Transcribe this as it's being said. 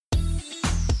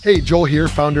Hey, Joel here,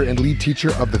 founder and lead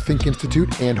teacher of the Think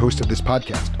Institute and host of this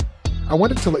podcast. I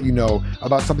wanted to let you know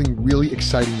about something really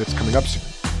exciting that's coming up soon.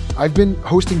 I've been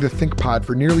hosting the Think Pod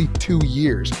for nearly 2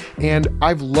 years, and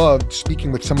I've loved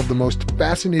speaking with some of the most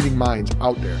fascinating minds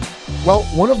out there. Well,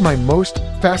 one of my most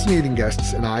fascinating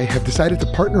guests and I have decided to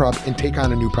partner up and take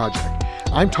on a new project.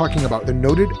 I'm talking about the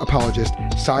noted apologist,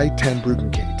 Cy ten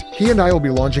Bruggencate. He and I will be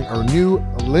launching our new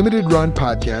limited-run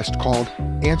podcast called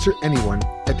Answer Anyone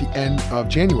at the end of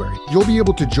January. You'll be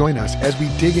able to join us as we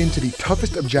dig into the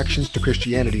toughest objections to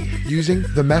Christianity using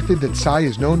the method that Cy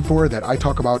is known for that I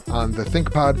talk about on the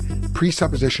Think Pod,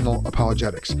 presuppositional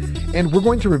apologetics. And we're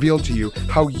going to reveal to you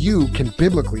how you can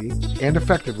biblically and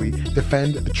effectively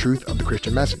defend the truth of the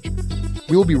Christian message.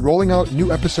 We will be rolling out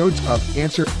new episodes of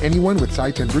Answer Anyone with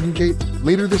Cy ten Bruggencate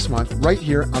later this month right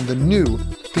here on the new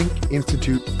Think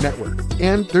Institute network.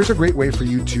 And there's a great way for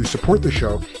you to support the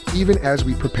show even as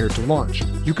we prepare to launch.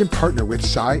 You can partner with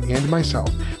Cy and myself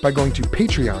by going to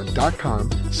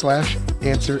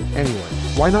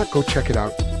patreon.com/answeranyone. Why not go check it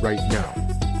out right now?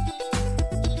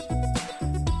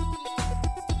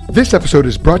 This episode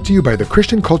is brought to you by the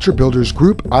Christian Culture Builders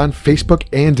group on Facebook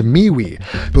and MeWe.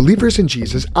 Believers in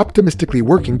Jesus optimistically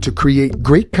working to create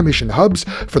Great Commission hubs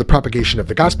for the propagation of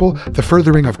the gospel, the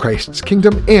furthering of Christ's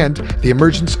kingdom, and the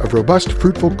emergence of robust,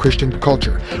 fruitful Christian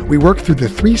culture. We work through the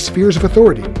 3 spheres of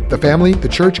authority: the family, the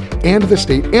church, and the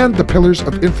state, and the pillars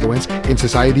of influence in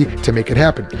society to make it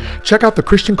happen. Check out the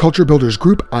Christian Culture Builders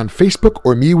group on Facebook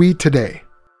or MeWe today.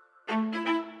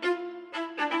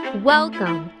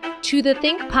 Welcome to the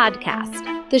Think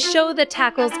Podcast, the show that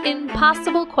tackles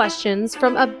impossible questions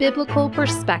from a biblical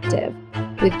perspective,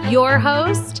 with your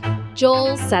host,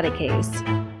 Joel Settecase.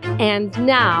 And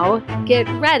now, get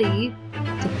ready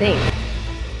to think.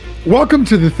 Welcome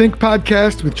to the Think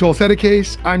Podcast with Joel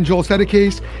Settecase. I'm Joel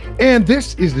Settecase, and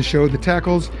this is the show that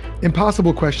tackles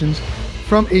impossible questions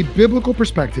from a biblical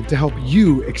perspective to help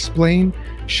you explain,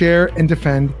 share, and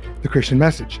defend the Christian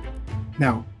message.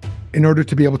 Now, in order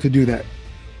to be able to do that,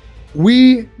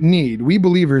 we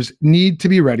believers need to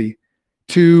be ready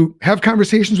to have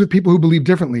conversations with people who believe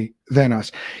differently than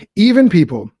us, even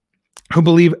people who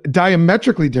believe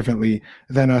diametrically differently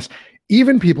than us,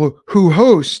 even people who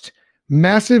host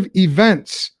massive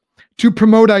events to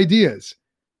promote ideas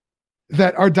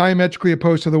that are diametrically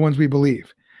opposed to the ones we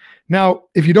believe. Now,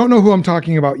 if you don't know who I'm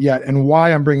talking about yet and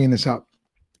why I'm bringing this up,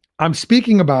 I'm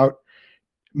speaking about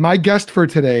my guest for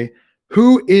today,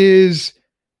 who is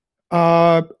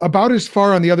about as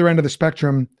far on the other end of the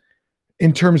spectrum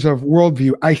in terms of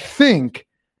worldview, I think,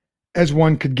 as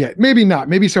one could get. Maybe not.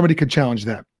 Maybe somebody could challenge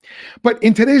that. But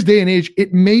in today's day and age,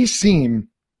 it may seem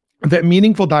that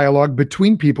meaningful dialogue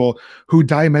between people who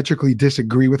diametrically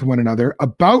disagree with one another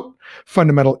about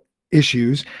fundamental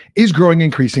issues is growing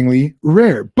increasingly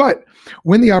rare. But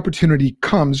when the opportunity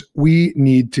comes, we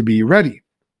need to be ready.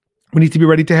 We need to be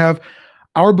ready to have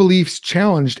our beliefs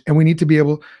challenged, and we need to be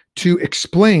able to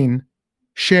explain,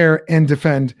 share, and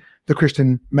defend the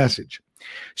Christian message.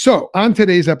 So on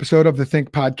today's episode of the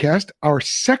Think Podcast, our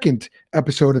second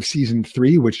episode of season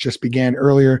 3, which just began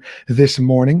earlier this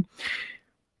morning,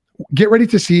 get ready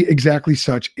to see exactly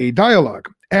such a dialogue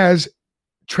as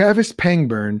Travis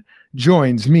Pangburn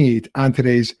joins me on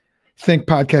today's Think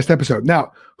Podcast episode.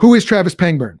 Now, who is Travis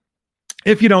Pangburn?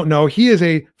 If you don't know, he is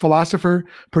a philosopher,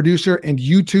 producer, and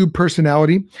YouTube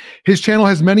personality. His channel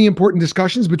has many important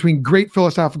discussions between great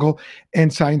philosophical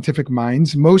and scientific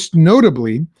minds, most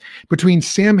notably between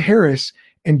Sam Harris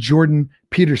and Jordan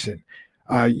Peterson.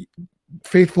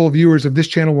 Faithful viewers of this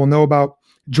channel will know about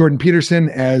Jordan Peterson,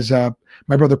 as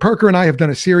my brother Parker and I have done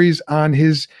a series on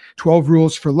his 12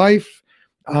 Rules for Life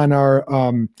on our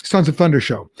Sons of Thunder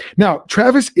show. Now,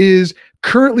 Travis is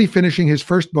currently finishing his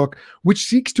first book, which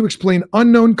seeks to explain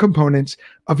unknown components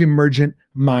of emergent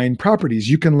mind properties.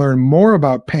 You can learn more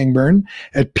about Pangburn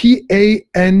at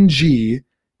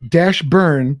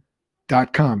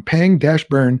pang-burn.com,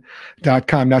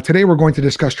 pang-burn.com. Now, today we're going to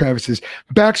discuss Travis's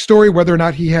backstory, whether or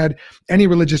not he had any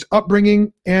religious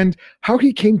upbringing, and how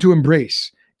he came to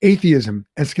embrace atheism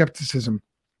and skepticism,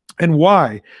 and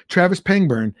why Travis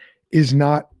Pangburn is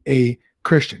not a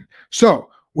Christian. So,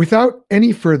 without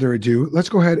any further ado, let's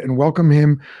go ahead and welcome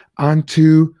him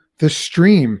onto the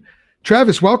stream.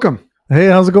 Travis, welcome. Hey,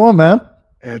 how's it going, man?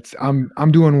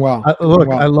 I'm doing well.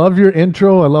 I love your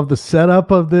intro. I love the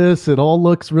setup of this. It all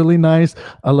looks really nice.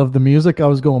 I love the music. I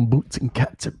was going boots and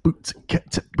cats and boots and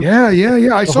cats. And boots. Yeah.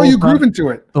 I saw you grooving to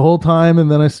it the whole time,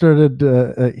 and then I started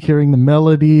hearing the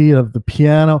melody of the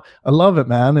piano. I love it,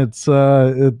 man. I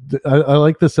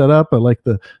like the setup. I like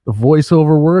the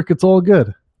voiceover work. It's all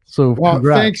good. So Well,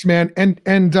 congrats. thanks, man.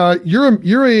 And you're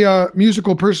a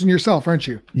musical person yourself, aren't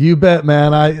you? You bet,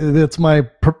 man. It's my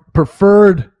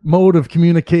preferred mode of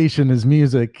communication is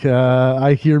music.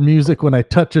 I hear music when I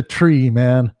touch a tree,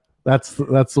 man. That's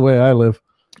the way I live.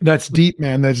 That's deep,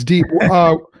 man. That's deep.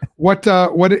 What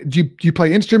do you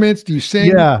play instruments? Do you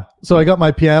sing? Yeah. So I got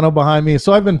my piano behind me.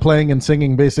 So I've been playing and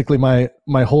singing basically my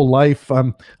whole life.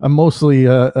 I'm mostly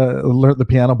learned the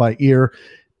piano by ear,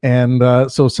 and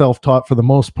so self-taught for the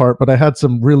most part. But I had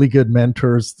some really good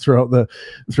mentors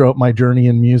throughout my journey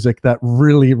in music that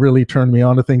really turned me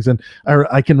on to things. And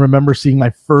I can remember seeing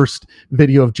my first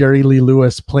video of Jerry Lee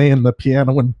Lewis playing the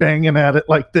piano and banging at it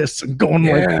like this and going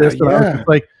like this. And I was just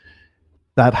like,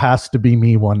 that has to be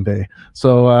me one day.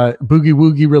 So Boogie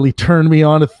Woogie really turned me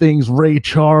on to things. Ray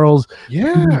Charles,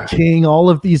 yeah, King, all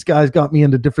of these guys got me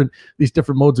into these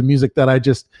different modes of music that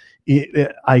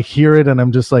I hear it and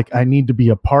I'm just like, I need to be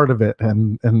a part of it.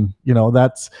 And you know,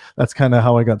 that's kind of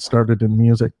how I got started in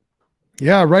music.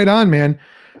 Yeah, right on, man.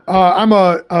 I'm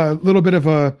a little bit of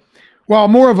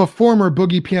more of a former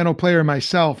boogie piano player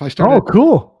myself. I started. Oh,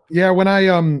 cool. Yeah, when I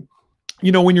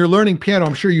when you're learning piano,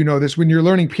 I'm sure you know this, when you're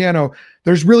learning piano,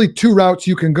 there's really two routes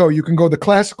you can go. You can go the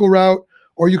classical route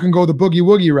or you can go the boogie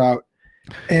woogie route.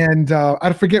 And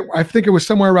I think it was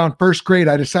somewhere around first grade,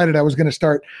 I decided I was going to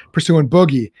start pursuing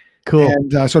boogie. Cool.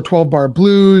 And so 12-bar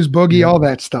blues, boogie, all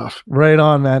that stuff. Right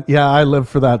on, man. Yeah, I live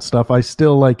for that stuff. I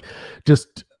still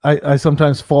I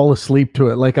sometimes fall asleep to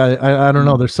it. Like I don't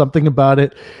know. There's something about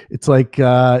it. It's like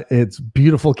it's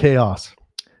beautiful chaos.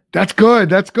 That's good.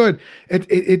 That's good.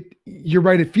 You're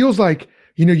right. It feels like,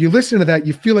 you listen to that,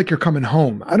 you feel like you're coming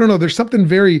home. I don't know. There's something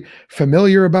very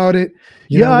familiar about it.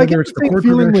 I get the same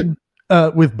feeling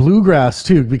with bluegrass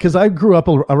too, because I grew up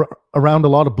around a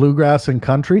lot of bluegrass and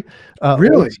country.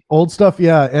 Really? Old stuff.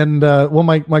 Yeah. And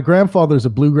my grandfather's a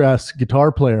bluegrass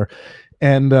guitar player.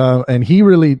 And he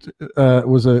really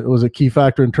was a key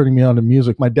factor in turning me on to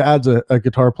music. My dad's a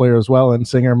guitar player as well and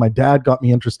singer. My dad got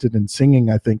me interested in singing,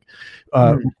 I think,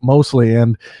 mostly.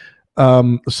 And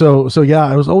so yeah,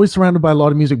 I was always surrounded by a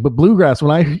lot of music. But bluegrass, when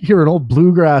I hear an old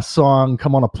bluegrass song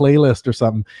come on a playlist or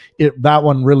something, that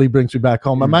one really brings me back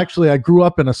home. I grew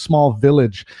up in a small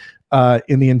village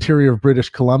in the interior of British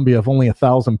Columbia of only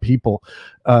 1,000 people,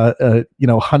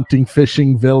 hunting,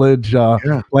 fishing village,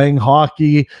 playing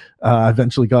hockey.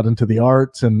 Eventually got into the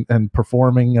arts and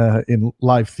performing in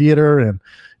live theater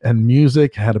and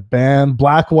music. Had a band,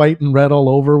 Black, White, and Red All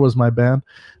Over was my band.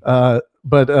 So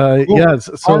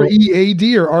READ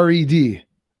or RED?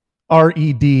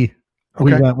 RED. Okay.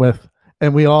 We went with.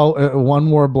 And we all,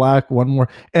 one wore black, one wore,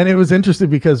 and it was interesting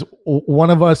because one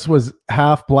of us was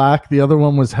half black, the other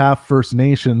one was half First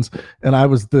Nations, and I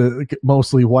was the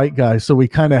mostly white guy. So we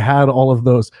kind of had all of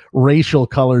those racial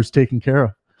colors taken care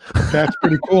of. That's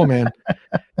pretty cool, man.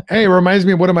 Hey, it reminds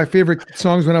me of one of my favorite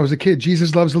songs when I was a kid.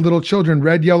 Jesus Loves the Little Children,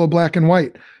 red, yellow, black, and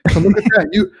white. So look at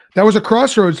that. That was a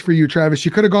crossroads for you, Travis.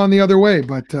 You could have gone the other way,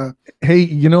 but hey,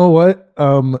 you know what?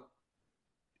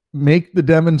 Make the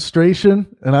demonstration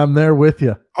and I'm there with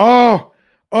you. Oh,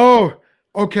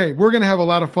 okay. We're going to have a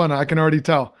lot of fun. I can already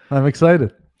tell. I'm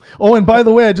excited. Oh, and by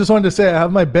the way, I just wanted to say I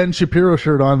have my Ben Shapiro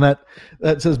shirt on that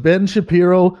says Ben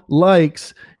Shapiro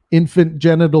likes infant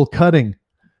genital cutting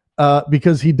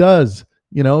because he does.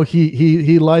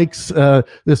 He likes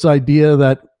this idea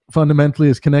that fundamentally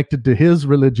is connected to his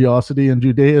religiosity and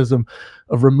Judaism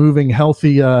of removing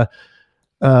healthy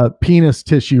penis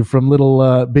tissue from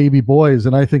little baby boys,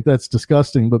 and I think that's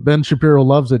disgusting. But Ben Shapiro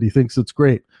loves it. He thinks it's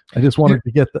great. I just wanted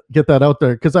to get that out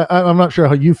there because I'm not sure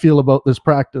how you feel about this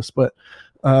practice, but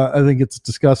I think it's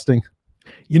disgusting.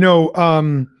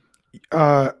 I'm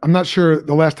not sure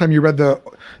the last time you read the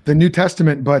New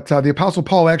Testament, but the Apostle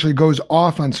Paul actually goes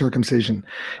off on circumcision.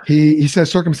 He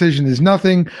says circumcision is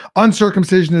nothing,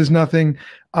 uncircumcision is nothing.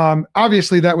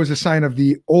 Obviously, that was a sign of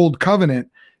the old covenant.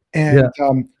 And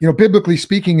biblically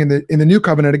speaking, in the New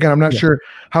Covenant, again, I'm not sure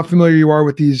how familiar you are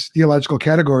with these theological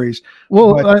categories.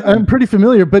 Well, I'm pretty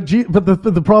familiar, but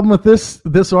the problem with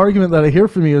this argument that I hear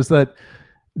from you is that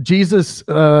Jesus,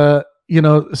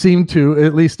 seemed to,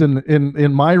 at least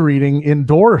in my reading,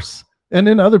 endorse, and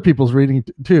in other people's reading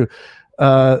too,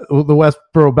 the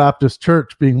Westboro Baptist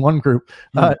Church being one group,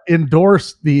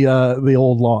 endorsed the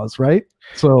old laws, right?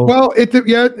 So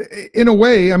in a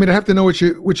way, I mean, I have to know what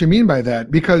you mean by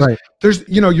that, because there's,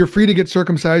 you're free to get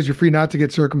circumcised, you're free not to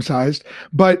get circumcised,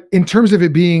 but in terms of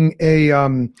it being a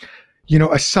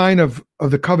sign of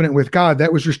the covenant with God,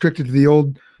 that was restricted to the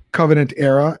old covenant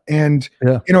era, and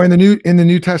in the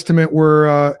New Testament,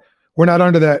 we're not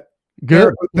under that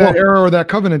era or that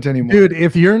covenant anymore. Dude,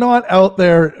 if you're not out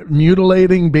there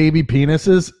mutilating baby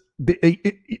penises,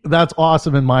 That's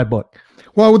awesome in my book.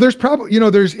 Well, there's probably,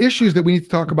 there's issues that we need to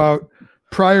talk about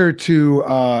prior to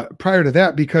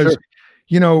that, because,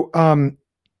 sure.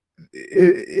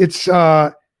 It's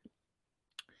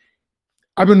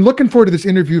I've been looking forward to this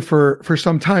interview for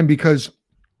some time, because,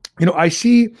 I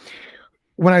see,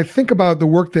 when I think about the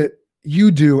work that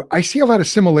you do, I see a lot of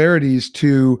similarities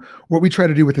to what we try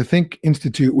to do with the Think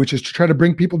Institute, which is to try to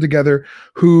bring people together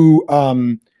who,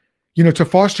 to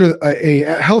foster a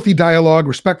healthy dialogue,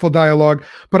 respectful dialogue,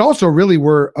 but also really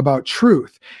we're about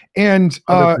truth. And,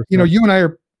 you and I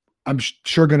are, I'm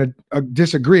sure, going to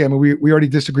disagree. I mean, we already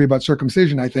disagree about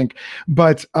circumcision, I think.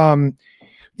 But, I'm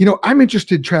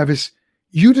interested, Travis,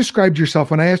 you described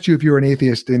yourself, when I asked you if you were an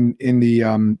atheist in the,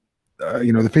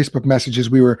 the Facebook messages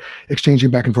we were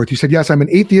exchanging back and forth. You said, yes, I'm an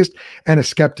atheist and a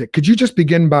skeptic. Could you just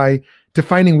begin by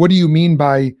defining, what do you mean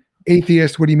by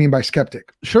atheist? What do you mean by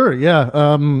skeptic? Sure. Yeah.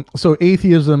 So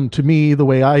atheism, to me, the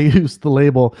way I use the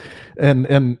label,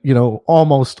 and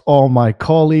almost all my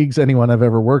colleagues, anyone I've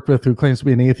ever worked with who claims to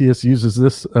be an atheist, uses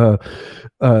this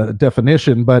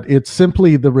definition, but it's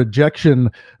simply the rejection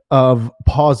of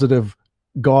positive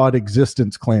God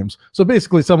existence claims. So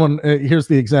basically, someone, here's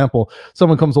the example.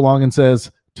 Someone comes along and says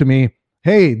to me,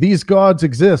 hey, these gods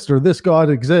exist, or this God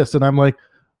exists. And I'm like,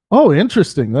 oh,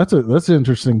 interesting. That's an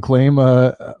interesting claim.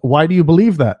 Why do you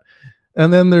believe that?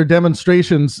 And then their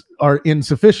demonstrations are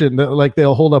insufficient. Like,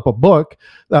 they'll hold up a book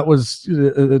that was,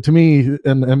 to me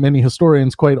and many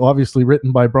historians, quite obviously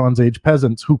written by Bronze Age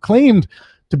peasants who claimed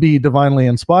to be divinely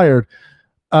inspired.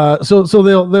 So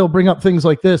they'll bring up things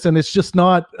like this, and it's just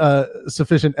not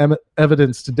sufficient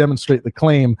evidence to demonstrate the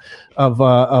claim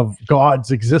of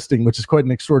gods existing, which is quite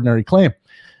an extraordinary claim.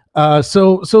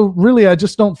 So really, I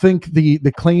just don't think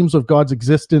the claims of God's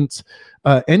existence,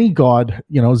 any god,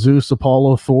 Zeus,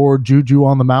 Apollo, Thor, Juju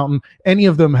on the mountain, any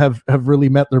of them have really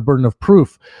met their burden of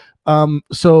proof.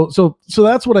 So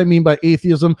that's what I mean by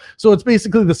atheism. So it's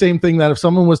basically the same thing that if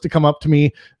someone was to come up to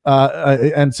me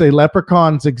and say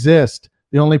leprechauns exist,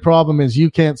 the only problem is you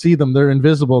can't see them. They're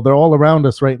invisible. They're all around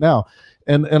us right now.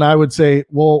 And I would say,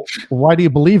 well, why do you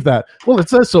believe that? Well, it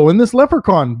says so in this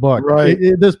leprechaun book. Right.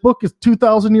 This book is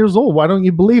 2,000 years old. Why don't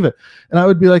you believe it? And I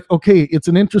would be like, okay, it's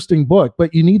an interesting book,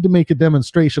 but you need to make a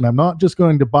demonstration. I'm not just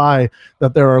going to buy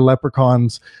that there are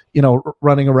leprechauns,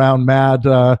 running around mad,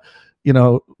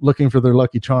 looking for their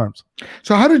lucky charms.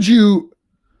 So how did you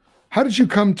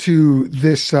come to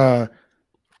this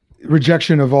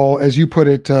rejection of all, as you put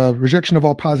it, rejection of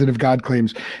all positive God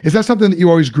claims? Is that something that you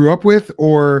always grew up with,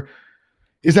 or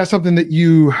is that something that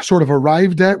you sort of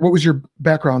arrived at? What was your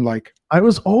background like? I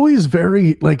was always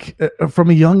very, from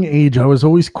a young age, I was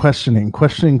always questioning,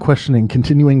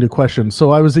 continuing to question. So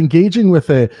I was engaging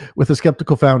with a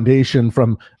skeptical foundation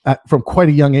from quite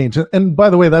a young age. And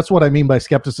by the way, that's what I mean by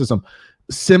skepticism.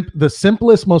 The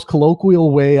simplest, most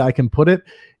colloquial way I can put it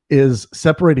is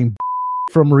separating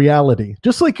from reality,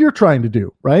 just like you're trying to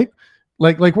do, right?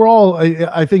 Like we're all,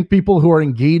 I think people who are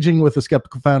engaging with the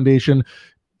skeptical foundation,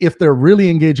 if they're really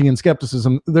engaging in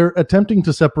skepticism, they're attempting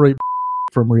to separate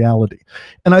from reality.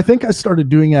 And I think I started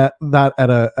doing that at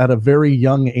a very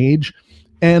young age.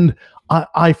 And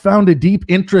I found a deep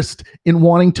interest in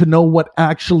wanting to know what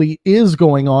actually is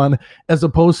going on, as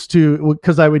opposed to,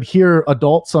 because I would hear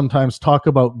adults sometimes talk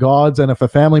about gods, and if a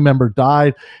family member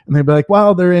died, and they'd be like,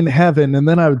 wow, they're in heaven. And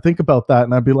then I would think about that,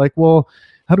 and I'd be like, well,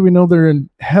 how do we know they're in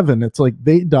heaven? It's like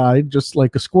they died just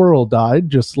like a squirrel died,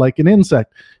 just like an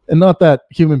insect. And not that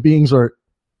human beings are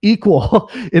equal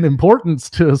in importance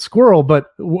to a squirrel,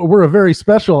 but we're a very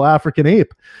special African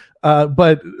ape.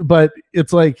 But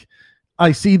it's like,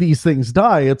 I see these things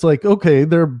die. It's like, okay,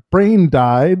 their brain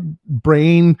died.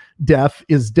 Brain death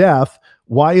is death.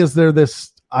 Why is there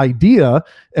this idea?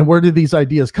 And where did these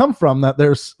ideas come from that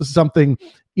there's something,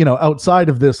 outside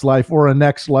of this life or a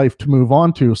next life to move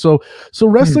on to? So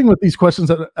wrestling with these questions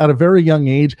at a very young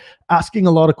age, asking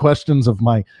a lot of questions of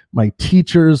my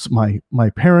teachers, my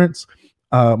parents,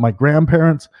 my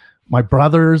grandparents, my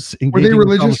brothers. Were they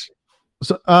religious?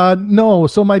 So, no.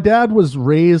 So my dad was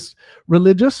raised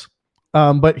religious.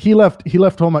 But he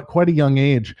left home at quite a young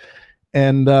age,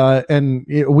 and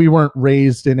we weren't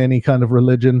raised in any kind of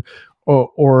religion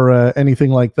or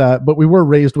anything like that. But we were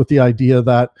raised with the idea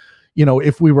that,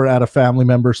 if we were at a family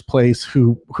member's place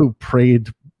who prayed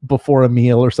before a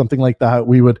meal or something like that,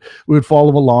 we would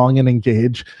follow along and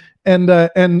engage. And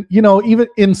even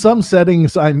in some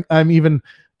settings, I'm even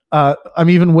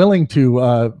willing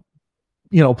to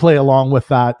play along with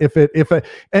that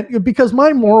and because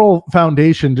my moral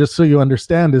foundation, just so you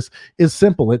understand, is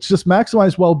simple. It's just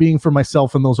maximize well-being for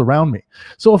myself and those around me.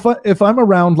 So if I'm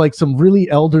around like some really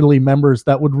elderly members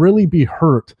that would really be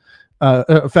hurt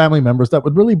family members that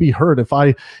would really be hurt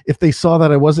if they saw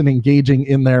that I wasn't engaging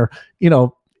in their,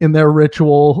 in their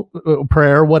ritual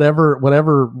prayer,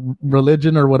 whatever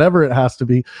religion or whatever it has to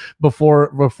be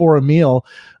before a meal.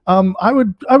 I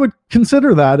would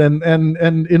consider that, and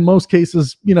in most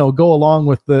cases, go along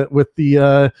with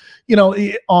the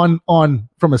on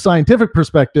from a scientific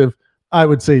perspective, I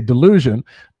would say delusion,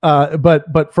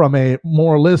 but from a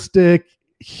moralistic,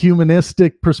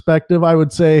 humanistic perspective, I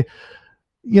would say,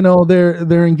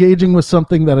 they're engaging with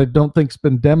something that I don't think's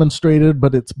been demonstrated,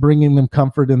 but it's bringing them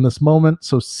comfort in this moment.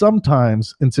 So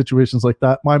sometimes in situations like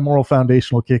that, my moral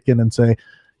foundation will kick in and say,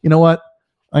 you know what,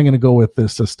 I'm going to go with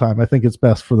this time. I think it's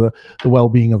best for the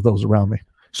well-being of those around me.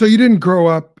 So you didn't grow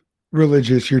up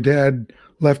religious. Your dad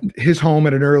left his home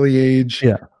at an early age.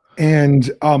 Yeah. And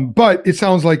but it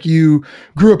sounds like you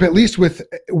grew up at least with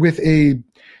a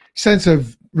sense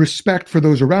of respect for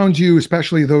those around you,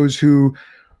 especially those who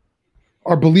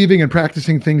are believing and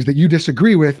practicing things that you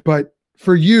disagree with. But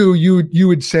for you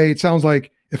would say, it sounds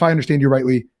like, if I understand you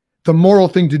rightly, the moral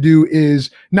thing to do is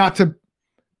not to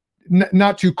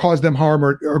cause them harm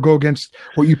or go against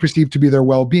what you perceive to be their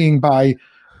well-being by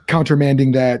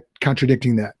countermanding that,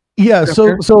 contradicting that. Yeah.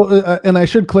 So, and I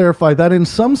should clarify that in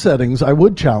some settings I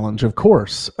would challenge, of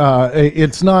course.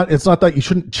 It's not that you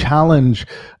shouldn't challenge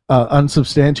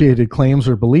unsubstantiated claims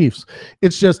or beliefs.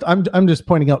 It's just, I'm just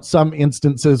pointing out some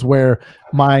instances where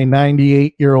my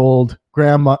 98-year-old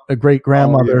great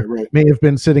grandmother may have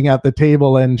been sitting at the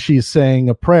table and she's saying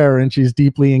a prayer and she's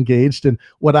deeply engaged in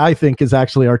what I think is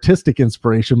actually artistic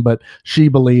inspiration, but she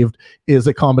believed is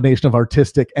a combination of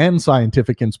artistic and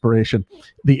scientific inspiration,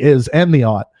 the is and the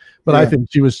ought. But I think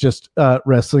she was just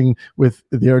wrestling with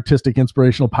the artistic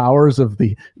inspirational powers of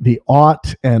the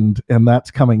ought, and that's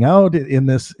coming out in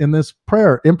this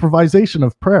prayer, improvisation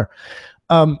of prayer.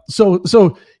 So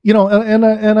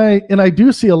and I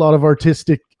do see a lot of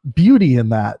artistic beauty in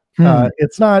that.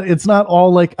 It's not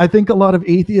all like, I think a lot of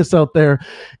atheists out there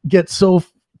get so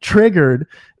triggered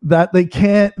that they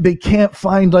can't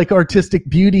find like artistic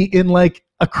beauty in like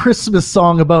a Christmas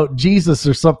song about Jesus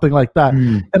or something like that.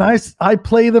 And I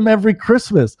play them every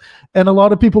Christmas, and a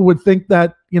lot of people would think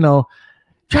that,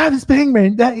 Travis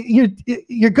Pangburn, that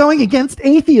you're going against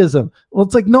atheism. Well,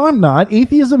 it's like, no, I'm not.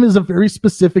 Atheism is a very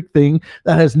specific thing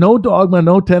that has no dogma,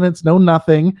 no tenets, no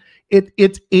nothing.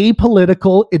 It's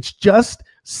apolitical. It's just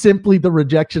simply the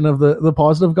rejection of the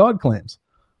positive God claims.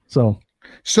 So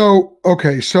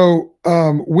okay. So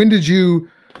when did you,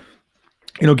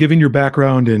 given your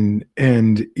background and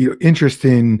interest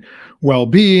in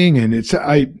well-being, and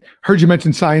I heard you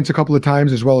mention science a couple of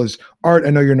times as well as art.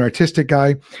 I know you're an artistic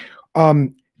guy.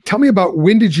 Tell me about,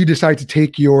 when did you decide to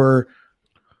take your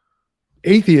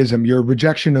atheism, your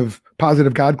rejection of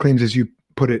positive God claims, as you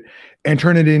put it, and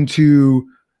turn it into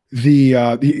the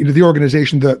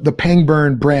organization, the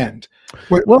Pangburn brand?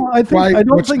 I think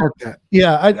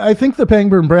the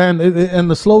Pangburn brand and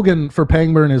the slogan for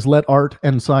Pangburn is "Let art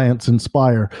and science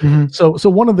inspire." So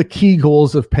one of the key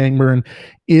goals of Pangburn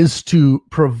is to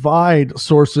provide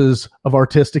sources of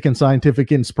artistic and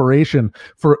scientific inspiration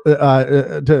for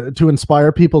to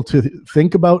inspire people to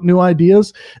think about new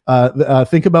ideas,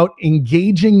 think about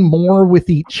engaging more with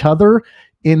each other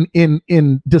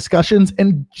in discussions,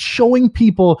 and showing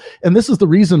people. And this is the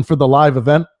reason for the live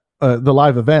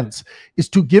events, is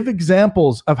to give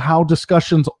examples of how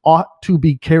discussions ought to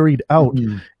be carried out.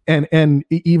 And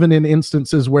even in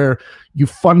instances where you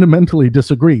fundamentally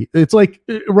disagree. It's like,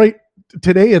 right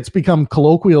today it's become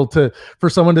colloquial for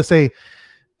someone to say,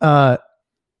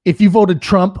 if you voted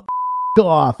Trump,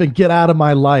 off and get out of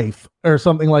my life, or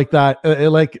something like that.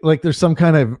 Like there's some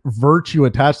kind of virtue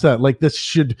attached to that. Like this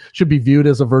should be viewed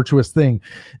as a virtuous thing.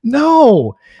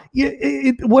 No,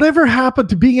 whatever happened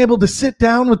to being able to sit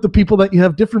down with the people that you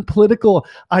have different political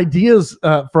ideas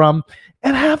from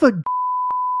and have a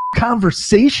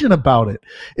conversation about it?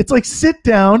 It's like, sit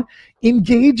down,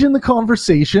 engage in the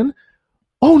conversation.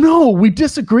 Oh no, we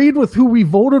disagreed with who we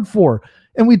voted for,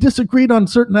 and we disagreed on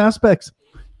certain aspects.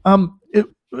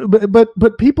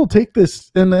 But people take this,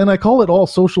 and I call it all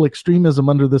social extremism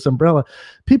under this umbrella.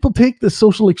 People take this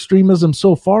social extremism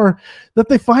so far that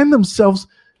they find themselves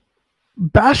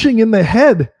bashing in the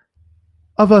head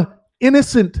of a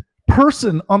innocent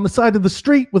person on the side of the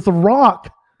street with a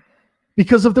rock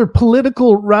because of their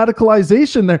political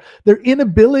radicalization, their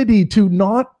inability to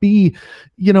not be,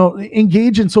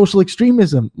 engage in social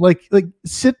extremism. Like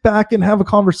sit back and have a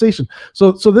conversation.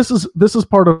 So this is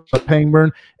part of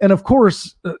Pangburn. And of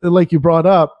course, like you brought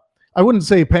up, I wouldn't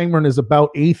say Pangburn is about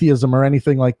atheism or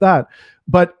anything like that,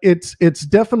 but it's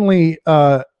definitely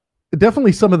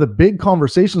definitely some of the big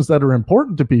conversations that are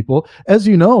important to people. As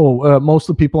you know, most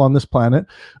of the people on this planet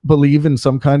believe in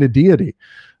some kind of deity,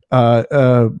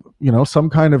 some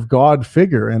kind of God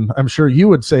figure. And I'm sure you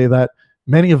would say that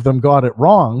many of them got it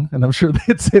wrong, and I'm sure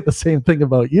they'd say the same thing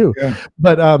about you. Yeah.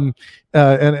 But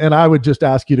and I would just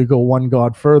ask you to go one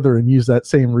God further and use that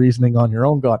same reasoning on your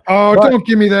own God. Oh, don't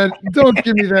give me that. Don't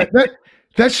give me that.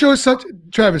 That shows such,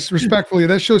 Travis, respectfully,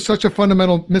 that shows such a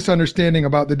fundamental misunderstanding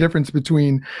about the difference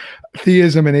between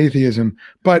theism and atheism.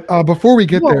 But before we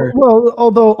get there,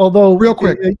 although real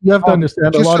quick, you have to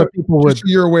understand, a lot of people would. Just so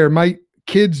you're aware, my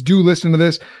kids do listen to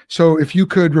this, so if you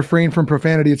could refrain from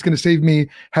profanity, it's going to save me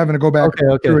having to go back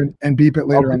through and beep it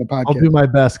later on the podcast. I'll do my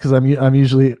best, because I'm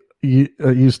usually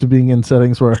used to being in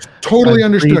settings where totally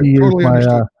understood. Totally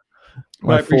understood.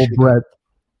 My full breadth.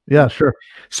 Yeah, sure.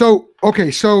 So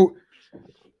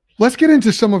let's get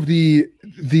into some of the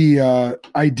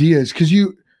ideas, because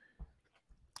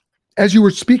as you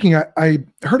were speaking, I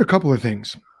heard a couple of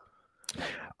things.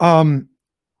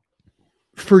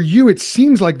 For you, it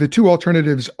seems like the two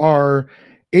alternatives are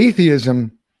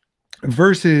atheism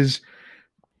versus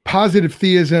positive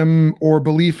theism, or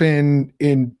belief in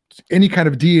any kind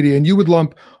of deity, and you would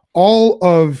lump all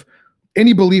of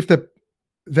any belief that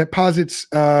posits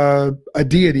a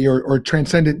deity or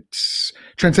transcendent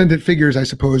figures, I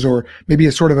suppose, or maybe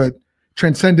a sort of a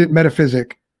transcendent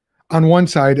metaphysic on one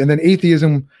side, and then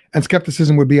atheism and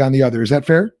skepticism would be on the other. Is that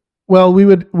fair? Well, we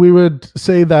would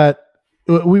say that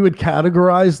we would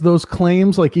categorize those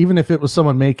claims, like even if it was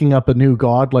someone making up a new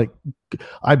god, like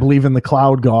I believe in the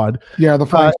cloud god. Yeah, the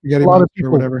flying spaghetti monster or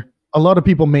whatever. A lot of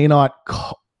people may not,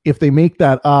 if they make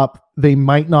that up, they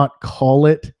might not call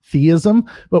it theism,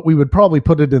 but we would probably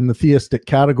put it in the theistic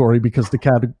category because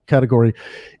the category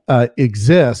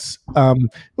exists.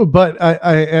 But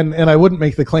I wouldn't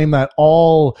make the claim that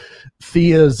all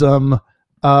theism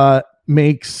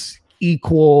makes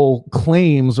equal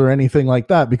claims or anything like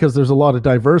that, because there's a lot of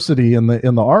diversity in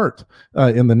the art,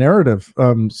 in the narrative.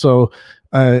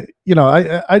 I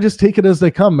just take it as they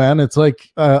come, man. It's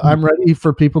like I'm ready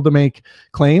for people to make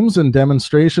claims and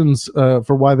demonstrations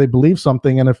for why they believe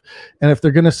something, and if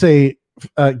they're going to say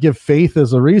give faith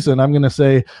as a reason, I'm going to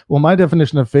say, well, my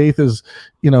definition of faith is,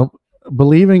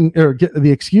 believing, or the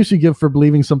excuse you give for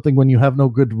believing something when you have no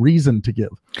good reason to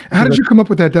give. How did you come up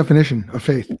with that definition of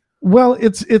faith? Well,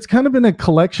 it's kind of been a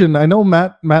collection. I know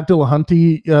Matt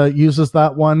Dillahunty uses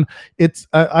that one. It's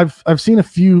I've seen a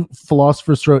few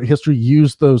philosophers throughout history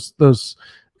use those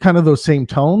same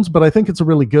tones, but I think it's a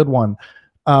really good one.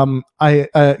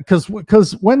 Because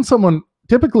when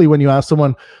you ask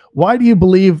someone, why do you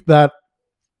believe that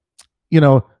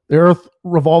the Earth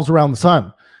revolves around the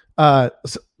sun?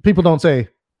 People don't say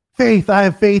faith. I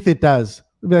have faith it does.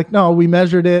 They'll be like, no, we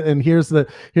measured it, and here's the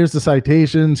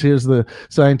citations, here's the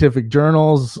scientific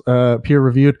journals, peer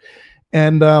reviewed,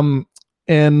 and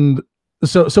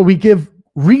so we give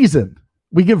reason.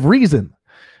 But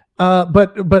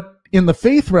in the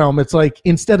faith realm, it's like,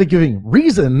 instead of giving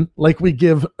reason, like we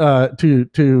give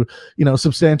to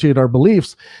substantiate our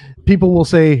beliefs, people will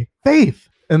say faith,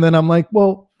 and then I'm like,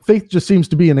 well, faith just seems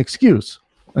to be an excuse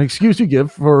you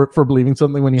give for believing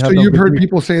something when you have. So you've heard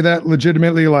people say that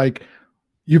legitimately, like,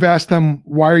 you've asked them,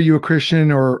 why are you a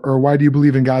Christian, or why do you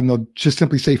believe in God? And they'll just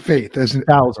simply say faith as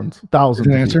thousands as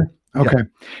an answer. Okay. Yeah.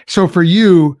 So for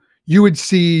you would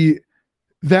see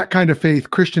that kind of faith,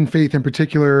 Christian faith in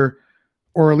particular,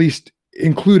 or at least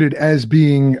included, as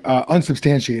being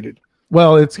unsubstantiated.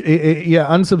 Well, it's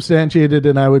unsubstantiated.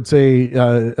 And I would say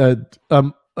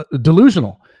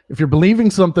delusional. If you're believing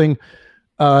something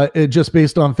just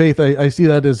based on faith, I see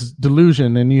that as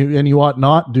delusion, and you ought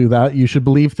not do that. You should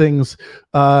believe things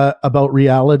about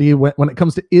reality. When it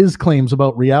comes to claims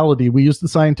about reality, we use the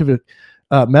scientific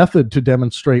method to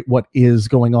demonstrate what is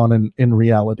going on in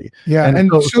reality. Yeah, and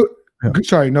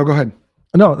sorry, no, go ahead.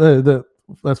 No,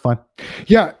 that's fine.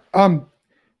 Yeah,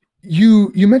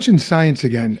 you mentioned science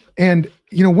again, and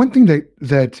one thing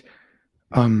that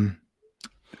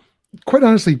quite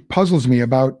honestly puzzles me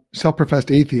about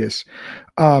self-professed atheists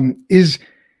is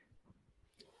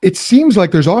it seems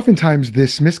like there's oftentimes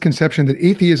this misconception that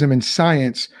atheism and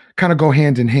science kind of go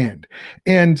hand in hand.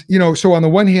 And, so on the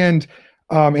one hand,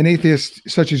 an atheist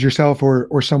such as yourself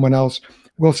or someone else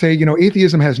will say,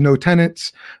 atheism has no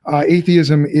tenets.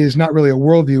 Atheism is not really a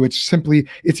worldview.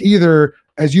 It's either,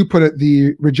 as you put it,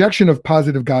 the rejection of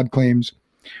positive God claims,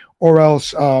 or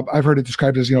else I've heard it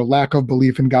described as, lack of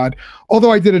belief in God.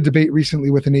 Although I did a debate recently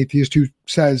with an atheist who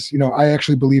says, I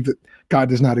actually believe that God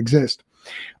does not exist.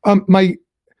 My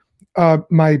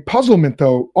puzzlement,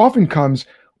 though, often comes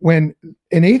when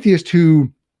an atheist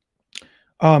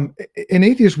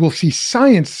will see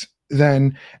science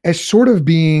then as sort of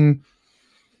being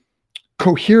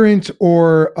coherent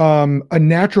or a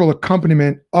natural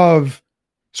accompaniment of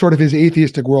sort of his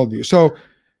atheistic worldview. So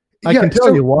I can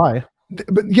tell you why.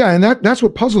 But yeah, and that's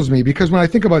what puzzles me, because when I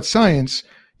think about science,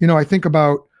 I think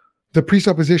about the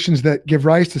presuppositions that give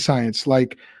rise to science,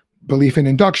 like belief in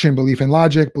induction, belief in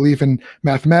logic, belief in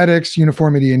mathematics,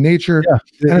 uniformity in nature. Yeah.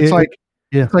 And it's like,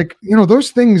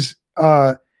 those things,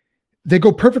 they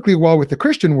go perfectly well with the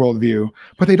Christian worldview,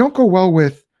 but they don't go well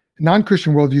with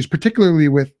non-Christian worldviews, particularly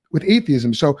with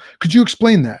atheism. So could you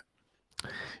explain that?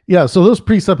 Yeah. So those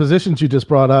presuppositions you just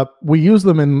brought up, we use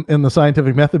them in the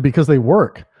scientific method because they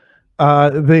work.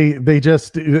 They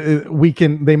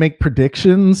make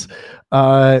predictions.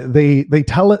 They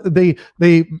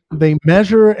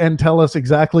measure and tell us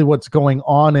exactly what's going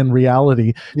on in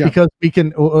reality, because we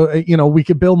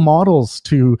could build models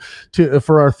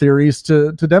for our theories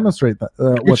to demonstrate that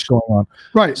what's going on.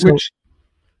 Right. So, which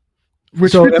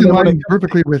fits in line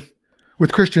perfectly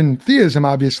with Christian theism,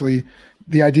 obviously.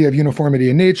 The idea of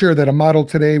uniformity in nature, that a model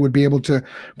today would be able to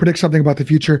predict something about the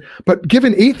future. But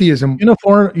given atheism,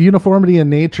 uniformity in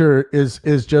nature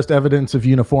is just evidence of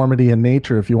uniformity in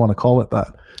nature, if you want to call it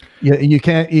that. You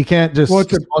can't just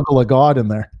smuggle a God in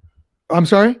there. I'm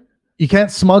sorry? You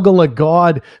can't smuggle a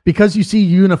God because you see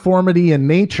uniformity in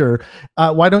nature.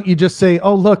 Why don't you just say,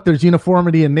 oh, look, there's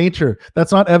uniformity in nature?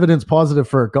 That's not evidence positive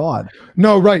for a God.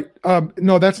 No, right.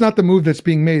 No, that's not the move that's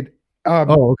being made.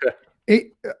 Okay.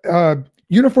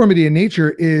 Uniformity in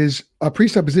nature is a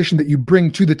presupposition that you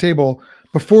bring to the table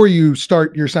before you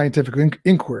start your scientific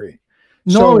inquiry.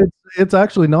 No, it's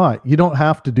actually not. You don't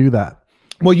have to do that.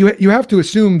 Well, you have to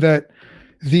assume that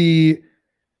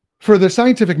for the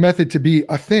scientific method to be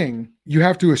a thing, you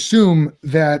have to assume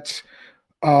that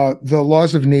the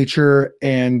laws of nature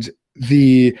and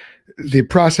the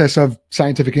process of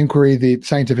scientific inquiry, the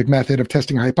scientific method of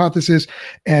testing a hypothesis,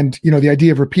 and the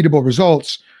idea of repeatable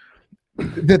results,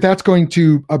 that's going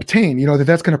to obtain,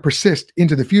 that's going to persist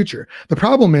into the future. The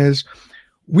problem is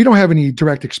we don't have any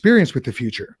direct experience with the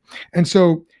future. And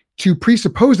so to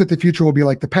presuppose that the future will be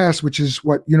like the past, which is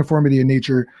what uniformity in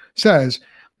nature says,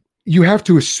 you have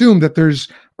to assume that there's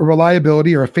a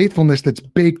reliability or a faithfulness that's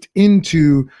baked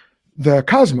into the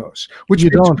cosmos, which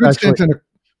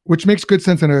makes good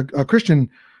sense in a Christian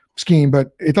scheme,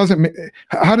 but it doesn't.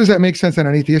 How does that make sense in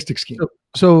an atheistic scheme?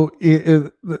 So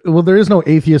there is no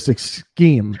atheistic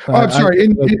scheme. I'm sorry.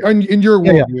 In your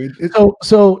worldview,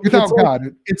 so without God,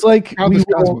 it's like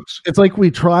we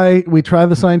try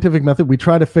the scientific method. We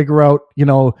try to figure out,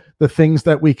 the things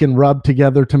that we can rub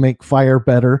together to make fire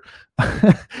better,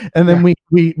 and then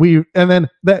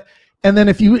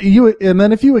if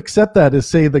you accept that as,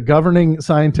 say, the governing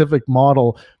scientific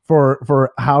model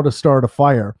for how to start a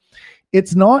fire,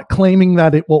 it's not claiming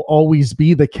that it will always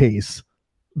be the case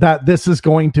that this is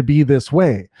going to be this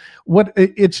way.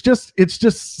 It's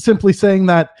just simply saying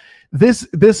that this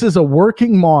is a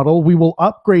working model. We will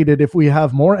upgrade it if we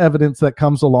have more evidence that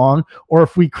comes along, or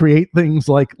if we create things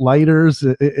like lighters,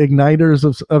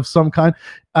 igniters of some kind.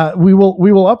 We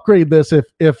will upgrade this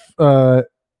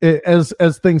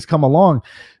as things come along.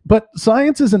 But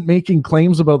science isn't making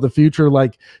claims about the future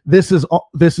like this is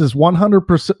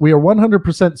 100%. We are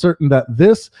 100% certain that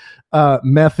this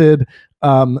method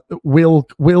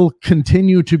will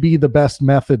continue to be the best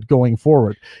method going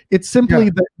forward. It's simply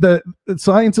that the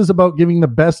science is about giving the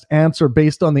best answer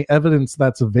based on the evidence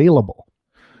that's available.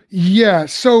 Yeah,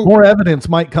 so more evidence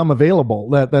might come available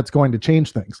that's going to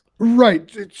change things. Right,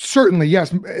 certainly,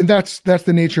 yes. That's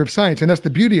the nature of science, and that's the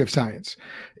beauty of science,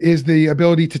 is the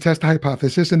ability to test a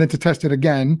hypothesis and then to test it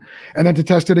again, and then to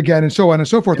test it again, and so on and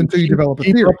so forth until you develop a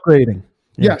theory. Upgrading.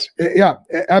 Yeah. Yes, yeah,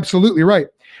 absolutely right.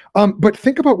 But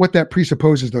think about what that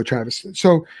presupposes, though, Travis.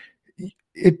 So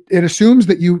it assumes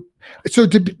that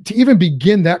to even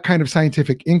begin that kind of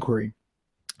scientific inquiry,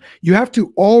 you have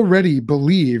to already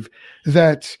believe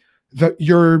that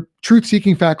your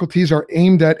truth-seeking faculties are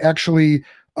aimed at actually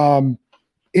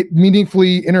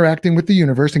meaningfully interacting with the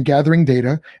universe and gathering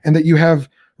data, and that you have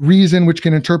reason which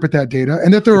can interpret that data,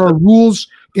 and that there are rules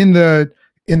in the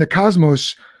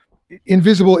cosmos,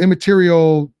 invisible,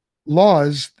 immaterial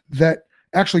laws that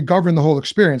actually govern the whole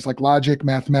experience, like logic,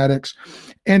 mathematics.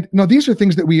 And no, these are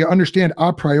things that we understand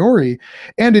a priori.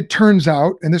 And it turns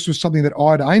out, and this was something that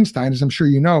awed Einstein, as I'm sure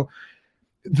you know,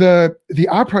 the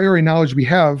a priori knowledge we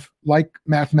have, like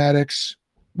mathematics,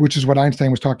 which is what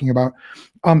Einstein was talking about,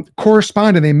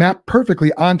 correspond and they map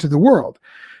perfectly onto the world.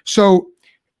 So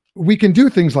we can do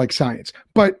things like science,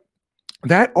 but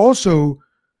that also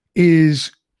is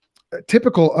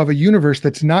typical of a universe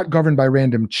that's not governed by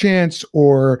random chance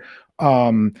or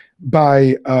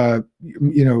by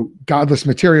godless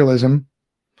materialism,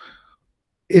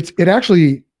 it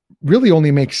actually really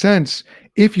only makes sense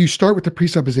if you start with the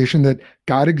presupposition that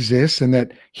God exists and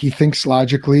that he thinks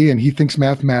logically and he thinks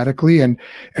mathematically and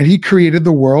he created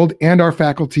the world and our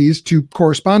faculties to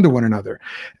correspond to one another.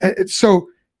 So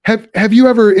have you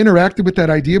ever interacted with that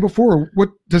idea before? Or what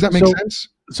does that make sense?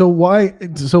 So why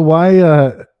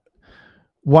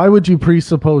would you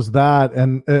presuppose that?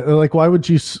 And why would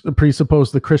you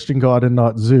presuppose the Christian God and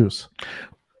not Zeus?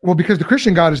 Well, because the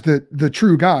Christian God is the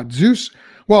true God. Zeus,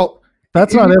 well,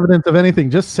 that's not evidence of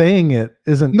anything. Just saying it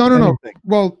isn't. No.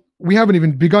 Well, we haven't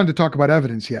even begun to talk about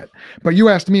evidence yet. But you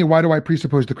asked me, why do I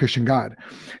presuppose the Christian God?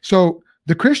 So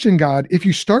the Christian God, if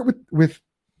you start with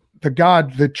the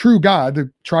God, the true God,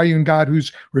 the triune God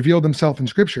who's revealed himself in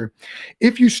Scripture,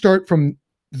 if you start from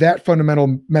that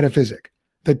fundamental metaphysic,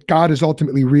 that God is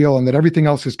ultimately real and that everything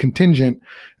else is contingent,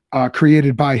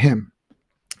 created by him.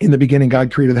 In the beginning,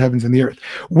 God created the heavens and the earth.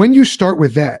 When you start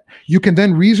with that, you can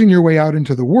then reason your way out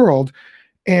into the world,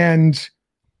 and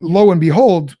lo and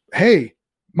behold, hey,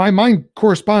 my mind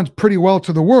corresponds pretty well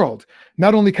to the world.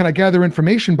 Not only can I gather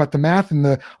information, but the math and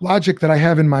the logic that I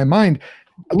have in my mind,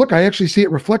 look, I actually see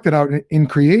it reflected out in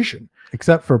creation.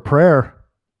 Except for prayer.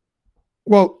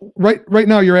 Well, right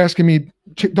now you're asking me,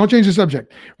 don't change the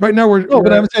subject. Right now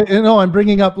I'm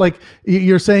bringing up, like,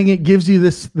 you're saying it gives you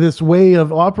this way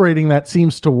of operating that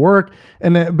seems to work,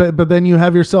 and but then you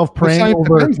have yourself praying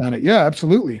over. Depends on it. Yeah,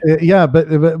 absolutely.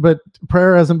 But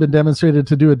prayer hasn't been demonstrated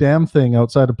to do a damn thing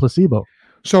outside of placebo.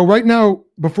 So right now,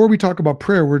 before we talk about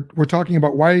prayer, we're talking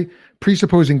about why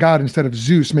presupposing God instead of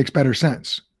Zeus makes better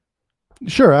sense.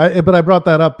 Sure, but I brought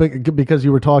that up because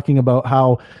you were talking about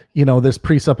how, this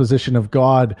presupposition of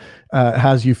God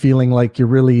has you feeling like you're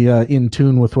really in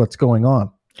tune with what's going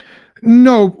on.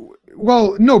 No,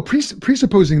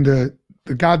 presupposing the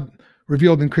God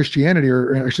revealed in Christianity,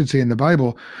 or I should say in the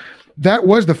Bible, that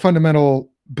was the fundamental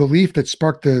belief that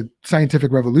sparked the scientific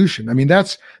revolution. I mean,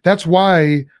 that's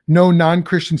why no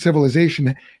non-Christian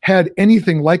civilization had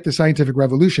anything like the scientific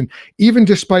revolution. Even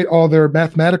despite all their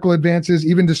mathematical advances,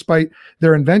 even despite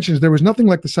their inventions, there was nothing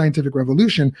like the scientific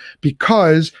revolution,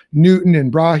 because Newton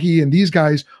and Brahe and these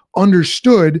guys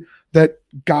understood that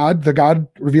God, the God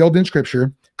revealed in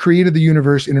Scripture, created the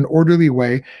universe in an orderly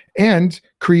way and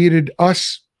created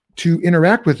us to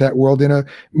interact with that world in a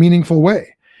meaningful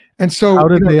way. And so, how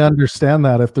did they understand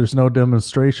that if there's no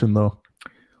demonstration, though?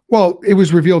 Well, it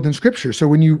was revealed in Scripture. So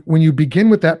when you begin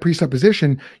with that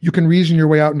presupposition, you can reason your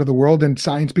way out into the world, and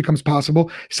science becomes possible.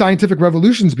 Scientific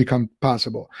revolutions become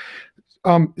possible.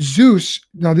 Zeus.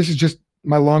 Now, this is just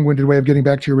my long-winded way of getting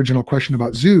back to your original question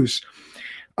about Zeus.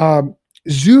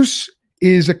 Zeus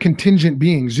is a contingent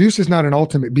being. Zeus is not an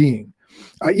ultimate being.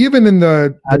 Even in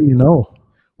the. How do you know?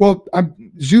 Well,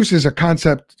 Zeus is a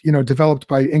concept, developed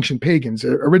by ancient pagans.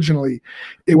 Originally,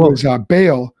 it was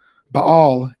Baal,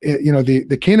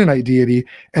 the Canaanite deity,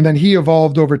 and then he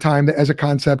evolved over time as a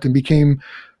concept and became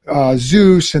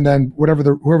Zeus, and then whoever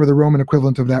the Roman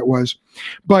equivalent of that was.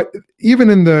 But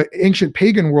even in the ancient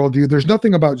pagan worldview, there's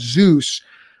nothing about Zeus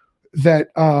that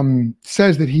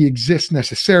says that he exists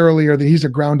necessarily, or that he's a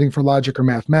grounding for logic or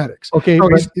mathematics. Okay, so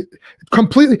it's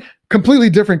completely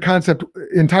different concept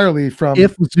entirely from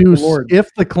if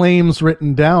the claims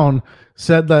written down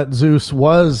said that Zeus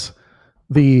was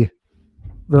the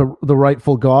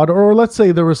rightful God, or let's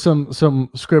say there was some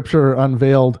scripture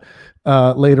unveiled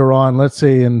later on, let's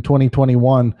say in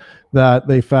 2021, that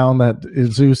they found that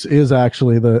Zeus is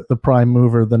actually the prime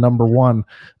mover, the number one.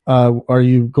 Are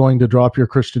you going to drop your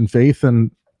Christian faith and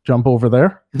jump over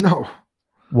there? No.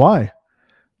 Why?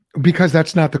 Because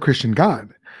that's not the Christian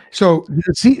God. So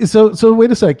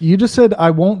wait a sec. You just said I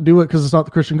won't do it because it's not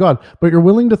the Christian God, but you're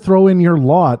willing to throw in your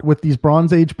lot with these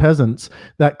Bronze Age peasants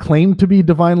that claimed to be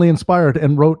divinely inspired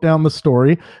and wrote down the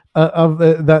story of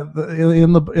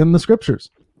that in the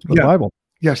scriptures, the Bible.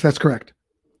 Yes, that's correct.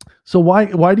 So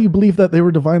why do you believe that they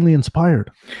were divinely inspired?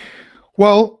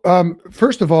 Well,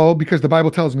 first of all, because the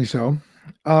Bible tells me so.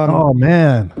 Oh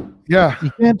man. Yeah,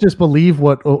 you can't just believe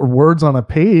what words on a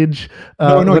page.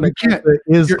 No, you can't.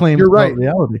 You're right.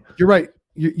 Reality. You're right.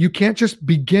 You can't just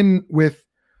begin with.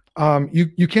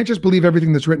 You can't just believe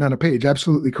everything that's written on a page.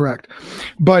 Absolutely correct.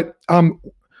 But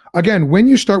again, when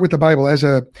you start with the Bible as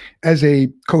a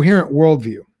coherent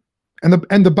worldview,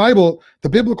 and the Bible, the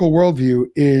biblical worldview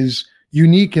is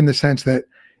unique in the sense that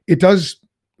it does,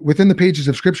 within the pages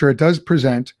of Scripture, it does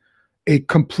present a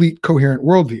complete coherent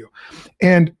worldview.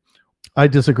 And I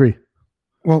disagree.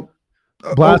 Well,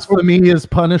 blasphemy is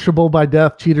punishable by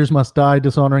death. Cheaters must die.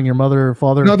 Dishonoring your mother or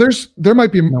father. No, there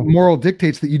might be moral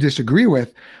dictates that you disagree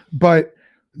with, but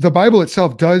the Bible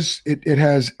itself does, it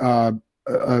has a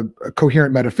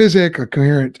coherent metaphysic, a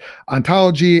coherent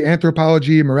ontology,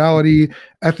 anthropology, morality,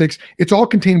 ethics. It's all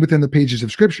contained within the pages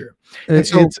of Scripture. And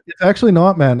so, it's actually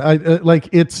not, man.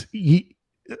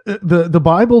 The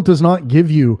Bible does not give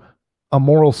you a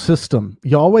moral system.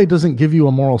 Yahweh doesn't give you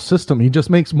a moral system. He just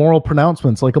makes moral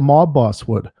pronouncements like a mob boss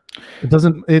would. It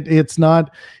doesn't, it's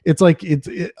not, it's like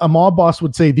a mob boss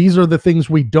would say, these are the things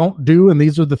we don't do, and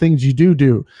these are the things you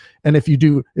do. And if you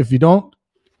don't,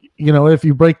 if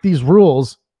you break these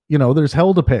rules, there's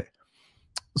hell to pay.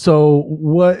 So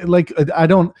what, like, I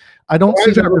don't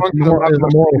see that as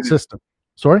a moral system.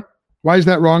 Sorry? Why is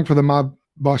that wrong for the mob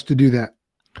boss to do that?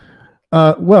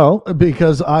 Well,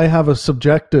 because I have a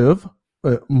subjective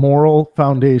moral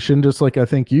foundation, just like I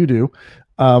think you do,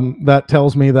 that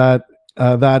tells me that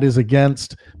that is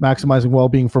against maximizing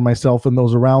well-being for myself and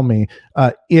those around me.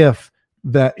 If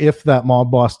that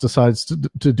mob boss decides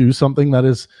to do something that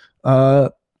is,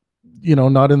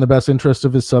 not in the best interest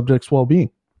of his subjects'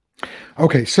 well-being.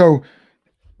 Okay, so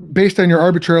based on your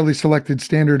arbitrarily selected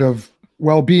standard of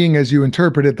well-being as you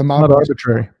interpret it, the mob boss,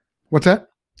 arbitrary. What's that?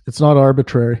 It's not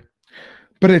arbitrary.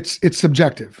 But it's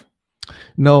subjective.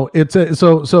 No,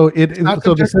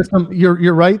 the system.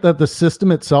 You're right that the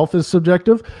system itself is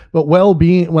subjective, but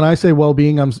well-being. When I say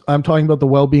well-being, I'm talking about the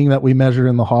well-being that we measure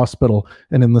in the hospital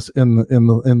and in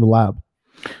the lab.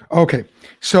 Okay,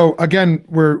 so again,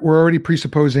 we're already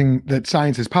presupposing that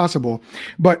science is possible,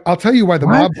 but I'll tell you why the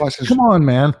mob boss is. Come on,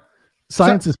 man,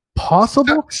 science is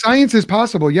possible. Science is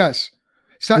possible. Yes.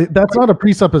 That's not a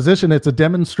presupposition. It's a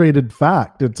demonstrated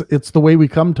fact. It's the way we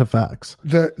come to facts.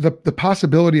 The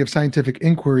possibility of scientific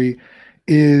inquiry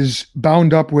is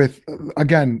bound up with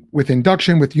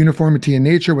induction, with uniformity in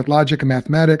nature, with logic and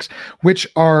mathematics, which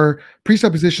are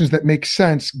presuppositions that make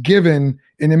sense given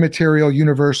an immaterial,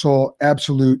 universal,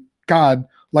 absolute God,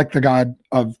 like the God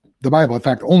of the Bible. In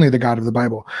fact, only the God of the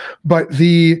Bible. But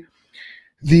the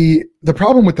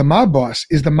problem with the mob boss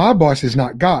is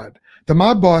not God. The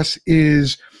mob boss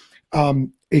is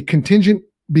a contingent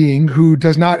being who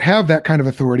does not have that kind of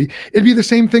authority. It'd be the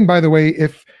same thing, by the way,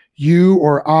 if you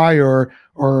or I or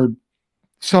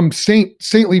some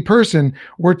saintly person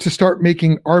were to start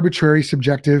making arbitrary,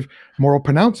 subjective moral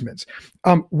pronouncements.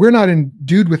 We're not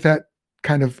endued with that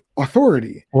kind of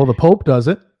authority. Well, the Pope does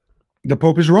it. The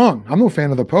Pope is wrong. I'm no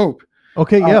fan of the Pope.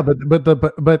 Okay, yeah, but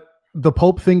the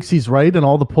Pope thinks he's right, and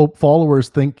all the Pope followers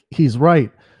think he's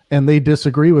right, and they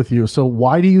disagree with you. So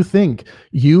why do you think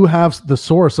you have the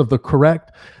source of the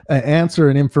correct answer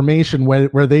and information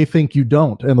where they think you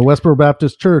don't? And the Westboro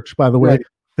Baptist Church, by the way,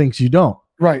 thinks you don't.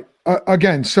 Right.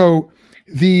 Again, so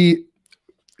the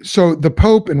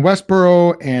Pope and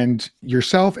Westboro and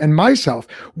yourself and myself,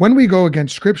 when we go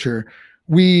against Scripture,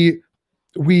 what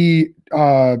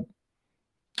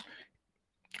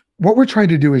we're trying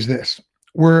to do is this.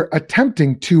 We're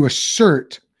attempting to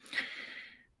assert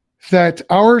that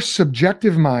our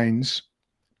subjective minds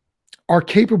are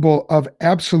capable of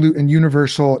absolute and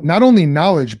universal, not only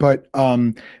knowledge, but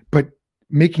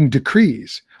making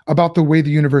decrees about the way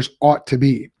the universe ought to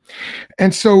be.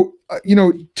 And so,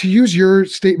 to use your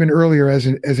statement earlier as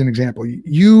an example,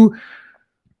 you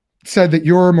said that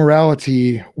your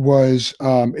morality was,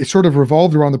 it sort of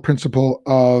revolved around the principle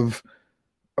of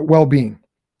well-being.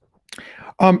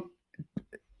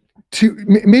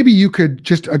 Maybe you could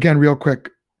just, again, real quick,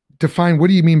 define what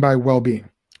do you mean by well-being?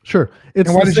 Sure.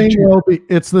 It's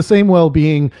the same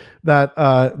well-being that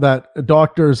that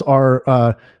doctors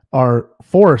are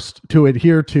forced to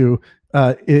adhere to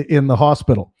in the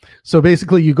hospital. So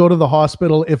basically, you go to the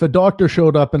hospital. If a doctor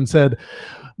showed up and said,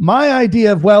 "My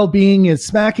idea of well-being is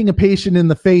smacking a patient in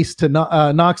the face to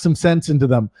knock some sense into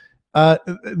them,"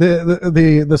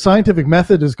 the scientific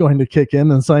method is going to kick in,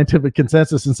 and scientific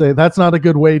consensus, and say that's not a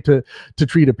good way to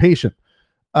treat a patient.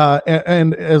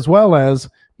 And as well as,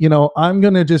 I'm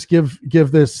going to just give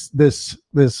this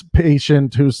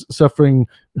patient who's suffering,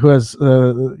 who has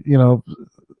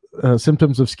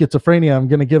symptoms of schizophrenia, I'm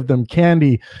going to give them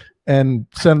candy and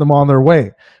send them on their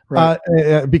way, right.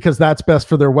 Because that's best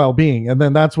for their well-being. And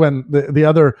then that's when the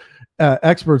other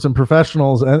experts and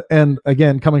professionals, and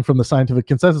again, coming from the scientific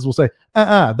consensus, will say,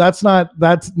 that's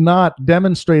not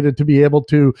demonstrated to be able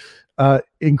to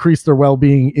increase their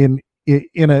well-being in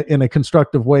a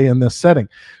constructive way in this setting.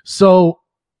 So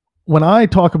when I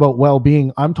talk about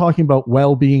well-being, I'm talking about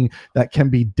well-being that can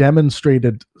be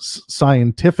demonstrated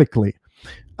scientifically.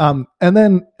 And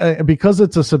then because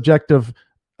it's a subjective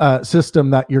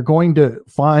system that you're going to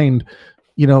find,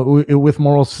 with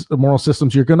moral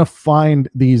systems, you're going to find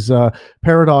these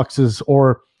paradoxes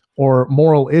or or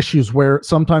moral issues where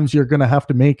sometimes you're going to have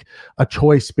to make a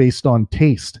choice based on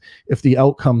taste if the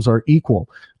outcomes are equal.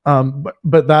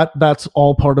 But that's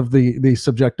all part of the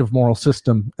subjective moral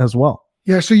system as well.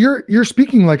 Yeah. So you're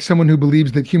speaking like someone who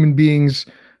believes that human beings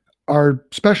are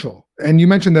special. And you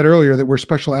mentioned that earlier, that we're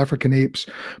special African apes,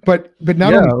 but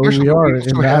not only special, we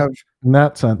are in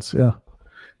that sense. Yeah.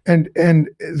 And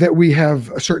that we have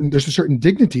there's a certain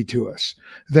dignity to us,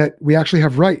 that we actually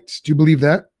have rights. Do you believe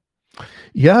that?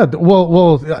 Yeah.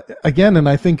 Well, again, and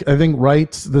I think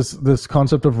rights, this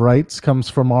concept of rights comes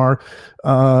from our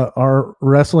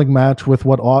wrestling match with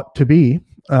what ought to be.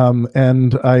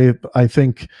 And I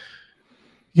think,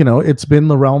 it's been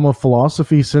the realm of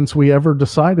philosophy since we ever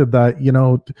decided that,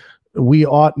 we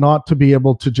ought not to be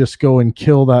able to just go and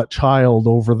kill that child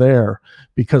over there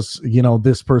because,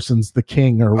 this person's the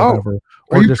king or whatever.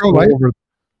 Are you pro-life?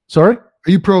 Sorry?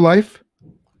 Are you pro-life?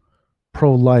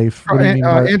 Pro-life.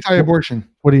 Anti-abortion.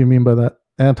 What do you mean by that?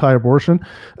 Anti-abortion?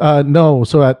 No.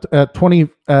 So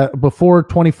before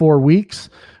 24 weeks,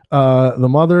 the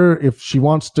mother, if she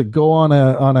wants to go on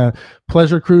a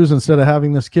pleasure cruise instead of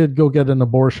having this kid, go get an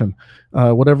abortion,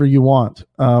 whatever you want.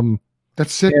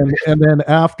 That's sick. And then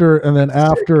after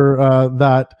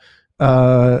that,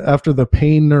 after the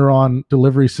pain neuron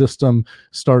delivery system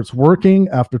starts working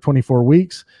after 24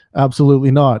 weeks,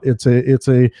 absolutely not. It's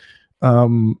a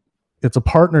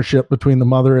partnership between the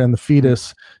mother and the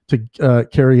fetus to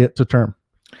carry it to term.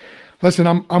 Listen,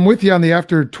 I'm with you on the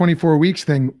after 24 weeks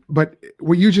thing, but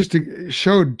what you just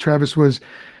showed, Travis, was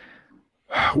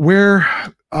where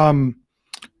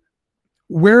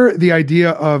the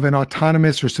idea of an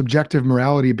autonomous or subjective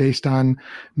morality based on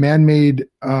man-made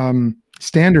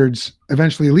standards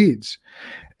eventually leads.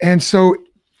 And so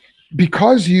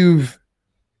because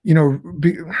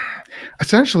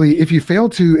essentially, if you fail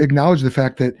to acknowledge the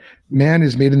fact that man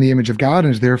is made in the image of God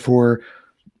and is therefore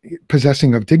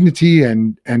possessing of dignity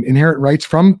and inherent rights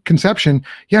from conception,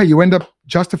 you end up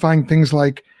justifying things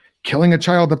like killing a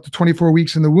child up to 24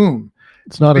 weeks in the womb.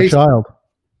 It's not a child.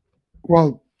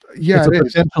 Well, yeah, it's a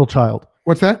potential child.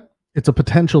 What's that? It's a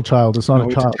potential child. It's not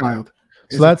a child. It's a child.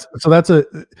 So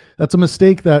that's a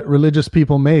mistake that religious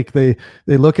people make. They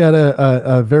look at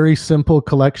a very simple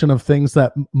collection of things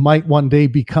that might one day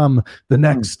become the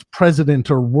next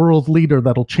president or world leader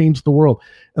that'll change the world,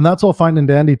 and that's all fine and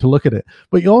dandy to look at it.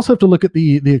 But you also have to look at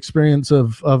the experience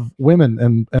of women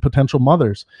and potential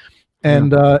mothers,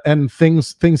 and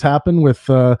things happen with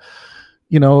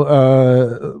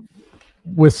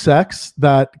with sex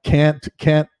that can't.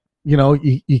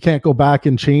 You can't go back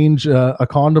and change a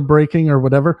condom breaking or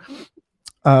whatever.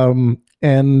 And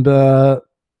then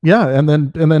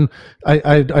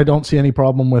I don't see any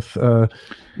problem with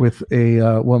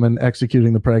a woman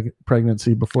executing the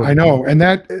pregnancy before. I know. And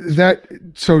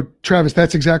so Travis,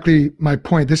 that's exactly my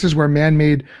point. This is where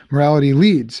man-made morality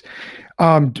leads.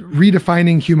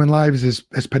 Redefining human lives as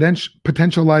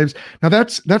potential lives. Now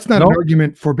that's not an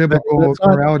argument for biblical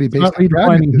morality based on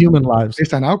redefining human lives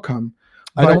based on outcome.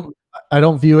 I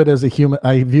don't view it as a human.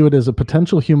 I view it as a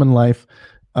potential human life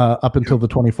up until the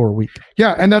 24 week.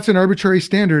 Yeah, and that's an arbitrary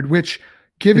standard, which,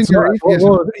 given your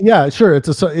atheism, yeah, sure,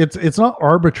 it's not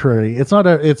arbitrary. It's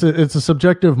a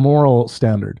subjective moral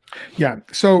standard. Yeah.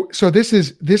 So this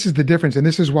is the difference, and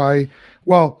this is why.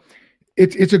 Well,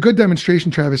 it's a good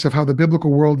demonstration, Travis, of how the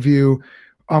biblical worldview,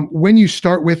 when you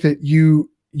start with it, you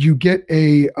get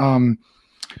a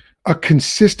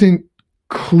consistent,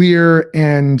 clear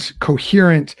and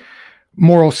coherent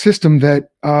moral system that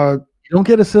you don't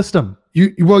get a system. You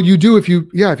do if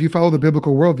you follow the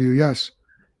biblical worldview. Yes,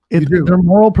 they're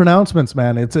moral pronouncements,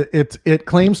 man. It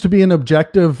claims to be an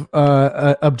objective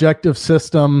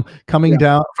system coming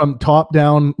down from top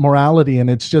down morality, and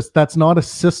it's just that's not a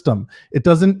system.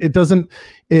 How do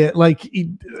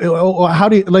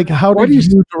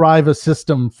you derive a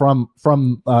system from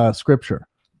Scripture?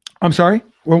 I'm sorry.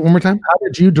 One more time. How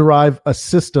did you derive a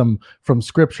system from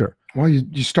Scripture? Well,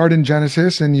 you start in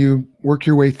Genesis and you work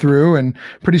your way through, and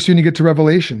pretty soon you get to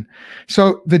Revelation.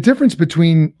 So the difference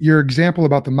between your example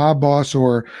about the mob boss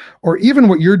or even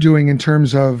what you're doing in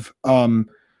terms of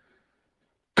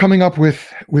coming up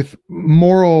with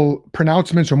moral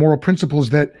pronouncements or moral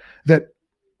principles that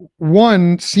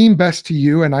one seem best to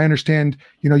you, and I understand,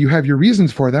 you have your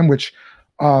reasons for them, which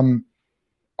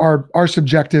are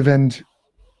subjective and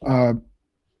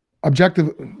objective,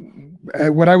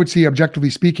 what I would see objectively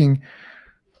speaking,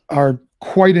 are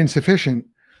quite insufficient.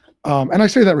 And I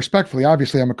say that respectfully.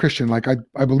 Obviously, I'm a Christian. Like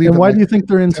I believe. And why do you think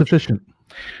they're insufficient?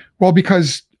 Well,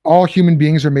 because all human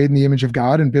beings are made in the image of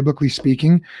God, and biblically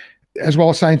speaking, as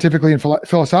well as scientifically and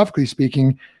philosophically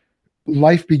speaking,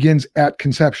 life begins at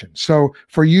conception. So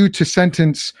for you to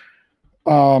sentence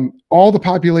all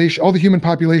the human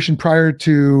population prior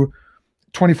to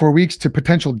 24 weeks to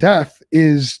potential death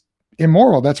is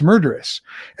immoral. That's murderous.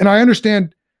 And I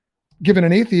understand, given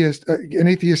an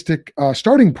atheistic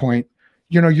starting point,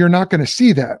 you're not going to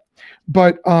see that.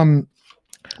 But well,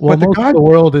 most of the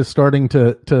world is starting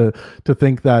to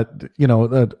think that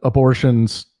that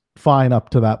abortion's fine up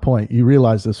to that point. You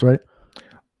realize this, right?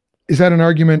 Is that an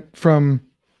argument from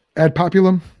ad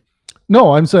populum?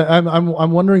 No, I'm saying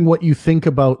I'm wondering what you think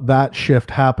about that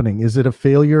shift happening. Is it a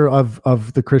failure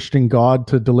of the Christian God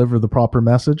to deliver the proper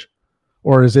message,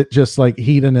 or is it just like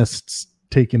hedonists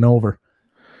taking over?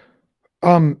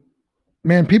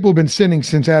 Man, people have been sinning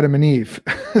since Adam and Eve.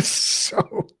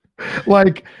 So,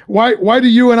 like, why are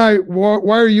you and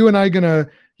I gonna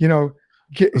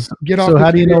get off? So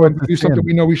how do you know it's do something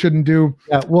we know we shouldn't do?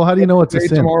 Yeah. Well, how do you know it's a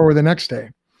sin? Tomorrow or the next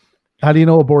day? How do you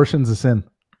know abortion's a sin?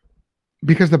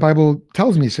 Because the Bible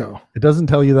tells me so. It doesn't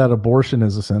tell you that abortion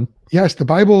is a sin. Yes, the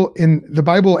Bible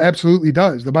absolutely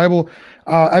does. The Bible,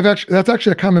 that's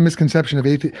actually a common misconception of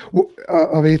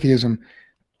atheism.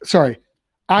 Sorry,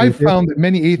 I've found that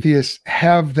many atheists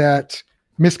have that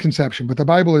misconception, but the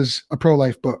Bible is a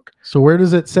pro-life book. So where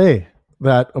does it say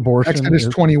that abortion? Exodus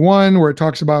 21, where it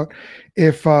talks about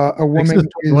if a woman Exodus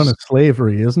 21 is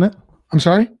slavery, isn't it? I'm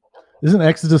sorry? Isn't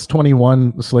Exodus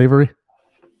 21 slavery?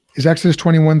 Is Exodus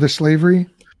 21 the slavery?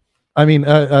 I mean,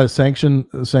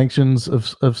 sanctions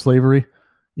of slavery.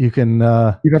 You can.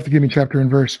 You'd have to give me chapter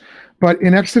and verse. But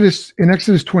in Exodus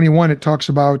 21, it talks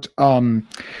about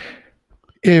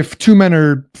if two men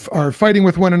are fighting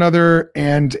with one another,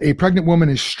 and a pregnant woman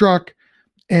is struck,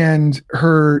 and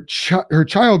her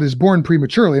child is born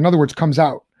prematurely. In other words, comes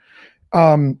out.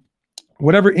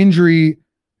 Whatever injury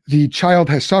the child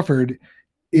has suffered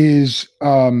is.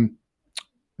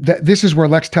 That this is where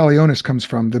lex talionis comes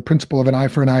from, the principle of an eye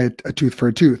for an eye, a tooth for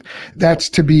a tooth. That's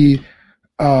to be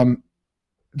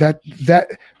that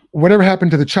whatever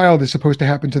happened to the child is supposed to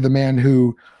happen to the man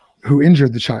who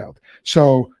injured the child.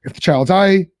 So if the child's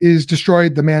eye is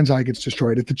destroyed, the man's eye gets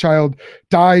destroyed. If the child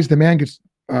dies, the man gets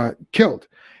killed.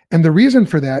 And the reason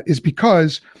for that is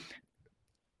because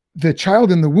the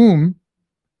child in the womb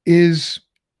is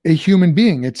a human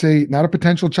being. It's not a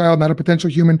potential child, not a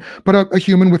potential human, but a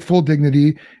human with full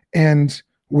dignity and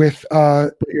with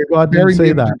your God didn't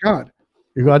say that. God.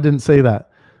 Your God didn't say that.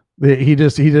 He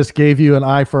just gave you an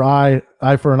eye for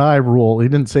an eye rule. He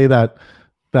didn't say that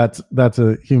that's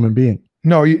a human being.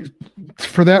 No,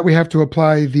 for that we have to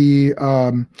apply the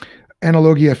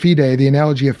analogia fide, the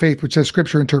analogy of faith, which says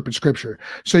Scripture interprets Scripture.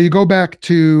 So you go back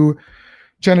to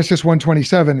Genesis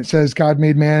 1:27, it says God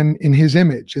made man in his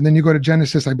image. And then you go to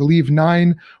Genesis, I believe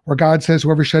 9, where God says,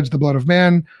 whoever sheds the blood of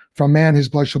man, from man his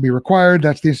blood shall be required.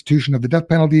 That's the institution of the death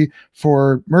penalty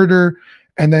for murder.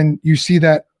 And then you see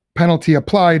that penalty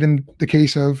applied in the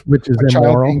case of which is a child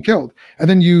immoral. being killed. And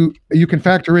then you can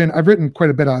factor in, I've written quite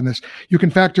a bit on this, you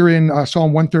can factor in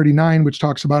Psalm 139, which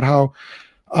talks about how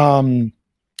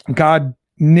God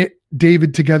knit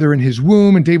David together in his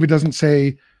womb. And David doesn't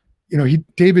say,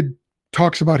 David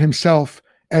talks about himself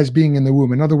as being in the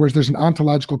womb. In other words, there's an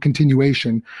ontological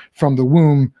continuation from the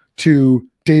womb to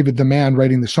David, the man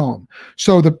writing the psalm.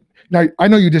 So now I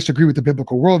know you disagree with the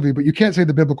biblical worldview, but you can't say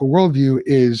the biblical worldview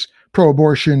is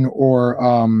pro-abortion or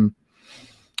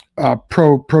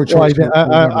pro-choice.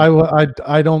 Well,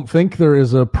 I don't think there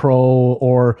is a pro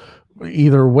or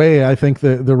either way. I think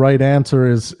the right answer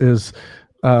is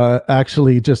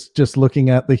actually just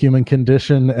looking at the human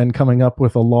condition and coming up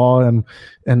with a law and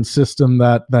system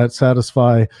that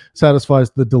satisfies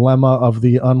the dilemma of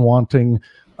the unwanting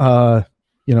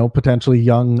potentially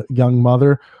young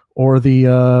mother, or the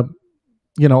on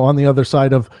the other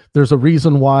side of, there's a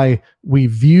reason why we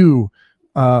view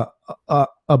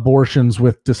abortions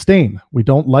with disdain. We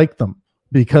don't like them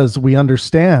because we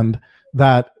understand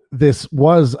that this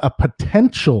was a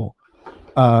potential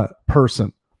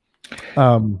person.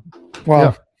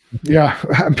 Yeah.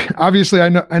 Obviously, I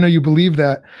know you believe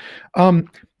that.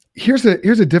 Here's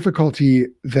a difficulty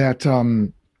that.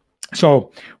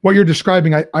 So what you're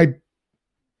describing, I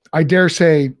dare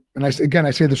say, and I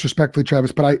say this respectfully,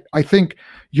 Travis, but I think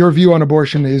your view on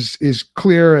abortion is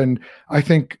clear, and I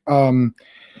think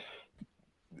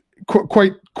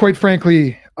quite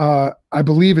frankly, I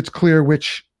believe it's clear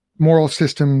which moral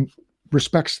system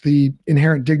respects the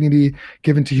inherent dignity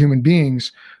given to human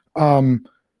beings.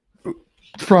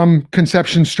 From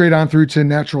conception straight on through to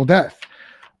natural death.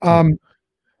 That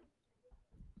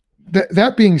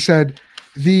being said,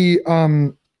 the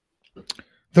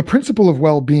principle of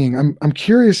well-being, I'm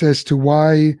curious as to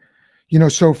why,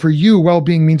 so for you,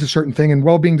 well-being means a certain thing, and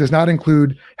well-being does not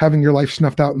include having your life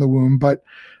snuffed out in the womb. But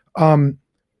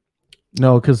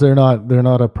No, because they're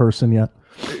not a person yet.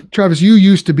 Travis, you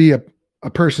used to be a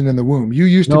person in the womb. You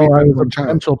used to be I was a child.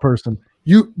 potential person.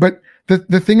 But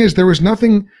the thing is, there was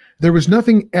nothing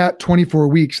at 24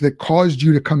 weeks that caused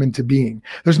you to come into being.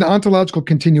 There's an ontological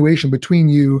continuation between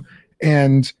you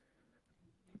and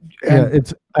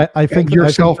I think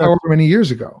yourself however many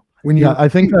years ago. I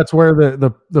think that's where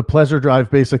the pleasure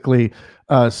drive basically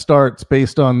starts,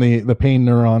 based on the pain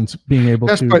neurons being able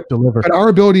to deliver. But our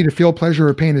ability to feel pleasure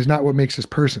or pain is not what makes us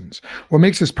persons. What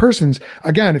makes us persons,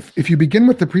 again, if you begin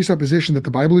with the presupposition that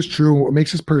the Bible is true, what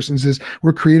makes us persons is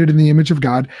we're created in the image of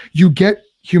God, you get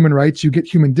human rights, you get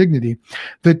human dignity.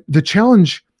 The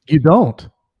challenge... You don't.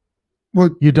 Well,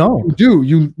 you don't. You do.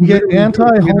 You get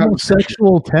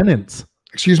anti-homosexual tenets.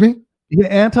 Excuse me? You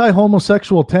get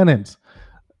anti-homosexual tenets.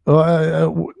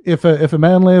 If a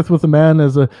man layeth with a man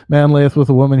as a man layeth with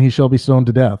a woman, he shall be stoned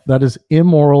to death. That is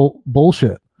immoral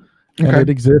bullshit, and it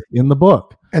exists in the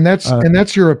book. And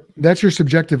that's your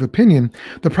subjective opinion.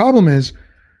 The problem is,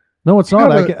 no, it's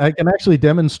not. I can actually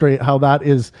demonstrate how that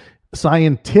is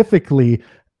scientifically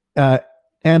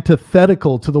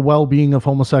antithetical to the well-being of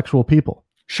homosexual people.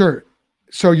 Sure.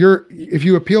 So if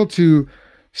you appeal to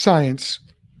science.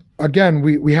 Again,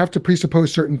 we have to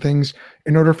presuppose certain things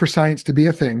in order for science to be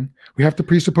a thing. We have to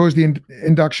presuppose the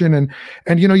induction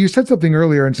and you said something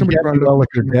earlier and somebody brought it up. If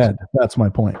you're dead, that's my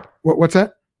point. What's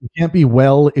that? You can't be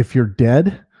well if you're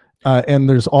dead. And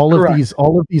there's all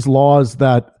of these laws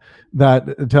that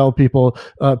tell people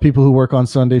who work on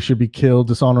Sunday should be killed.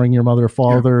 Dishonoring your mother or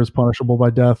father is punishable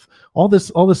by death. All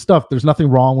this stuff. There's nothing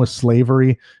wrong with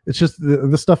slavery. It's just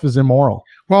this stuff is immoral.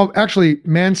 Well, actually,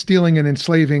 man stealing and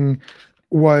enslaving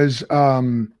was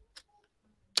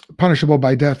punishable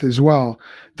by death as well.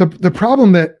 The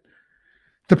problem where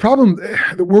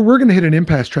we're going to hit an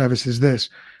impasse, Travis, is this.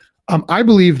 I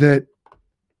believe that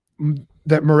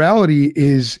morality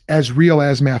is as real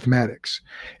as mathematics.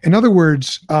 In other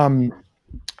words,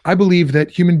 I believe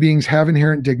that human beings have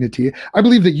inherent dignity. I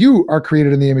believe that you are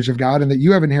created in the image of God and that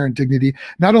you have inherent dignity.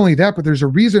 Not only that, but there's a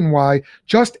reason why,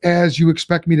 just as you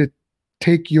expect me to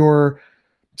take your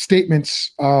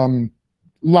statements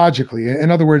logically. In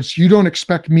other words, you don't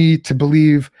expect me to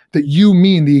believe that you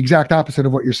mean the exact opposite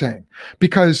of what you're saying,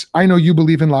 because I know you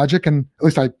believe in logic, and at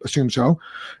least I assume so.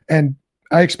 And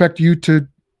I expect you to,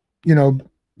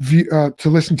 to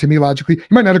listen to me logically. You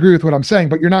might not agree with what I'm saying,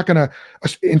 but you're not going to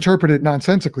interpret it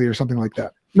nonsensically or something like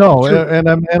that. No, sure. and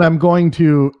I'm going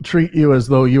to treat you as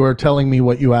though you are telling me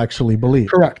what you actually believe.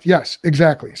 Correct. Yes,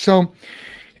 exactly. So,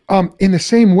 in the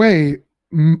same way,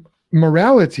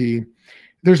 morality.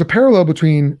 There's a parallel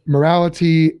between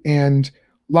morality and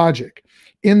logic,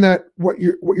 in that what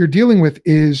you're dealing with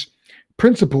is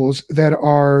principles that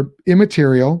are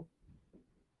immaterial,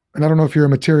 and I don't know if you're a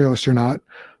materialist or not,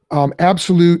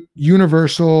 absolute,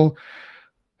 universal,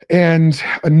 and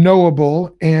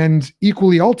knowable, and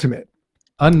equally ultimate.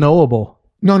 Unknowable.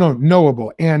 No,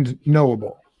 knowable and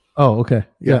knowable. Oh, okay.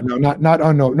 Yeah. No, not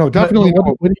unknown. No, definitely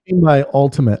knowable. What do you mean by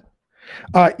ultimate?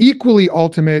 Equally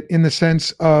ultimate in the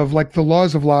sense of like the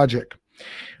laws of logic.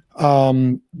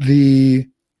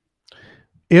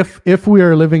 If we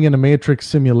are living in a matrix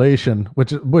simulation,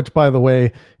 which by the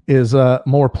way is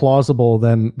more plausible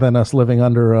than us living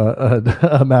under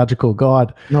a magical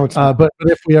god. No, it's not. But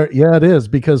if we are, it is,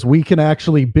 because we can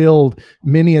actually build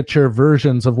miniature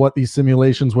versions of what these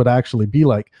simulations would actually be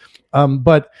like. And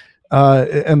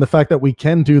the fact that we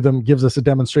can do them gives us a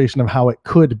demonstration of how it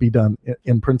could be done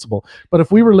in principle. But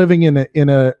if we were living in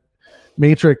a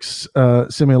matrix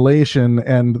simulation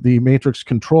and the matrix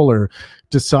controller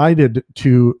decided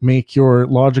to make your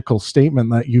logical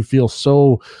statement that you feel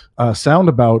so sound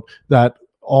about, that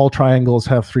all triangles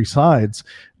have three sides,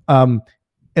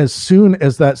 as soon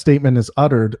as that statement is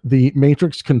uttered, the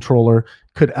matrix controller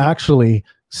could actually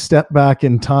step back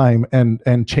in time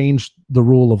and change the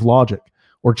rule of logic,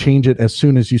 or change it as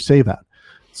soon as you say that.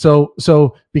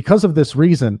 So because of this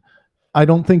reason, I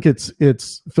don't think it's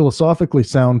philosophically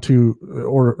sound to,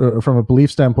 or from a belief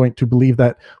standpoint, to believe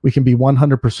that we can be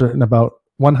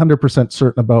 100%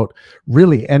 certain about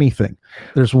really anything.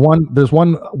 There's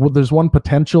one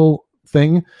potential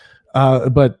thing,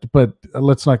 but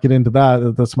let's not get into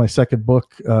that. That's my second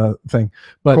book thing.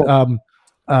 But cool.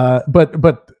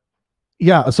 But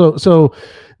yeah. So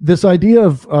this idea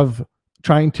of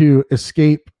trying to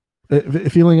escape,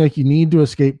 feeling like you need to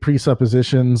escape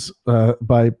presuppositions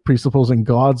by presupposing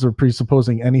gods or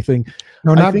presupposing anything.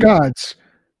 No, not gods.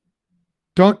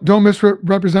 Don't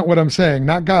misrepresent what I'm saying.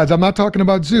 Not gods. I'm not talking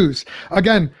about Zeus.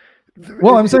 Again.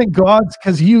 Well, I'm saying gods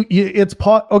because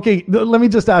okay. Let me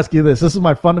just ask you this. This is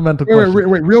my fundamental question.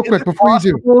 Wait, real quick before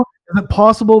you do. Is it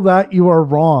possible that you are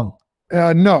wrong?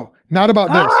 No. not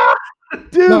about this.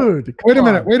 Dude, No, wait a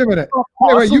minute.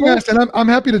 Wait, you asked, and I'm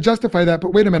happy to justify that,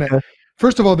 but wait a minute. Okay.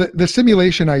 First of all, the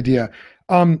simulation idea.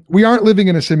 We aren't living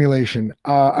in a simulation.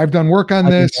 I've done work on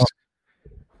this.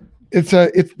 It's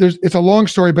a long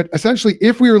story, but essentially,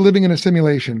 if we were living in a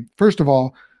simulation, first of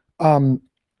all,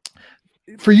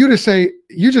 for you to say,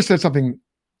 you just said something.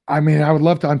 I mean, I would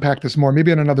love to unpack this more,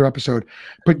 maybe in another episode,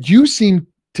 but you seem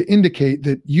to indicate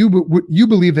that you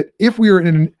believe that if we were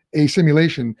in a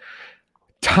simulation,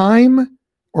 time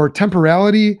or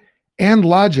temporality and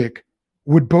logic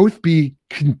would both be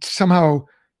somehow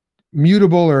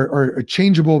mutable or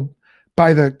changeable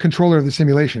by the controller of the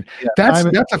simulation. Yeah, that's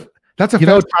a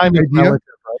time is idea. Relative,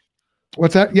 right?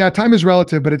 What's that? Yeah, time is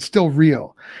relative, but it's still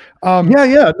real.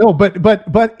 No,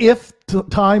 but if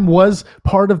time was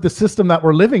part of the system that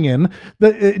we're living in,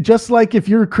 just like if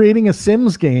you're creating a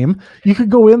Sims game, you could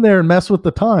go in there and mess with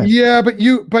the time. Yeah, but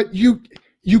you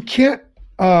can't.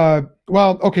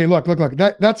 Well, okay, look.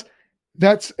 That's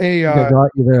a. I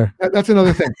got you there. That's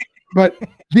another thing. But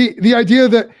the idea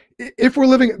that if we're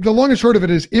living, the long and short of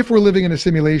it is, if we're living in a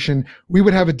simulation, we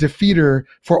would have a defeater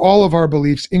for all of our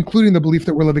beliefs, including the belief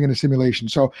that we're living in a simulation.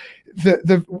 So that's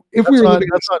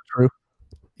not true.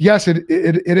 Yes, it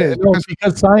is. No,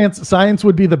 because science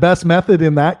would be the best method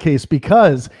in that case,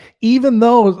 because even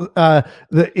though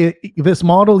this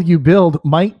model you build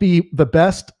might be the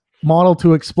best model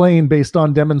to explain based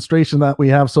on demonstration that we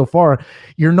have so far,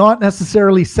 you're not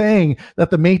necessarily saying that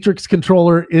the matrix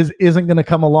controller isn't going to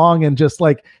come along and just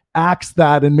like axe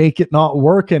that and make it not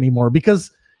work anymore,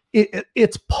 because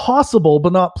it's possible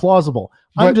but not plausible.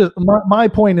 My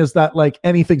point is that like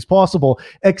anything's possible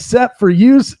except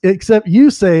you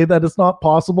say that it's not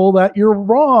possible, that you're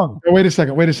wrong. Wait a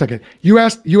second. You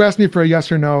asked me for a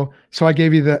yes or no, so I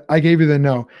gave you the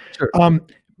no. Sure.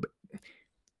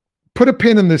 Put a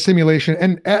pin in the simulation.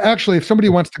 And actually, if somebody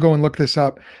wants to go and look this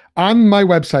up, on my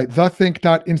website,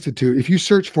 thethink.institute, if you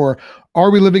search for "Are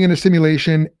we living in a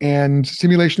simulation?" and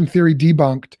 "Simulation Theory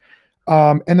Debunked,"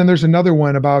 and then there's another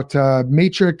one about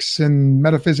matrix and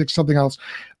metaphysics, something else.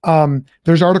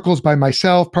 There's articles by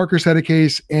myself, Parker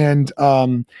Settecase, and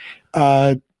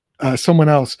someone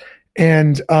else.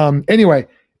 And anyway,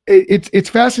 it's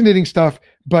fascinating stuff.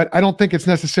 But I don't think it's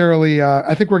necessarily.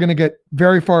 I think we're going to get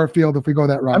very far afield if we go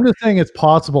that route. I'm just saying it's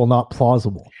possible, not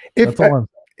plausible. That's all I'm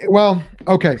saying. Well,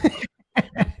 okay.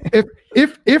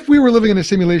 if we were living in a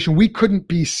simulation, we couldn't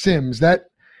be Sims. That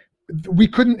we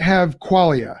couldn't have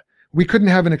qualia. We couldn't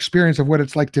have an experience of what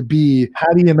it's like to be.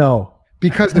 How do you know?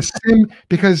 Because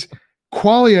because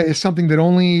qualia is something that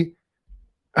only.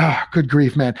 Good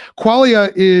grief, man!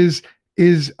 Qualia is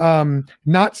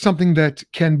not something that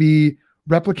can be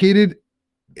replicated.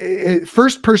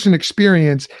 First person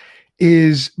experience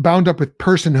is bound up with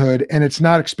personhood, and it's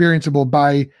not experienceable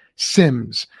by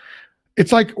Sims.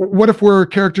 It's like, what if we're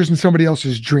characters in somebody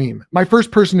else's dream? My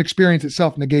first person experience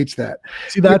itself negates that.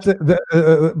 See, but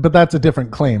that's a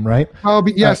different claim, right?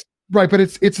 Yes, right. But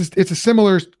it's a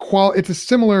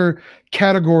similar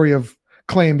category of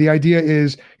claim. The idea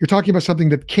is you're talking about something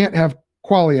that can't have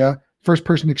qualia, first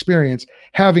person experience,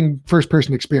 having first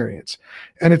person experience,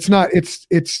 and it's not.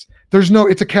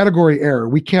 It's a category error.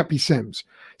 We can't be Sims.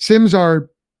 Sims are,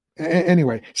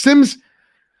 anyway, Sims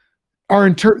are,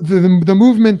 the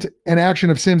movement and action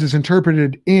of Sims is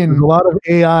interpreted in. There's a lot of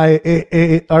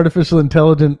AI, artificial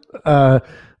intelligence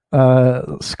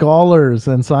scholars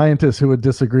and scientists who would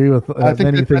disagree with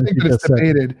many things. I think that it's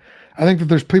debated. I think that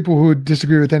there's people who would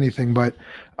disagree with anything, but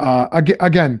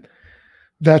again,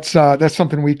 that's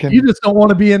something we can. You just don't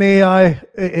want to be an AI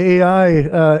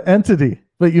entity,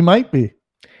 but you might be.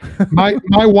 my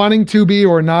wanting to be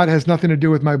or not has nothing to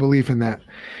do with my belief in that.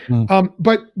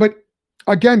 But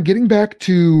again, getting back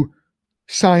to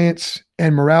science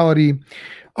and morality,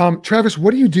 Travis,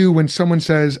 what do you do when someone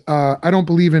says, I don't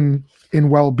believe in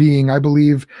well-being? I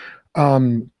believe, I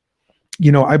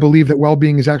believe that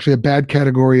well-being is actually a bad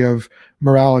category of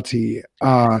morality.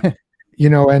 And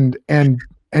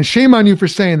shame on you for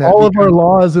saying that. All of our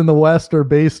laws in the West are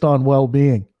based on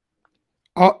well-being.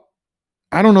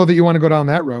 I don't know that you want to go down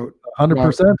that road.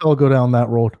 100%. I'll go down that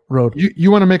road.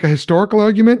 You want to make a historical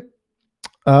argument?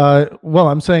 Well,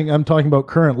 I'm talking about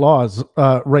current laws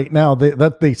right now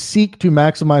that they seek to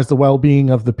maximize the well-being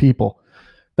of the people.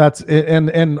 That's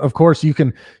and of course you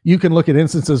can look at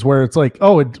instances where it's like,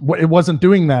 oh, it wasn't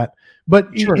doing that, but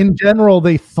sure. In general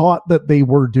they thought that they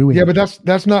were doing. Yeah, but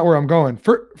that's not where I'm going.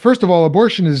 First of all,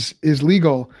 abortion is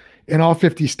legal in all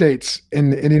 50 states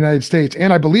in the United States,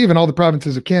 and I believe in all the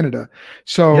provinces of Canada.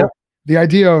 So the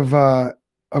idea of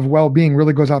of well-being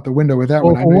really goes out the window with that So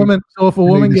one. if a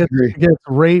woman gets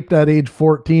raped at age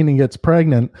 14 and gets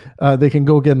pregnant, they can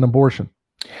go get an abortion.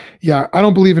 Yeah, I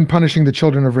don't believe in punishing the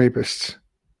children of rapists.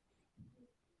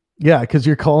 Yeah, because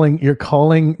you're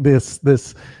calling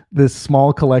this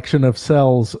small collection of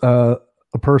cells a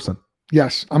person.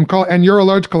 Yes, and you're a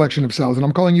large collection of cells, and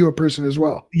I'm calling you a person as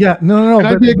well. Yeah, no. And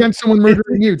I'd be against someone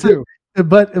murdering you too.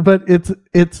 But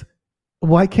it's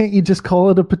why can't you just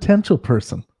call it a potential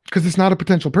person? Because it's not a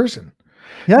potential person.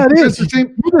 Yeah, it is.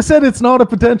 You just said it's not a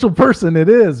potential person. It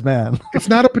is, man. It's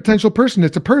not a potential person.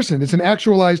 It's a person. It's an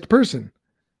actualized person.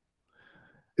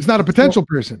 It's not a potential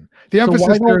person. The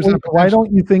emphasis there is on potential. Why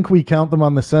don't you think we count them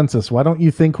on the census? Why don't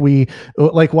you think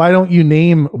why don't you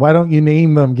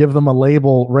name them, give them a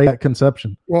label right at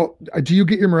conception? Well, do you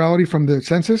get your morality from the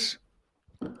census?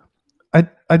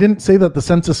 I didn't say that the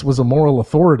census was a moral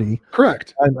authority.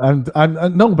 Correct.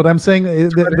 No, but I'm saying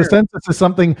the census is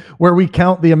something where we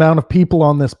count the amount of people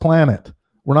on this planet.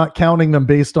 We're not counting them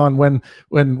based on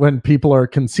when people are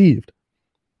conceived.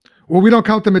 Well, we don't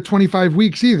count them at 25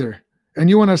 weeks either. And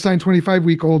you want to assign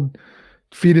 25-week-old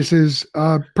fetuses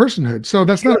personhood. So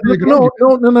that's not a really good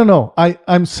argument. No.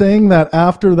 I'm saying that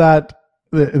after that,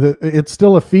 it's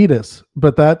still a fetus,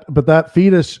 but that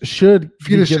fetus should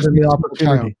be given the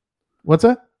opportunity. What's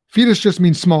that? Fetus just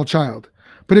means small child.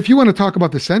 But if you want to talk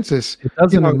about the census, it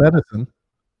doesn't in medicine.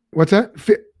 What's that?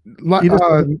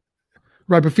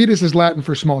 Right, but fetus is Latin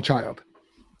for small child.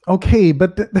 Okay,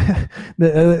 but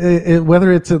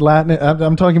whether it's in Latin,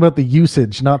 I'm talking about the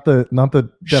usage, not the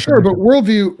definition. Sure, but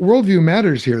worldview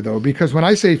matters here, though, because when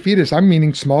I say fetus, I'm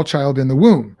meaning small child in the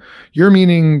womb. You're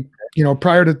meaning,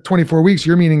 prior to 24 weeks,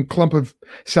 you're meaning clump of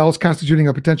cells constituting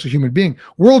a potential human being.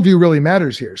 Worldview really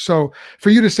matters here. So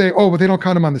for you to say, oh, but they don't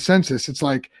count them on the census, it's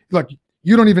like, look,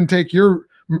 you don't even take your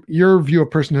view of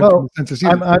personhood from the census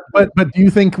either. But do you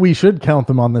think we should count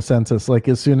them on the census, like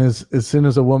as soon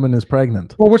as a woman is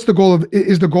pregnant? Well, what's the goal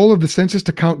is the goal of the census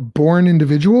to count born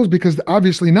individuals? Because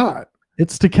obviously not.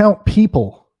 It's to count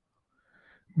people.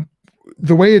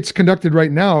 The way it's conducted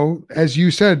right now, as you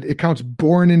said, it counts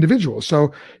born individuals.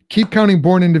 So keep counting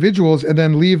born individuals and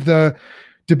then leave the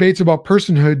debates about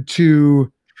personhood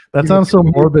to... That sounds so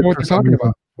morbid. What you're talking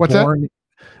about. What's that?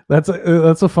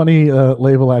 That's a funny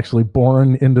label, actually.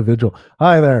 Born individual.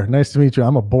 Hi there. Nice to meet you.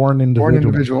 I'm a born individual. Born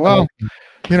individual. Well,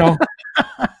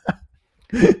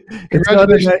 it's got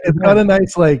a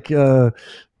nice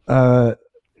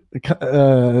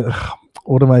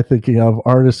what am I thinking of?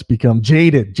 Artists become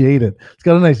jaded. It's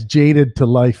got a nice jaded to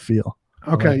life feel.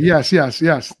 Okay. Yes. Yeah,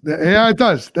 it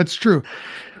does. That's true.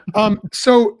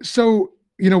 So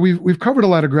we've covered a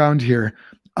lot of ground here.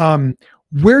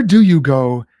 Where do you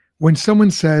go when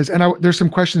someone says, and there's some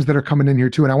questions that are coming in here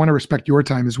too, and I want to respect your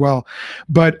time as well.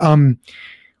 But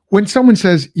when someone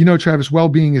says, Travis,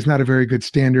 well-being is not a very good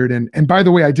standard, and by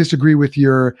the way, I disagree with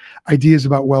your ideas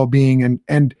about well-being,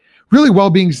 and really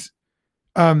well-being's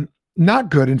not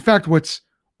good. In fact, what's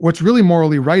really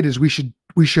morally right is we should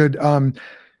put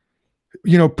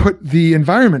the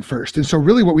environment first. And so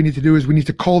really what we need to do is we need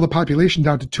to cull the population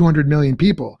down to 200 million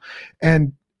people,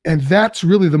 and that's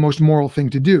really the most moral thing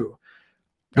to do.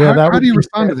 Yeah, how do you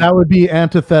respond to that? That would be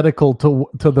antithetical to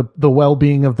the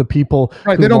well-being of the people.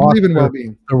 Right, they don't believe in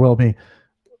well-being. Their well-being.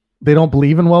 They don't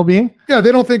believe in well-being? Yeah,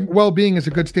 they don't think well-being is a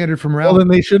good standard for morality. Well, then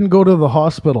they shouldn't go to the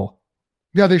hospital.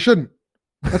 Yeah, they shouldn't.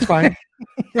 That's fine.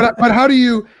 but how do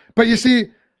you? But you see,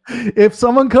 if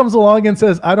someone comes along and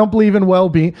says, "I don't believe in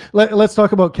well-being," let's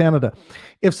talk about Canada.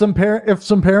 If some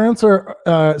parents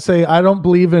are say, "I don't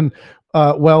believe in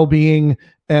well-being,"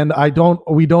 and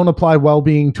we don't apply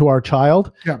well-being to our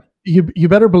child. Yeah. You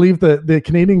better believe that the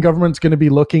Canadian government's going to be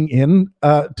looking in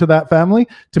to that family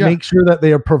to make sure that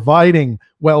they are providing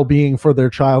well-being for their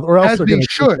child, or else they're going to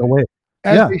take it away.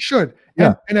 They should.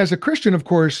 And as a Christian, of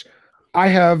course, I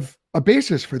have a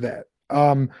basis for that.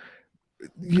 But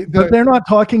they're not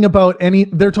talking about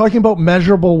they're talking about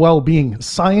measurable well-being,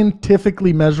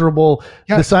 scientifically measurable,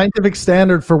 the scientific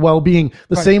standard for well-being,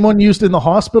 the same one used in the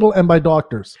hospital and by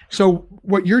doctors. So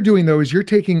what you're doing, though, is you're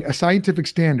taking a scientific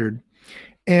standard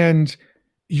and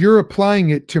you're applying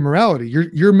it to morality.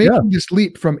 You're making this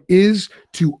leap from is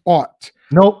to ought.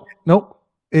 Nope.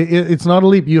 It's not a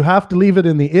leap. You have to leave it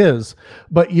in the is,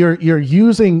 but you're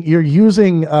using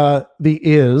the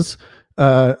is,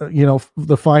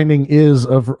 the finding is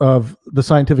of the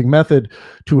scientific method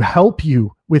to help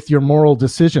you with your moral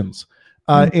decisions.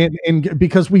 And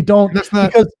because we don't,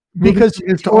 because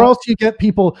or else you get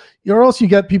people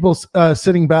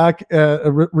sitting back,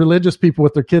 religious people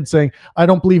with their kids saying, I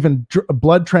don't believe in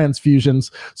blood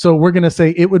transfusions, so we're going to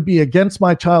say it would be against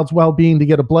my child's well-being to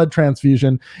get a blood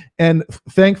transfusion. And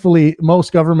thankfully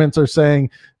most governments are saying,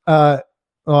 I'm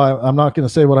not going to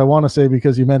say what I want to say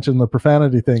because you mentioned the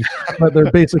profanity thing, but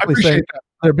they're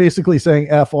basically saying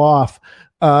F off.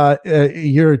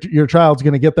 Your child's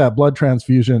going to get that blood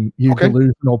transfusion, you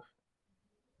delusional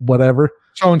whatever.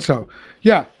 So-and-so.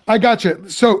 Yeah, I got you.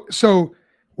 So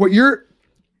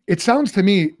it sounds to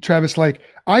me, Travis, like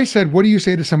I said, what do you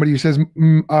say to somebody who says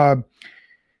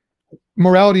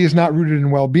morality is not rooted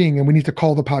in well-being and we need to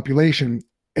call the population?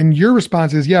 And your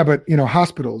response is, yeah, but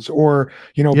hospitals or,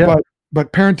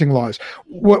 but parenting laws.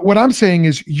 What I'm saying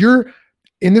is you're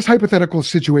in this hypothetical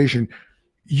situation,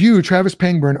 you, Travis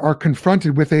Pangburn, are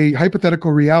confronted with a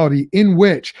hypothetical reality in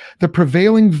which the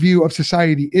prevailing view of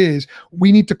society is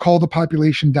we need to call the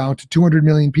population down to 200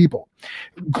 million people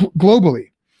globally.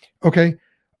 Okay.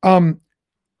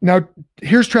 Now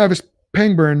here's Travis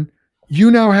Pangburn.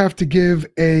 You now have to give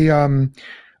a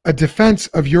defense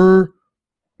of your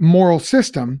moral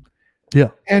system.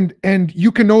 Yeah. And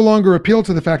you can no longer appeal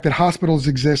to the fact that hospitals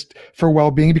exist for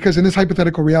well-being because in this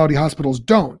hypothetical reality, hospitals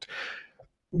don't.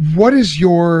 What is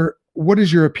your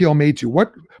appeal made to?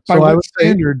 What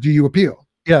standard do you appeal?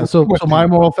 Yeah. So my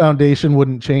moral foundation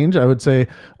wouldn't change. I would say,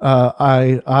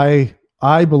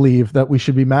 I believe that we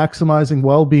should be maximizing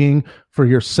well-being for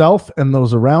yourself and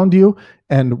those around you.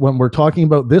 And when we're talking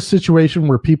about this situation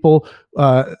where people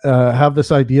have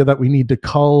this idea that we need to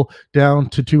cull down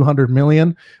to 200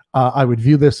 million, I would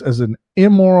view this as an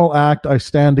immoral act. I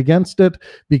stand against it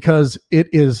because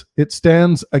it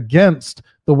stands against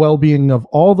the well-being of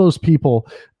all those people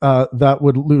that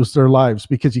would lose their lives,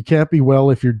 because you can't be well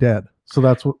if you're dead. So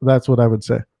that's what I would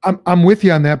say. I'm with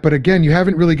you on that, but again, you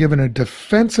haven't really given a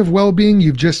defense of well-being.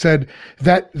 You've just said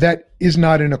that is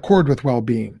not in accord with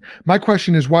well-being. My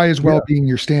question is, why is well-being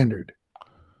your standard?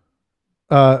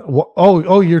 Okay,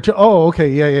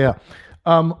 yeah.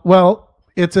 Well,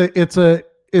 it's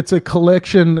a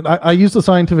collection. I use the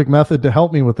scientific method to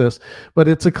help me with this, but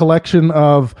it's a collection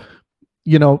of,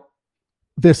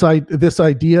 this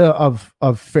idea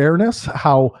of fairness,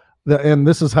 and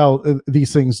this is how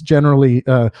these things generally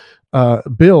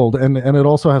build, and it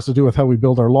also has to do with how we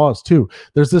build our laws too.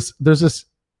 There's this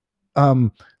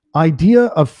idea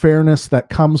of fairness that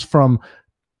comes from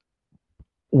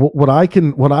what I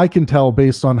can tell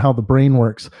based on how the brain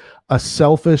works, a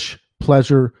selfish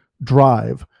pleasure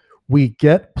drive. We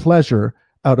get pleasure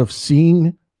out of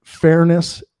seeing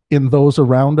fairness in those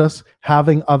around us,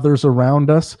 having others around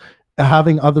us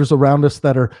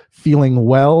that are feeling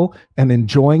well and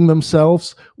enjoying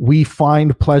themselves. We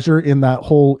find pleasure in that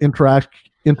whole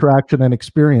interaction and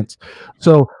experience.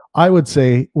 So I would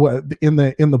say in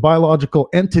the biological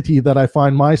entity that I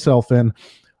find myself in,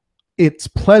 it's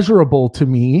pleasurable to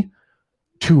me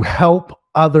to help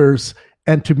others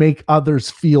and to make others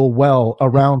feel well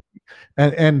around me.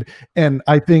 And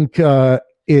I think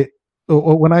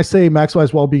when I say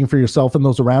maximize well-being for yourself and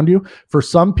those around you, for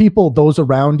some people, those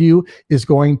around you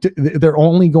they're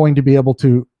only going to be able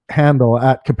to handle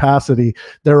at capacity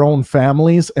their own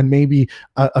families and maybe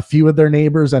a few of their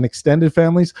neighbors and extended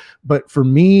families. But for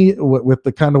me, with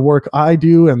the kind of work I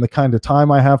do and the kind of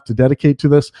time I have to dedicate to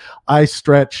this, I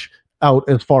stretch out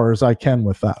as far as I can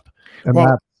with that.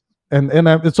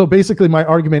 And so basically my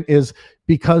argument is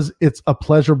because it's a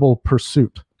pleasurable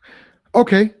pursuit.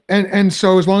 Okay. And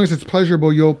so as long as it's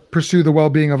pleasurable, you'll pursue the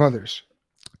well-being of others.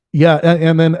 Yeah.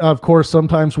 And then of course,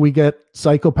 sometimes we get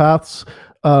psychopaths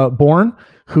born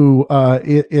who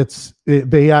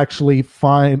they actually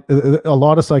find, a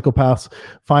lot of psychopaths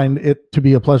find it to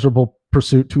be a pleasurable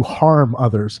pursuit to harm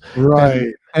others.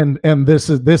 Right. And this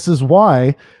is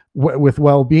why with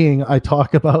well-being, I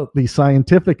talk about the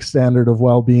scientific standard of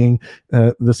well-being,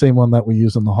 the same one that we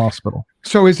use in the hospital.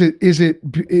 So is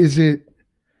it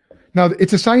now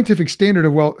it's a scientific standard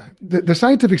of the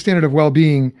scientific standard of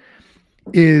well-being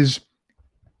is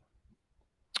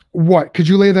what? Could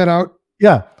you lay that out?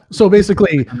 Yeah. So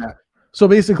basically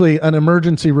an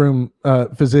emergency room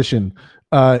physician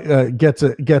gets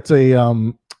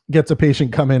a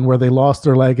patient come in where they lost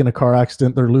their leg in a car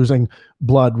accident. They're losing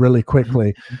blood really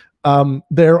quickly.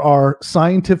 There are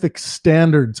scientific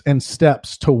standards and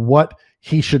steps to what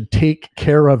he should take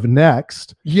care of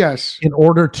next. Yes. In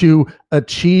order to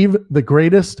achieve the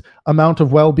greatest amount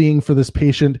of well-being for this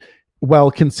patient, while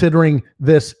considering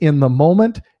this in the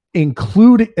moment,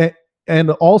 including and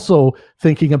also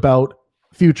thinking about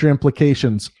future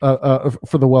implications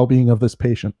for the well-being of this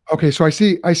patient. Okay, so I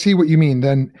see what you mean.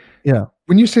 Then, Yeah.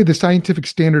 when you say the scientific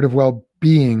standard of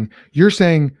well-being, you're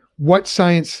saying what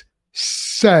science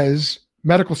says,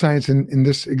 medical science in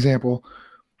this example,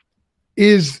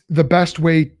 is the best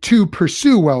way to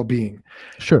pursue well-being.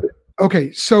 Sure.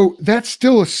 Okay, so that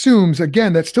still assumes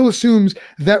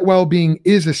that well-being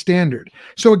is a standard.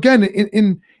 So again,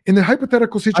 in the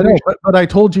hypothetical situation, but I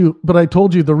told you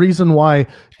the reason why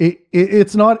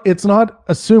it's not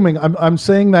assuming. I'm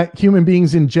saying that human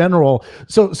beings in general.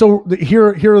 So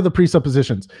here are the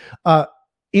presuppositions.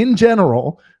 In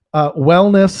general,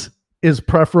 wellness is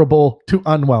preferable to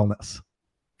unwellness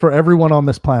for everyone on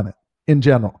this planet in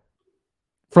general.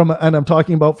 And I'm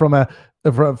talking about from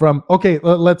okay,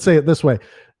 let's say it this way: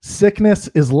 sickness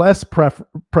is less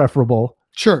preferable,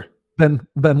 sure, than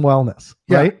wellness,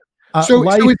 yeah. right? So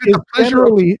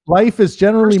Life is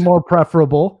generally more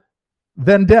preferable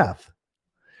than death.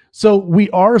 So we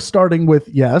are starting with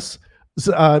yes,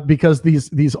 because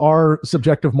these are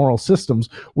subjective moral systems.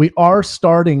 We are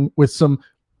starting with some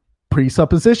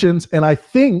presuppositions, and I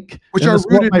think which are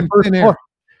rooted in thin air.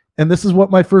 And this is what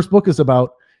my first book is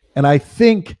about. And I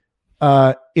think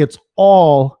it's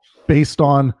all based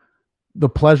on the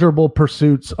pleasurable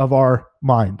pursuits of our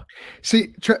mind.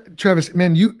 See, Travis,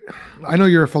 man, I know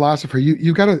you're a philosopher.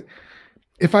 You got to,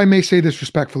 if I may say this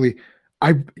respectfully,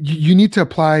 you need to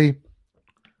apply.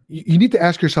 You need to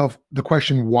ask yourself the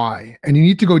question why, and you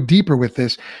need to go deeper with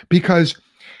this, because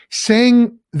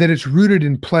saying that it's rooted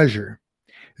in pleasure,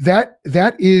 that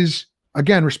is,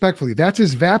 again, respectfully, that's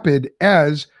as vapid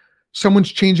as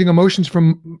someone's changing emotions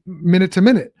from minute to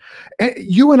minute. And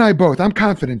you and I both, I'm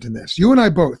confident in this. You and I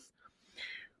both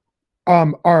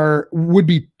would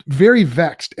be very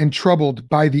vexed and troubled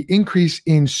by the increase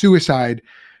in suicide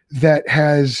that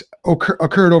has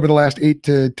occurred over the last 8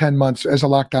 to 10 months as the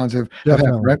lockdowns have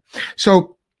happened, right?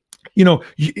 So,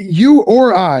 you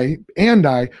or I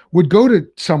would go to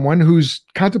someone who's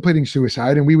contemplating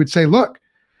suicide, and we would say, look,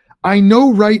 I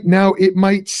know right now it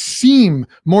might seem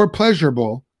more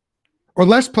pleasurable or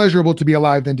less pleasurable to be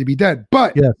alive than to be dead,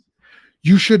 but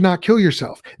you should not kill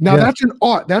yourself. Now that's an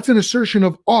ought. That's an assertion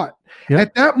of ought.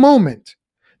 At that moment,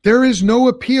 there is no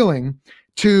appealing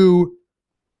to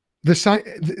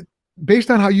the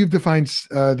based on how you've defined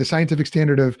the scientific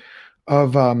standard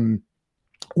of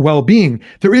well-being.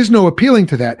 There is no appealing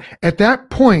to that. At that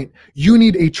point, you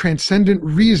need a transcendent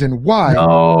reason why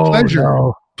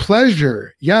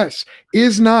pleasure, yes,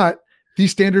 is not the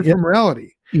standard for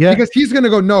morality. Yeah. Because he's going to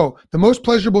go, no, the most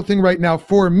pleasurable thing right now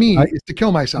for me is to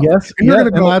kill myself. Yes. And you're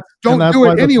going to go, don't do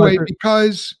it anyway,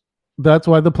 because that's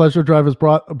why the pleasure drive has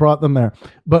brought them there.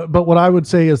 But what I would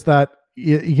say is that,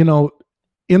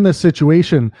 in this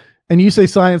situation, and you say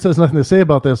science has nothing to say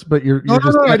about this, but you're no,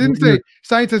 I didn't say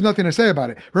science has nothing to say about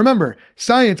it. Remember,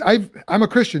 science, I'm a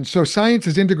Christian, so science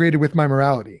is integrated with my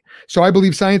morality. So I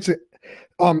believe science,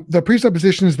 the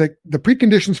presuppositions, that the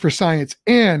preconditions for science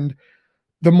and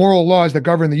the moral laws that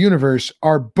govern the universe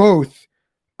are both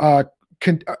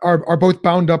both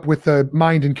bound up with the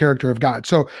mind and character of God.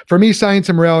 So for me, science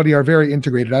and morality are very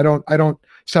integrated. I don't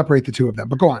separate the two of them.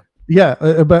 But go on. Yeah,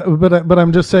 but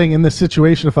I'm just saying, in this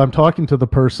situation, if I'm talking to the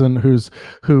person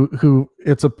who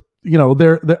it's a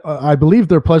I believe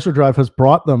their pleasure drive has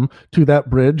brought them to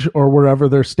that bridge or wherever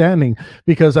they're standing,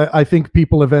 because I think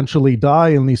people eventually die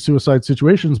in these suicide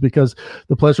situations because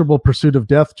the pleasurable pursuit of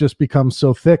death just becomes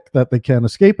so thick that they can't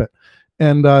escape it.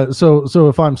 And so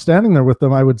if I'm standing there with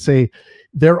them, I would say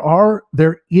there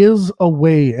is a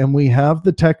way, and we have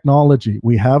the technology,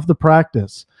 we have the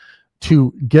practice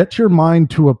to get your mind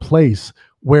to a place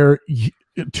where it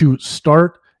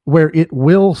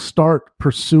will start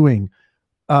pursuing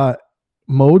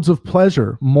modes of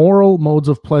pleasure, moral modes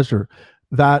of pleasure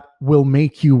that will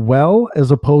make you well, as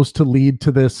opposed to lead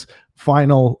to this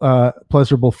final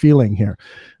pleasurable feeling here.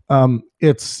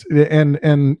 It's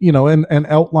and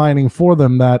outlining for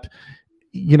them that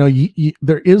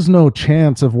there is no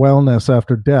chance of wellness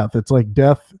after death. It's like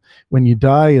death when you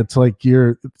die. It's like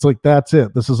that's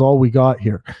it. This is all we got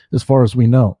here, as far as we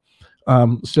know.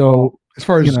 So as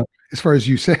far as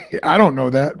you say, I don't know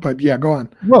that, but yeah, go on.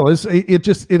 Well,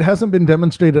 it hasn't been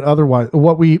demonstrated otherwise.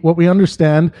 What we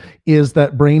understand is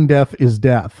that brain death is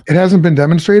death. It hasn't been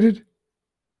demonstrated?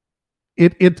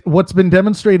 What's been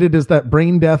demonstrated is that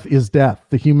brain death is death.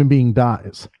 The human being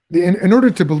dies. In order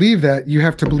to believe that, you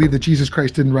have to believe that Jesus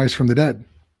Christ didn't rise from the dead.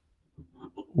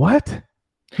 What?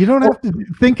 You don't have to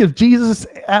think of Jesus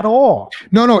at all.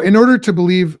 No. In order to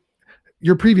believe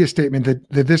your previous statement that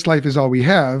this life is all we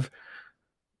have,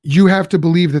 you have to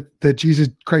believe that Jesus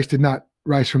Christ did not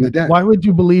rise from the dead. Why would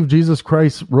you believe Jesus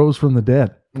Christ rose from the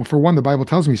dead? Well, for one, the Bible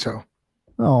tells me so.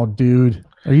 Oh, dude,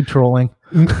 are you trolling?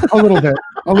 A little bit,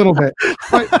 a little bit.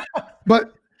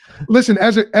 But listen,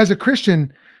 as a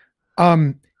Christian,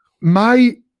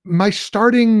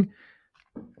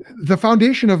 the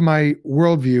foundation of my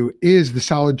worldview is the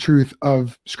solid truth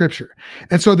of Scripture.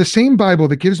 And so the same Bible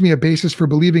that gives me a basis for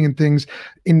believing in things,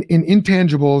 in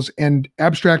intangibles and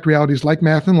abstract realities like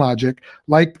math and logic,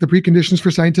 like the preconditions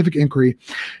for scientific inquiry,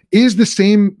 is the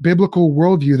same biblical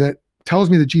worldview that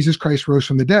tells me that Jesus Christ rose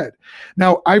from the dead.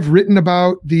 Now, I've written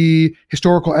about the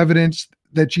historical evidence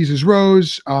that Jesus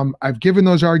rose. I've given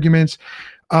those arguments.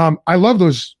 I love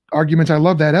those arguments. I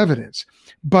love that evidence.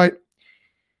 But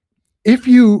if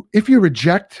you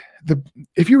reject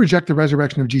the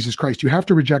resurrection of Jesus Christ, you have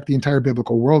to reject the entire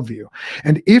biblical worldview.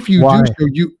 And if you Why? do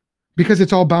so, because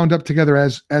it's all bound up together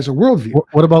as a worldview.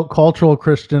 What about cultural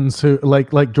Christians who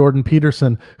like Jordan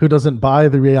Peterson, who doesn't buy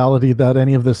the reality that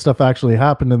any of this stuff actually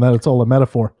happened and that it's all a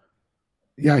metaphor?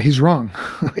 Yeah, he's wrong.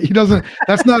 He doesn't.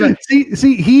 That's not a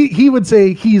see. He would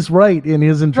say he's right in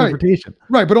his interpretation.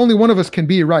 Right, but only one of us can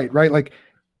be right. Like,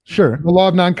 sure, the law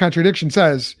of non-contradiction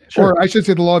says, or I should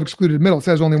say, the law of excluded middle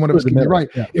says only one of us can be right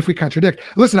if we contradict.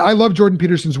 Listen, I love Jordan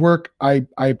Peterson's work. I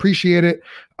appreciate it.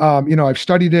 I've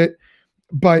studied it.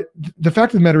 But the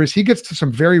fact of the matter is, he gets to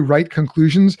some very right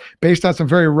conclusions based on some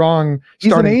very wrong.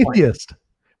 He's an atheist. Point.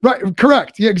 Right.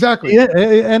 Correct. Yeah, exactly. Yeah,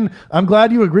 and I'm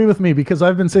glad you agree with me, because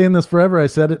I've been saying this forever. I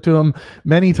said it to him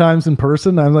many times in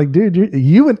person. I'm like, dude,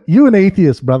 you an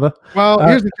atheist, brother. Well,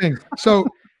 here's the thing. So,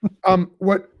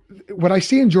 what I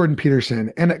see in Jordan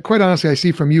Peterson, and quite honestly, I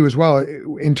see from you as well,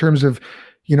 in terms of,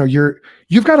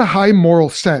 you've got a high moral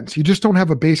sense. You just don't have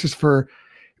a basis for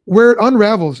where it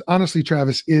unravels. Honestly,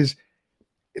 Travis, is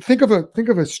think of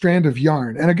a strand of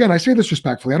yarn. And again, I say this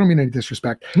respectfully. I don't mean any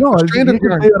disrespect. No, you can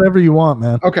say whatever you want,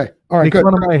 man. Okay. All right. Make good.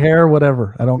 fun of my hair,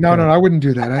 whatever. I don't care. No, I wouldn't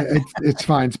do that. It's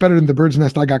fine. It's better than the bird's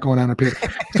nest I got going on up here.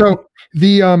 So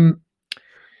you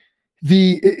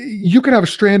could have a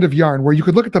strand of yarn where you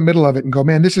could look at the middle of it and go,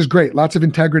 man, this is great. Lots of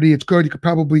integrity. It's good. You could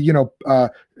probably,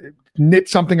 knit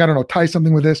something. I don't know, tie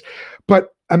something with this.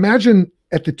 But imagine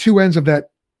at the two ends of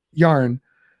that yarn,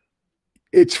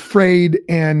 it's frayed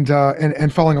and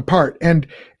falling apart. And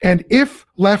if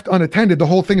left unattended, the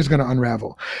whole thing is going to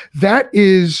unravel. That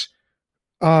is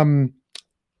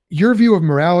your view of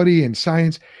morality and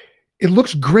science. It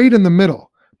looks great in the middle,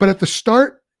 but at the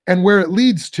start and where it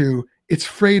leads to, it's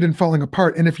frayed and falling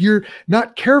apart. And if you're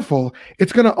not careful,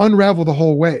 it's going to unravel the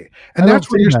whole way. And that's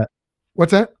where you're.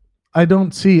 What's that? I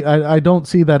don't see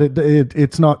that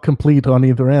it's not complete on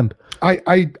either end.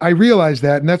 I realize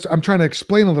that, and I'm trying to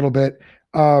explain a little bit.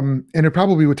 And it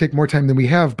probably would take more time than we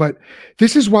have, but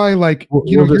this is why,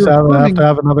 we'll just have to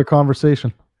have another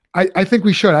conversation. I think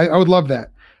we should. I would love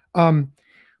that.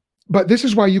 But this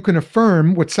is why you can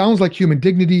affirm what sounds like human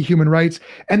dignity, human rights,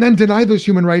 and then deny those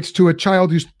human rights to a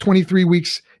child who's 23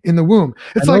 weeks in the womb.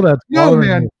 It's like, no,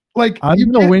 man. Like, I'm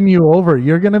going to win you over.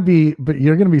 You're going to be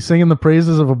singing the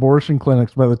praises of abortion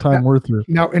clinics by the time we're through.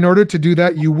 Now, in order to do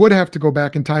that, you would have to go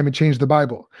back in time and change the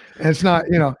Bible, and it's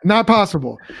not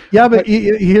possible. Yeah, but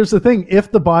here's the thing: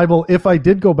 if I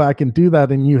did go back and do that,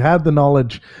 and you had the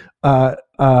knowledge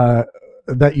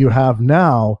that you have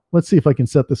now, let's see if I can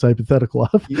set this hypothetical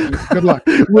up. Good luck.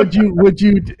 would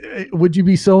you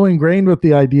be so ingrained with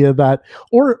the idea that,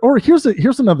 or here's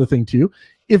another thing too.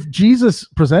 If Jesus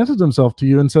presented himself to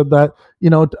you and said that,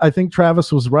 I think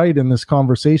Travis was right in this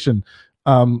conversation,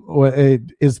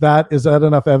 is that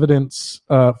enough evidence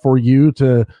for you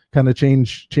to kind of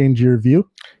change your view?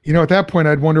 At that point,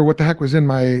 I'd wonder what the heck was in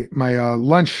my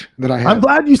lunch that I had. I'm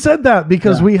glad you said that,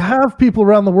 because we have people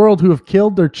around the world who have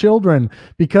killed their children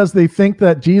because they think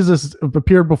that Jesus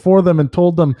appeared before them and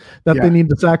told them that they need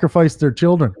to sacrifice their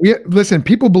children. Listen,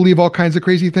 people believe all kinds of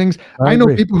crazy things. I know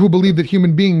people who believe that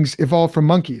human beings evolved from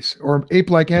monkeys or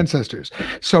ape-like ancestors.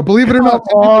 So believe it or not,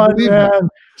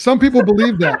 some people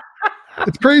believe that.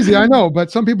 It's crazy, I know,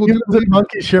 but some people do.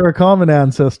 Monkeys share a common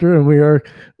ancestor, and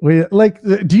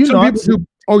do you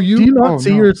not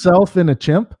see yourself in a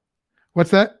chimp?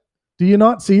 What's that? Do you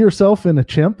not see yourself in a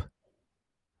chimp?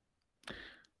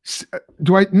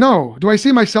 Do I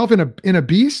see myself in a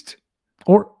beast?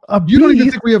 Or a beast? You don't even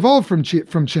think we evolved from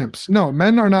chimps? No,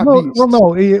 men are not beasts. Well, no,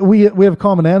 we have a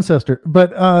common ancestor,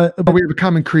 but we have a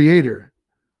common creator.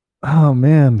 Oh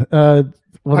man.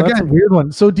 Well, again, that's a weird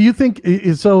one. So do you think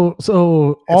so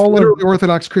all of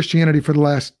Orthodox Christianity for the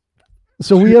last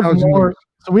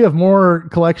we have more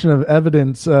collection of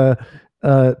evidence to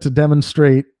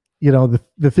demonstrate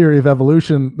the theory of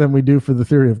evolution than we do for the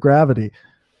theory of gravity.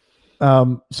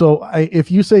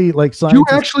 If you say like science, do you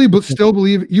actually still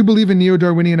believe in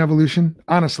neo-Darwinian evolution?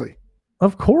 Honestly,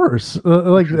 Of course. I'm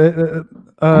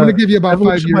going to give you about 5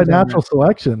 evolution years. by natural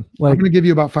selection. I'm going to give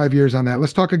you about 5 years on that.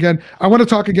 Let's talk again. I want to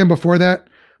talk again before that,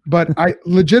 but I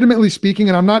legitimately speaking,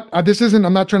 and I'm not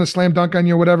trying to slam dunk on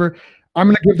you or whatever. I'm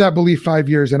going to give that belief 5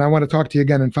 years, and I want to talk to you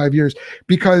again in 5 years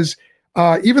because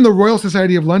even the Royal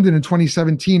Society of London in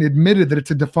 2017 admitted that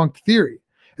it's a defunct theory.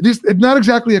 It's not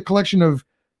exactly a collection of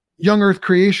young Earth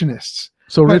creationists.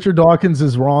 So Richard Dawkins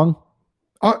is wrong?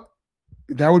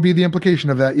 That would be the implication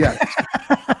of that, yeah.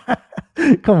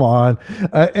 Come on.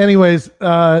 Anyways,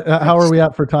 how are we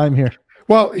at for time here?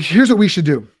 Well, here's what we should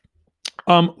do.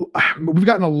 We've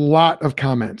gotten a lot of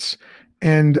comments,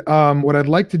 and what I'd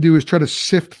like to do is try to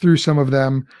sift through some of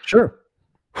them. Sure.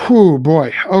 Oh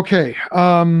boy. Okay.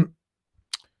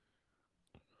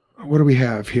 What do we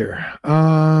have here?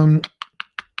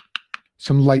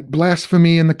 Some light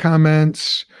blasphemy in the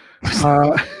comments.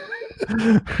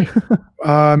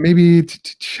 Maybe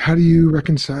how do you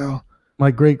reconcile? My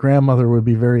great grandmother would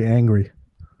be very angry.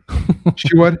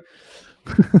 She would.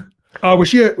 Was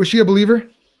she a believer?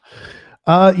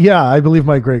 Yeah, I believe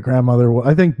my great grandmother.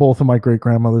 I think both of my great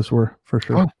grandmothers were, for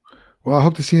sure. Oh, well, I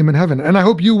hope to see him in heaven, and I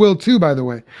hope you will too. By the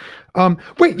way,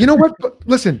 wait. You know what?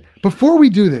 Listen. Before we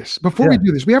do this,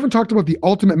 we haven't talked about the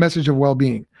ultimate message of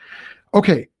well-being.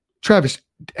 Okay, Travis,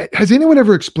 has anyone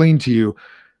ever explained to you?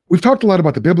 We've talked a lot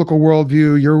about the biblical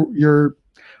worldview.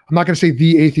 I'm not going to say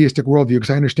the atheistic worldview because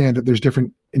I understand that there's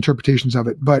different interpretations of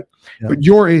it, but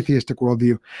your atheistic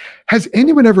worldview. Has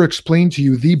anyone ever explained to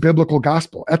you the biblical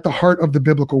gospel at the heart of the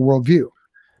biblical worldview?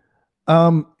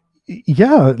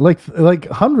 Yeah, like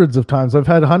hundreds of times. I've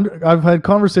had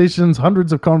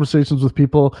hundreds of conversations with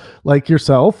people like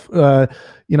yourself,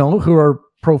 who are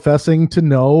professing to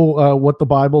know what the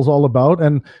Bible's all about.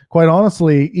 And quite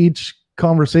honestly, each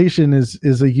conversation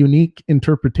is a unique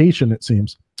interpretation, it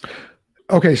seems.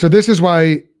 Okay, so this is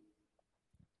why.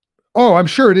 Oh, I'm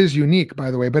sure it is unique,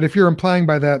 by the way. But if you're implying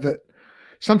by that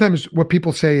sometimes what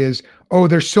people say is, oh,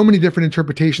 there's so many different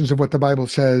interpretations of what the Bible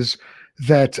says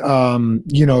that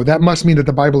that must mean that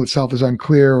the Bible itself is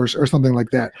unclear or something like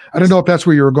that. I don't know if that's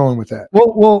where you were going with that.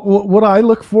 Well, what I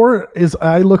look for is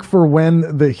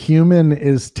when the human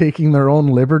is taking their own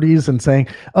liberties and saying,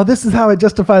 oh, this is how I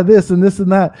justify this and this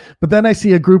and that. But then I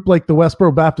see a group like the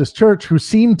Westboro Baptist Church who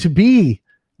seem to be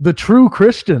the true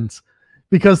Christians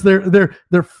because they're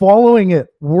following it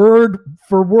word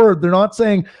for word. They're not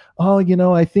saying, oh,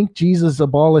 I think Jesus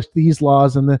abolished these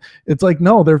laws, and it's like,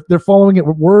 no, they're following it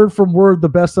word from word the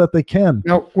best that they can.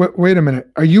 Now, wait a minute.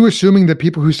 Are you assuming that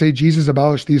people who say Jesus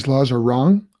abolished these laws are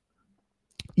wrong?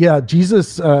 Yeah,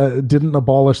 Jesus didn't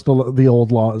abolish the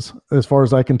old laws, as far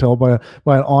as I can tell by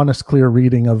an honest, clear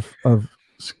reading of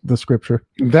the scripture.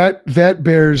 That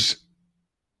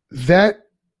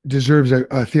deserves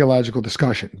a theological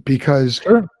discussion because,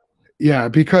 sure. Yeah,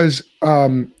 because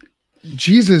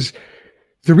Jesus.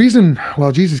 The reason,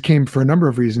 well, Jesus came for a number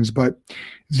of reasons, but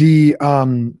you've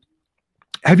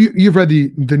read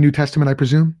the New Testament, I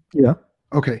presume? Yeah.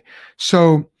 Okay.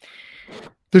 So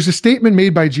there's a statement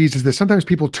made by Jesus that sometimes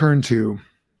people turn to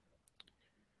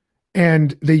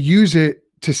and they use it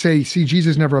to say, see,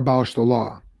 Jesus never abolished the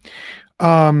law.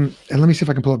 And let me see if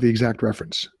I can pull up the exact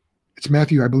reference. It's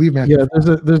Matthew, I believe Matthew. Yeah,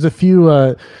 there's a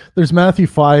few, there's Matthew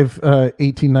 5,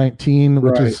 18, 19,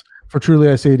 which is, for truly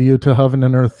I say to you, till heaven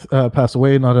and earth pass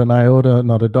away, not an iota,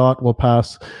 not a dot will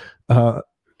pass.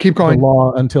 Keep going. The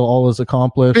law until all is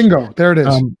accomplished. Bingo, there it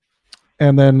is.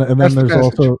 And then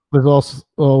there's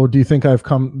also, do you think I've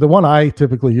come? The one I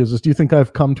typically use is, do you think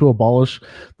I've come to abolish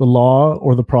the law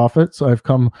or the prophets? I've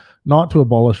come not to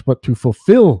abolish, but to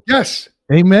fulfill. Yes.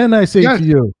 Amen. I say to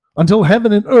you, until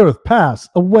heaven and earth pass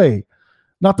away,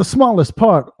 not the smallest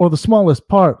part or the smallest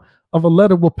part of a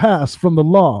letter will pass from the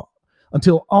law,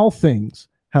 until all things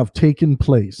have taken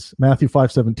place. Matthew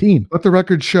 5:17. Let the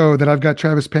record show that I've got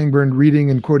Travis Pangburn reading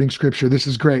and quoting scripture. This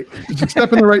is great. It's a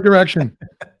step in the right direction.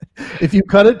 If you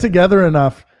cut it together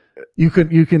enough, you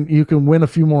can win a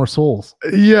few more souls.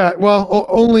 Yeah, well,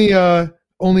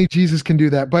 only Jesus can do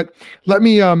that. But let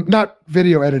me not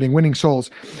video editing, winning souls.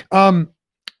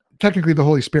 Technically the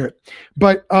Holy Spirit.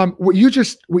 But what you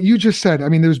just said, I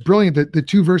mean, it was brilliant, the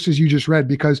two verses you just read,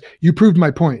 because you proved my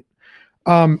point.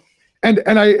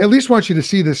 And I at least want you to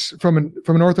see this from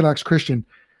an Orthodox Christian,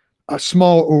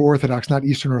 small O Orthodox, not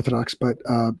Eastern Orthodox, but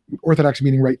Orthodox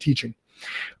meaning right teaching.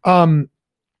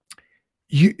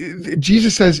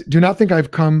 Jesus says, "Do not think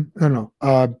I've come." Do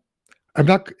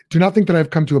not think that I've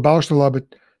come to abolish the law,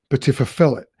 but to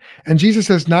fulfill it. And Jesus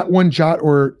says, "Not one jot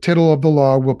or tittle of the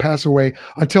law will pass away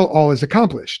until all is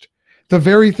accomplished." The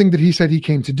very thing that he said he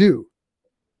came to do.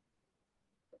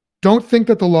 don't think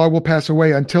that the law will pass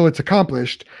away until it's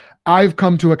accomplished. I've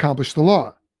come to accomplish the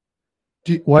law.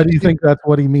 Why do you think that's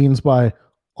what he means by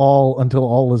all until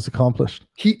all is accomplished?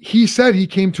 He said he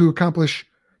came to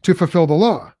fulfill the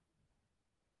law.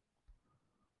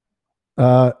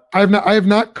 I have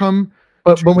not come.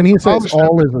 But when he says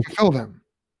all is fulfill them.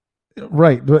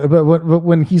 Right, but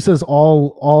when he says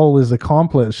all is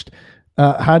accomplished,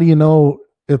 how do you know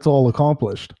it's all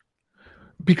accomplished?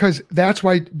 Because that's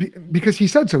why. Because he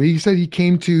said so. He said he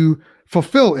came to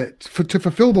fulfill it. To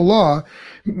fulfill the law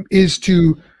is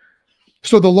to.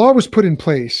 So the law was put in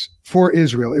place for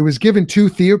Israel. It was given to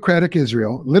theocratic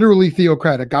Israel, literally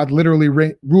theocratic. God literally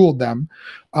ruled them.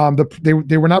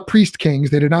 They were not priest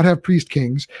kings. They did not have priest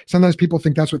kings. Sometimes people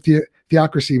think that's what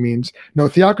theocracy means. No,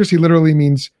 theocracy literally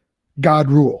means God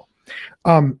rule.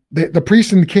 The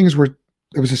priests and the kings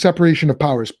it was a separation of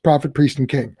powers, prophet, priest, and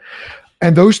king.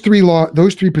 And those three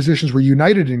positions were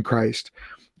united in Christ.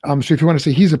 So if you want to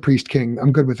say he's a priest king,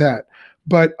 I'm good with that.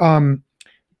 But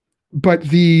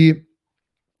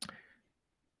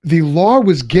the law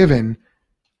was given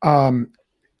to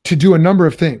do a number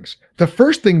of things. The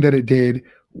first thing that it did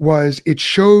was it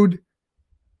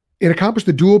accomplished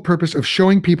the dual purpose of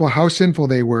showing people how sinful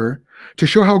they were, to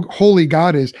show how holy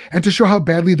God is, and to show how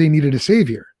badly they needed a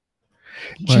savior.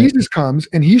 Right. Jesus comes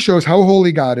and he shows how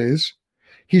holy God is.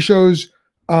 He shows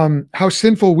how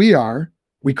sinful we are.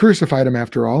 We crucified him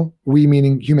after all, we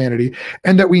meaning humanity,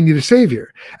 and that we need a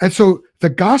savior. And so the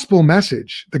gospel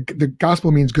message, the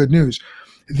gospel means good news.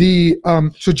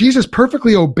 So Jesus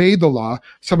perfectly obeyed the law.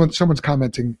 Someone's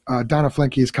commenting, Donna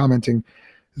Flenke is commenting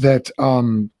that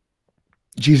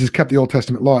Jesus kept the Old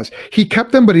Testament laws. He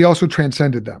kept them, but he also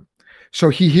transcended them. So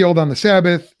he healed on the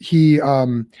Sabbath. He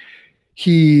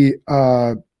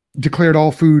declared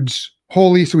all foods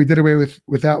holy, so he did away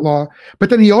with that law. But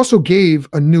then he also gave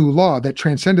a new law that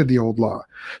transcended the old law.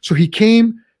 So he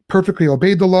came, perfectly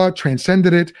obeyed the law,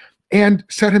 transcended it, and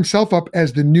set himself up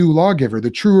as the new lawgiver,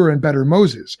 the truer and better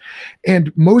Moses.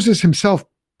 And Moses himself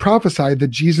prophesied that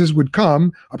Jesus would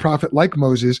come, a prophet like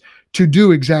Moses, to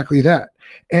do exactly that,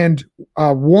 and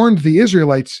warned the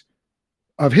Israelites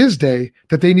of his day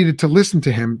that they needed to listen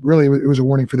to him. Really, it was a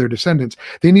warning for their descendants.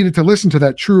 They needed to listen to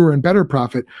that truer and better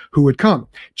prophet who would come.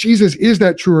 Jesus is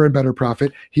that truer and better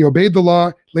prophet. He obeyed the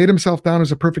law, laid himself down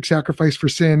as a perfect sacrifice for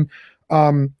sin,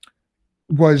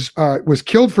 was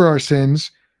killed for our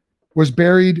sins, was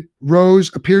buried,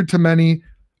 rose, appeared to many,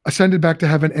 ascended back to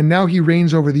heaven, and now he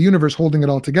reigns over the universe, holding it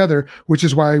all together, which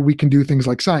is why we can do things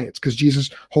like science, because Jesus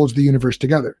holds the universe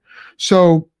together.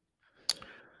 So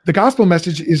the gospel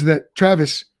message is that,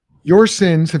 Travis, your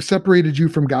sins have separated you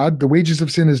from God. The wages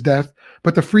of sin is death,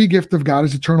 but the free gift of God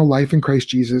is eternal life in Christ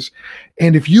Jesus.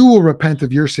 And if you will repent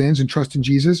of your sins and trust in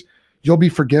Jesus, you'll be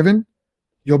forgiven,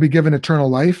 you'll be given eternal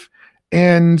life,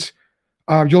 and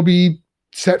you'll be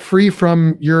set free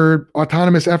from your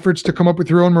autonomous efforts to come up with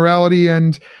your own morality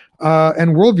and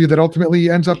worldview that ultimately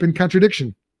ends up in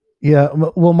contradiction. Yeah,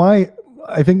 well,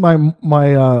 I think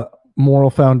my moral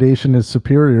foundation is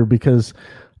superior because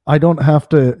I don't have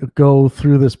to go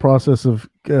through this process of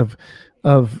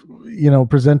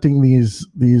presenting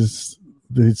these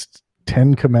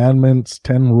 10 commandments,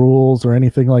 10 rules, or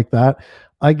anything like that.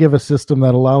 I give a system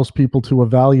that allows people to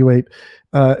evaluate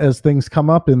as things come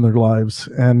up in their lives,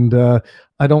 and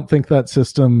I don't think that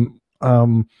system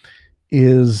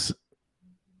is.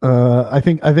 I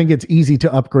think it's easy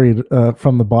to upgrade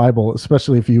from the Bible,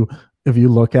 especially if you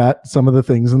look at some of the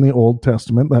things in the Old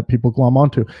Testament that people glom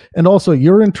onto. And also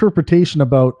your interpretation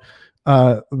about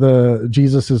the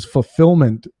Jesus's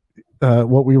fulfillment,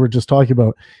 what we were just talking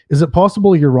about, is it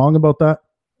possible you're wrong about that?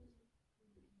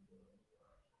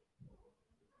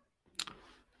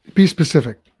 Be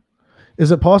specific.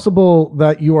 Is it possible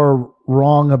that you are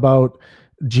wrong about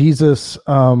Jesus,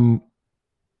 the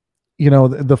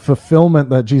fulfillment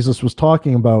that Jesus was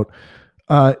talking about?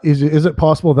 Is it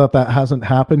possible that hasn't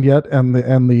happened yet, and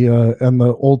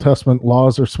the Old Testament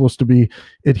laws are supposed to be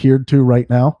adhered to right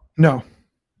now? No.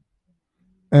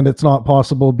 And it's not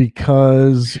possible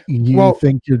because you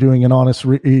think you're doing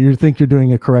you think you're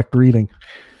doing a correct reading.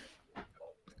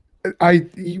 I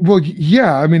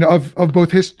mean, of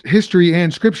both history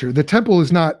and scripture, the temple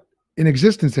is not in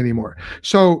existence anymore.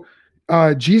 So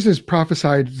Jesus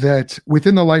prophesied that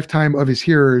within the lifetime of his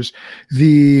hearers,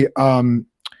 the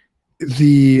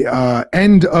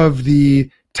end of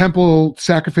the temple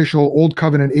sacrificial Old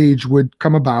Covenant age would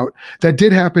come about. That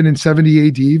did happen in 70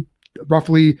 AD,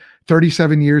 roughly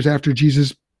 37 years after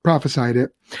Jesus prophesied it,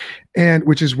 and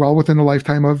which is well within the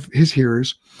lifetime of his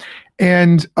hearers.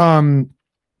 And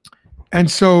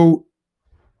so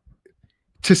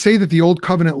to say that the old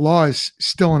covenant law is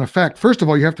still in effect, first of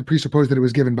all, you have to presuppose that it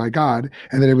was given by God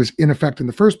and that it was in effect in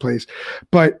the first place.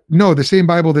 But no, the same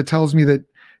Bible that tells me that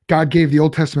God gave the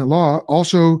Old Testament law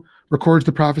also records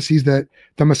the prophecies that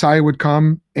the Messiah would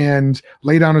come and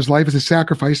lay down his life as a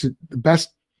sacrifice, the best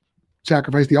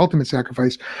sacrifice, the ultimate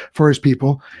sacrifice for his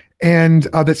people, and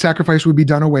that sacrifice would be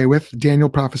done away with. Daniel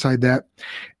prophesied that.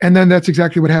 And then that's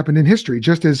exactly what happened in history,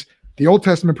 just as the Old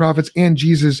Testament prophets and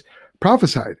Jesus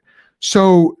prophesied.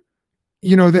 So,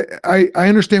 you know, I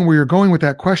understand where you're going with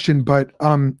that question, but,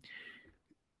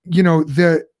 you know,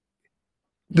 the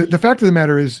fact of the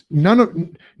matter is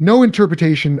no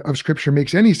interpretation of scripture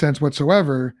makes any sense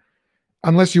whatsoever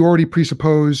unless you already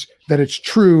presuppose that it's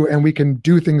true, and we can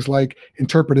do things like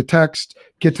interpret a text,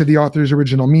 get to the author's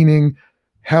original meaning,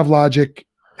 have logic,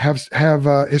 have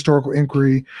historical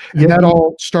inquiry, and that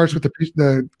all starts with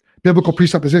the biblical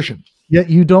presupposition. Yet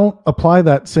you don't apply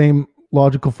that same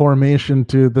logical formation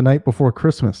to the night before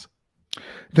Christmas.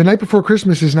 The night before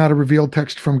Christmas is not a revealed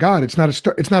text from God. It's not a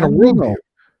worldview.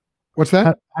 What's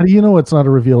that? How do you know it's not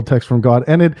a revealed text from God?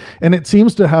 And it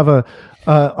seems to have a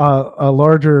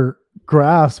larger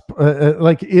grasp.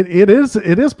 Like it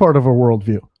is part of a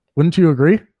worldview. Wouldn't you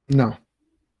agree? No.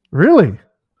 Really?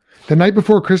 The night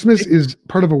before Christmas is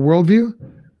part of a worldview?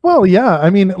 Well, yeah. I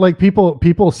mean, like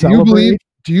people celebrate.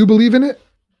 Do you believe in it?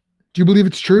 Do you believe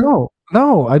it's true?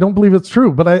 No, I don't believe it's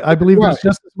true. But I believe there's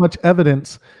just as much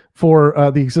evidence for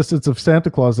the existence of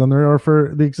Santa Claus than there are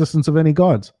for the existence of any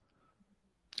gods.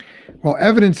 Well,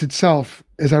 evidence itself,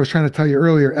 as I was trying to tell you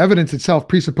earlier, evidence itself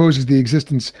presupposes the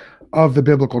existence of the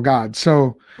biblical God.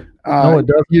 So, no, it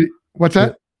doesn't. What's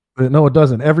that? No, it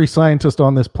doesn't. Every scientist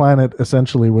on this planet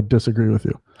essentially would disagree with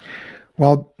you.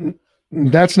 Well,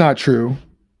 that's not true.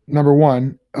 Number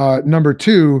one. Number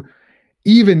two,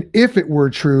 even if it were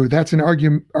true, that's an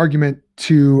argument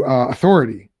to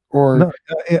authority. Or no,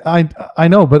 I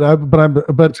know, but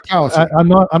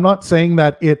I'm not saying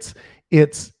that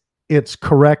it's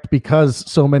correct because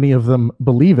so many of them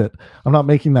believe it. I'm not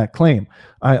making that claim.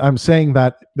 I'm saying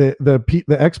that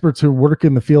the experts who work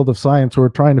in the field of science, who are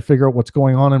trying to figure out what's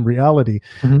going on in reality,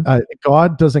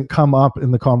 God doesn't come up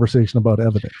in the conversation about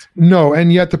evidence. No,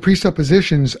 and yet the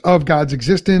presuppositions of God's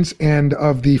existence and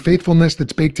of the faithfulness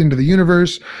that's baked into the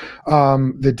universe,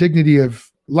 the dignity of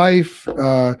life,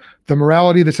 the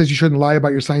morality that says you shouldn't lie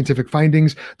about your scientific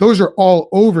findings, those are all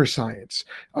over science.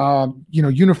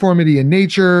 Uniformity in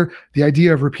nature, the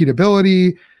idea of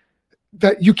repeatability,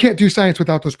 that you can't do science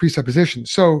without those presuppositions.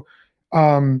 So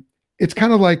it's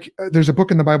kind of like there's a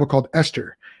book in the Bible called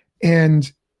Esther,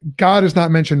 and God is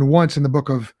not mentioned once in the book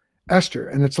of Esther.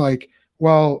 And it's like,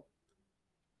 well,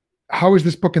 how is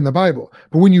this book in the Bible?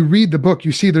 But when you read the book,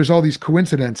 you see there's all these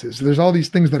coincidences. There's all these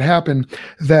things that happen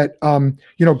that,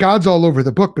 God's all over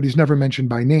the book, but he's never mentioned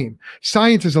by name.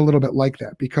 Science is a little bit like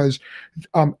that, because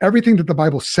everything that the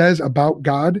Bible says about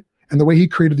God and the way he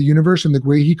created the universe and the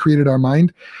way he created our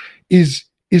mind is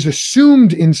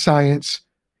assumed in science,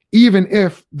 even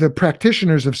if the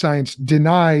practitioners of science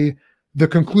deny the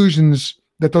conclusions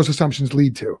that those assumptions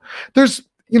lead to. There's,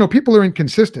 people are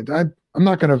inconsistent. I'm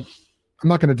not going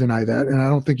to deny that, and I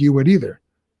don't think you would either.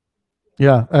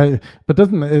 Yeah, but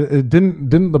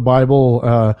didn't the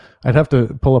Bible? I'd have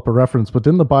to pull up a reference, but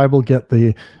didn't the Bible get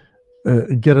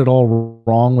it all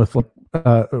wrong with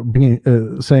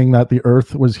saying that the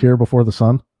Earth was here before the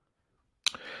sun?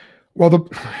 Well,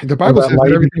 the Bible says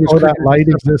that everything was that light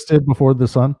existed before the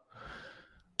sun.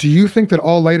 Do you think that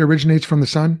all light originates from the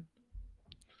sun?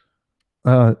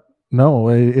 No,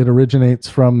 it originates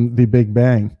from the Big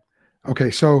Bang.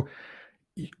 Okay, so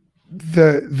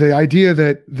the idea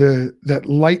that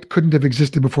light couldn't have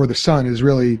existed before the sun is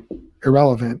really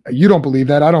irrelevant. You don't believe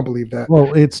that. I don't believe that.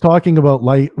 Well, it's talking about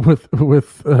light with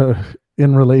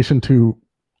in relation to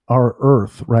our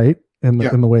Earth, right? In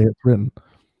the way it's written.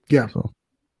 Yeah. So.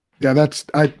 Yeah, that's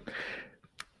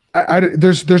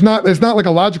there's not like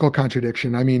a logical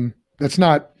contradiction. I mean, that's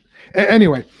not.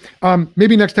 Anyway,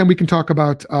 maybe next time we can talk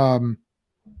about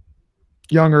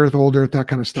young Earth, old Earth, that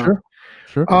kind of stuff.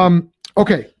 Sure.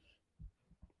 Okay.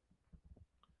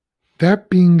 That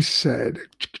being said,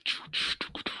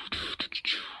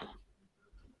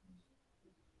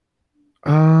 okay,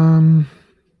 I'm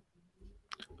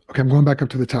going back up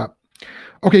to the top.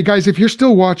 Okay, guys, if you're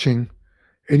still watching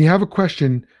and you have a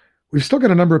question, we've still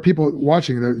got a number of people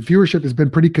watching. The viewership has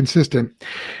been pretty consistent.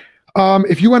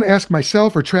 If you want to ask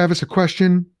myself or Travis a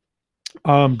question,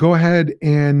 go ahead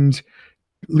and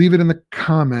leave it in the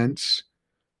comments.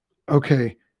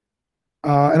 Okay.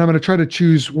 And I'm going to try to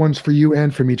choose ones for you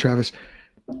and for me, Travis.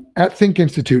 At Think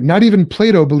Institute, not even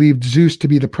Plato believed Zeus to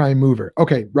be the prime mover.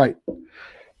 Okay, right.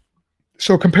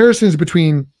 so comparisons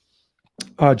between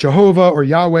Jehovah or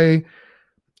Yahweh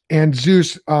and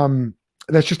Zeus,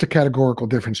 that's just a categorical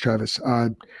difference, Travis.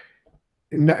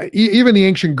 Even the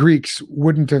ancient Greeks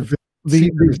wouldn't have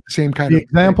seen the same kind of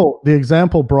example. The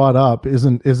example brought up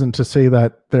isn't to say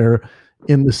that they're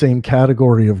in the same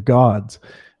category of gods.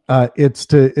 It's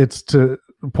to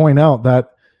point out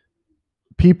that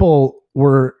people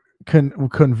were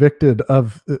convicted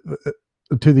of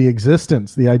to the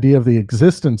idea of the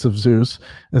existence of Zeus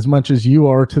as much as you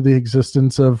are to the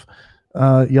existence of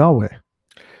Yahweh.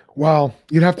 Well,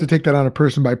 you'd have to take that on a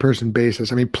person by person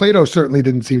basis. I mean, Plato certainly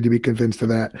didn't seem to be convinced of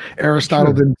that.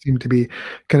 Aristotle didn't seem to be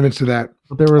convinced of that.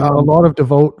 But there were a lot of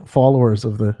devout followers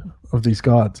of these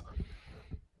gods.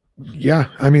 Yeah,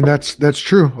 I mean that's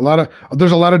true.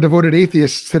 There's a lot of devoted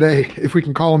atheists today, if we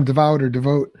can call them devout or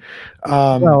devote.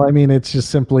 Well, I mean, it's just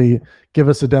simply give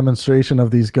us a demonstration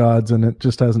of these gods, and it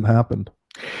just hasn't happened.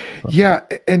 Yeah,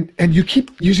 and you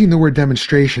keep using the word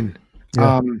demonstration.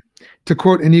 Yeah. To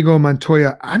quote Inigo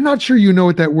Montoya, I'm not sure you know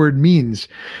what that word means.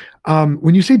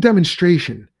 When you say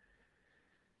demonstration,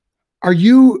 what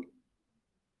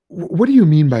do you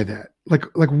mean by that?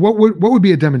 Like what would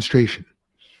be a demonstration?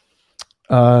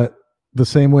 The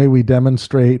same way we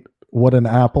demonstrate what an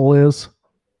apple is.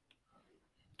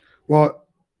 Well,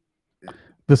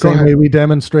 the same way we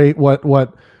demonstrate what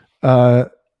the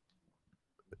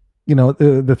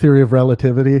theory of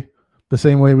relativity. The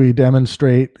same way we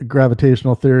demonstrate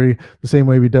gravitational theory, the same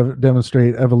way we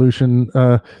demonstrate evolution,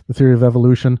 the theory of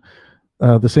evolution,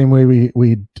 the same way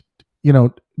we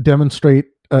demonstrate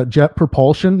jet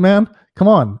propulsion. Man, come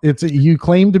on! You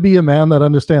claim to be a man that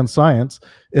understands science.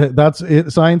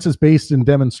 Science is based in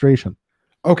demonstration.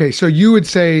 Okay, so you would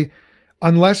say,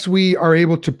 unless we are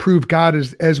able to prove God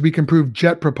as we can prove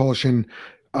jet propulsion,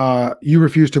 you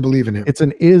refuse to believe in him. It's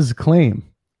an is claim.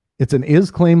 It's an is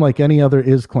claim like any other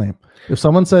is claim. If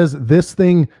someone says this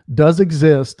thing does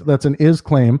exist, that's an is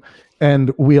claim,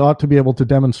 and we ought to be able to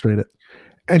demonstrate it.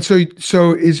 And so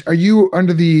are you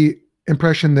under the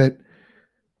impression that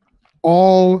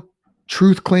all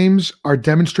truth claims are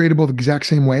demonstratable the exact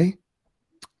same way?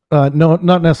 No,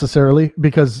 not necessarily,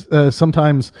 because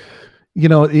sometimes,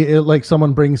 like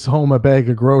someone brings home a bag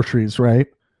of groceries, right?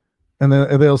 And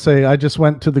then they'll say, I just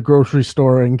went to the grocery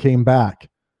store and came back.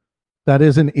 That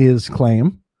is an is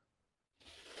claim.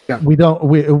 Yeah. We don't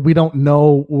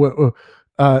know.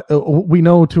 We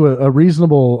know to a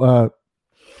reasonable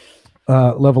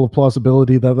level of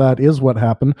plausibility that is what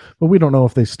happened, but we don't know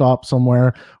if they stopped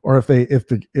somewhere or if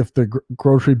the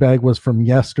grocery bag was from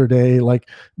yesterday. Like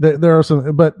there are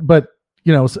some, but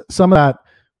some of that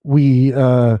we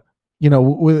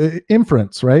with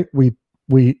inference, right? We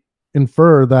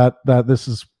infer that this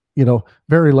is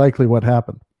very likely what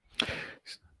happened.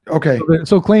 Okay.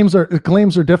 So claims are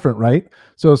different, right?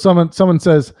 So someone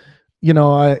says,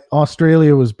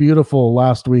 Australia was beautiful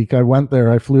last week. I went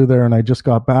there, I flew there, and I just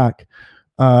got back.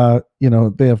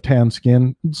 They have tan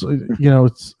skin. So,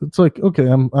 it's like, okay,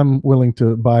 I'm willing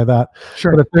to buy that.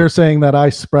 Sure. But if they're saying that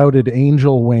I sprouted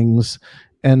angel wings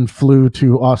and flew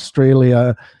to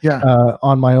Australia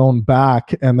on my own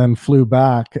back and then flew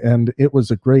back and it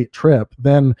was a great trip,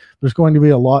 then there's going to be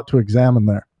a lot to examine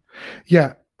there.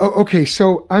 Yeah. Oh, okay.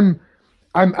 So I'm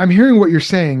hearing what you're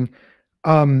saying.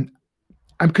 I'm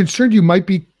concerned you might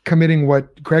be committing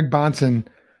what Greg Bahnsen,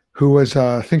 who was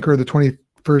a thinker of the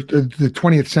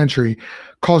 20th century,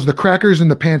 calls the crackers in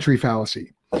the pantry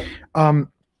fallacy. I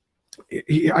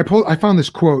found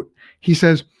this quote. He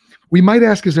says, "We might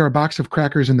ask, is there a box of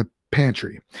crackers in the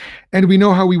pantry?" And we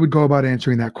know how we would go about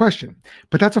answering that question.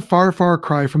 But that's a far, far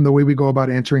cry from the way we go about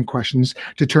answering questions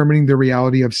determining the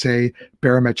reality of, say,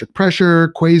 barometric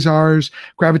pressure, quasars,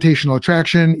 gravitational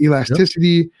attraction,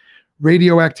 elasticity,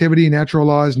 radioactivity, natural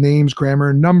laws, names,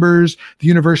 grammar, numbers, the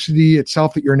university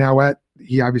itself that you're now at.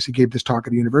 He obviously gave this talk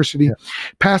at the university. Yeah.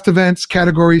 Past events,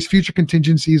 categories, future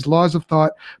contingencies, laws of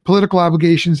thought, political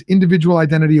obligations, individual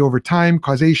identity over time,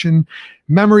 causation,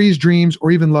 memories, dreams, or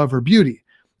even love or beauty.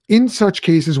 In such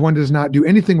cases, one does not do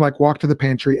anything like walk to the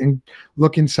pantry and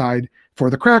look inside for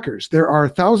the crackers. There are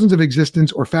thousands of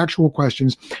existence or factual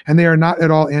questions, and they are not at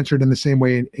all answered in the same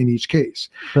way in each case.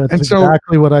 That's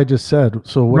exactly what I just said.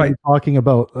 So what are you talking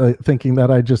about thinking that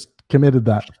I just committed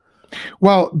that?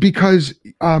 Well, because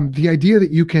the idea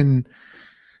that you can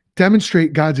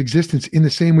demonstrate God's existence in the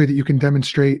same way that you can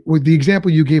demonstrate with the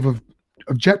example you gave of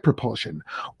jet propulsion,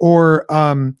 or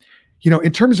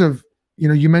in terms of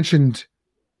you mentioned.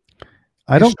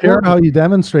 I don't care how you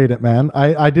demonstrate it, man.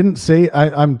 I didn't say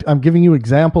I'm giving you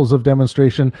examples of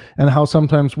demonstration and how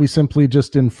sometimes we simply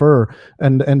just infer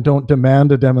and don't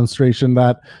demand a demonstration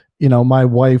that my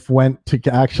wife went to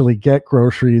actually get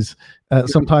groceries.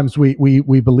 Sometimes we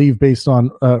believe based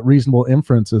on reasonable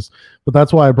inferences, but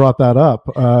that's why I brought that up.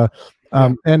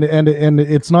 And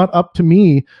it's not up to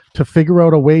me to figure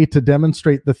out a way to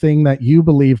demonstrate the thing that you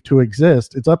believe to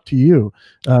exist. It's up to you.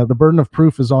 The burden of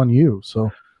proof is on you.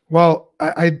 So, well,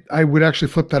 I would actually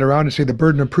flip that around and say the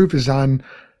burden of proof is on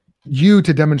you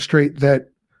to demonstrate that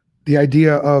the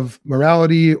idea of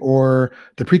morality or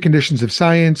the preconditions of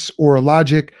science or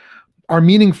logic are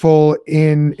meaningful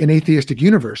in an atheistic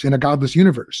universe, in a godless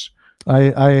universe.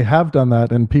 I have done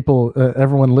that, and people,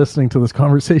 everyone listening to this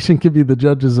conversation can be the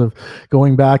judges of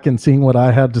going back and seeing what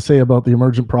I had to say about the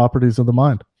emergent properties of the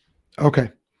mind. Okay.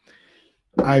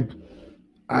 I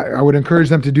would encourage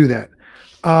them to do that.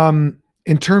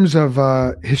 In terms of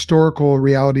historical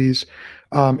realities,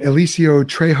 Eliseo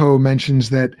Trejo mentions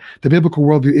that the biblical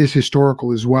worldview is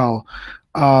historical as well.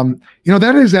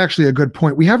 That is actually a good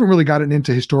point. We haven't really gotten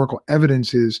into historical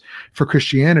evidences for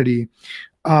Christianity.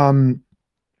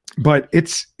 But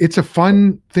it's a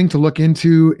fun thing to look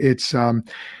into. It's,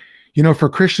 for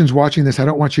Christians watching this, I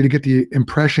don't want you to get the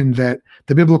impression that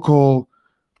the biblical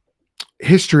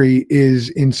history is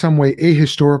in some way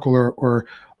ahistorical or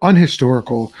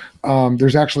unhistorical.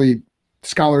 There's actually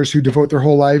scholars who devote their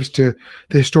whole lives to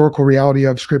the historical reality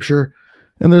of Scripture.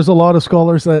 And there's a lot of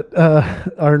scholars that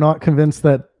are not convinced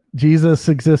that Jesus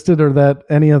existed or that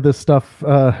any of this stuff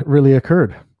really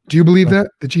occurred. Do you believe that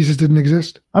Jesus didn't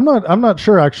exist? I'm not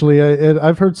sure, actually.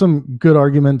 I've heard some good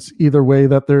arguments either way,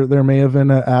 that there may have been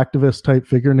an activist type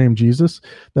figure named Jesus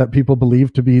that people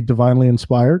believe to be divinely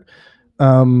inspired.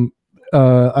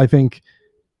 I think,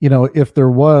 if there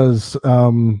was,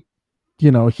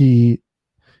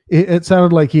 it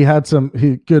sounded like he had some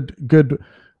good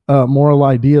moral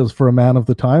ideas for a man of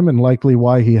the time, and likely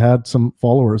why he had some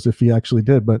followers if he actually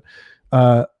did. But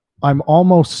I'm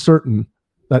almost certain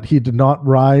that he did not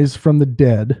rise from the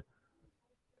dead,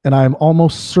 and I am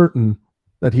almost certain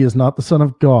that he is not the Son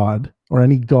of God or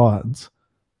any gods.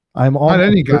 I'm almost not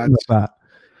any certain gods. of that.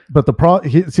 But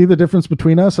see the difference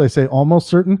between us? I say almost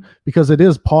certain because it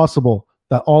is possible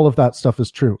that all of that stuff is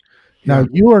true. Yeah. Now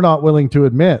you are not willing to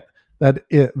admit that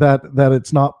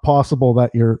it's not possible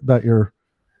that you're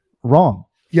wrong.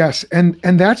 Yes, and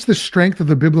that's the strength of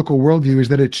the biblical worldview, is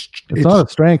that it's not a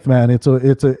strength, man. It's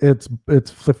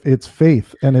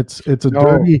faith, and it's a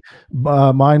dirty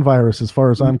mind virus as far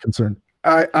as I'm concerned.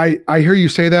 I hear you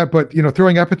say that, but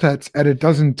throwing epithets at it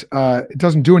doesn't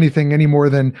do anything any more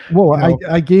than. Well,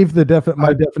 I gave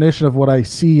my definition of what I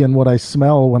see and what I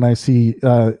smell when I see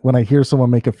when I hear someone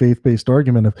make a faith-based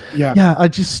argument of I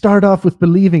just start off with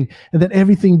believing and then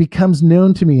everything becomes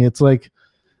known to me. It's like.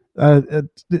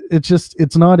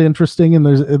 It's not interesting, and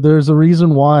there's a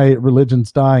reason why religion's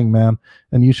dying, man,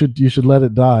 and you should let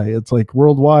it die. It's like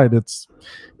worldwide,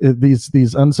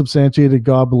 these unsubstantiated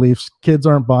God beliefs, kids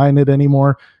aren't buying it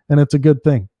anymore, and it's a good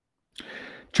thing.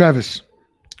 Travis,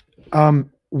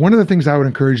 one of the things I would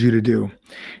encourage you to do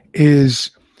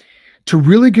is to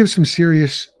really give some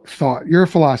serious thought. You're a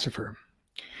philosopher.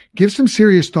 Give some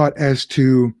serious thought as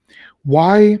to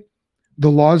why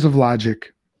the laws of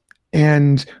logic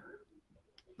and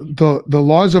the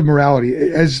laws of morality,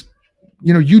 as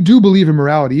you do believe in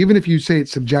morality, even if you say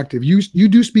it's subjective, you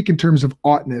do speak in terms of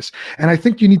oughtness. And I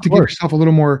think you need to give yourself a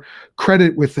little more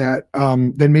credit with that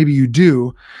than maybe you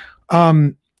do.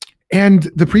 And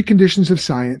the preconditions of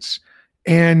science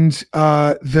and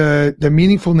the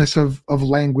meaningfulness of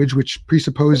language, which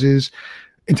presupposes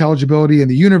intelligibility in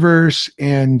the universe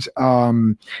and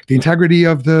the integrity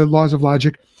of the laws of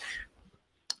logic.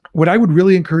 What I would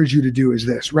really encourage you to do is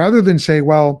this, rather than say,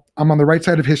 well, I'm on the right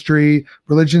side of history,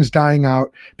 religion's dying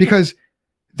out, because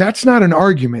that's not an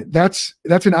argument. That's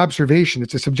an observation.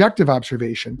 It's a subjective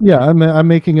observation. Yeah, I'm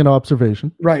making an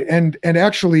observation. Right. And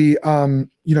actually,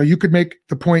 you could make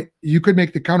the point, you could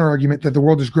make the counter argument that the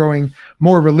world is growing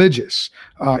more religious.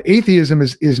 Atheism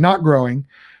is not growing.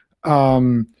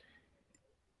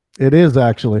 It is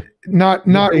actually not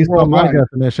based on my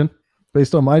definition.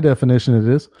 Based on my definition,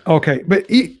 it is. Okay, but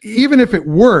even if it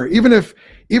were, even if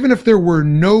there were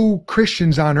no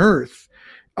Christians on earth,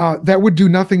 that would do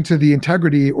nothing to the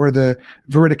integrity or the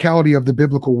veridicality of the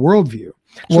biblical worldview.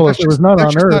 So if it was not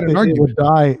on earth, it would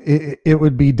die. It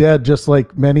would be dead, just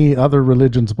like many other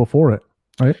religions before it,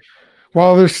 right?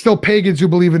 Well, there's still pagans who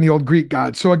believe in the old Greek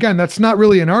gods. So again, that's not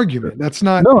really an argument. That's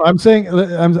not. No, I'm saying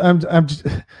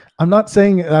I'm not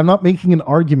saying I'm not making an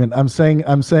argument. I'm saying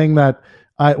that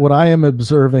what I am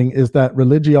observing is that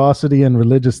religiosity and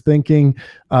religious thinking,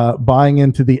 buying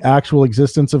into the actual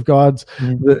existence of gods,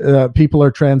 people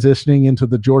are transitioning into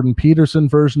the Jordan Peterson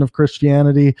version of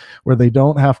Christianity, where they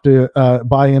don't have to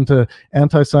buy into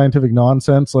anti-scientific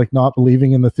nonsense, like not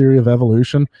believing in the theory of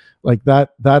evolution. Like that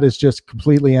is just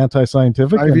completely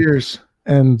anti-scientific. 5 years.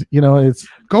 And it's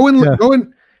go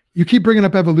and you keep bringing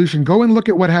up evolution. Go and look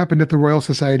at what happened at the Royal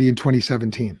Society in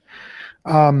 2017.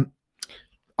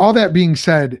 All that being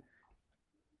said,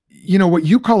 what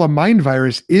you call a mind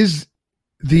virus is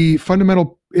the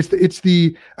fundamental. It's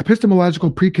the epistemological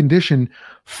precondition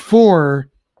for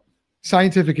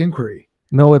scientific inquiry.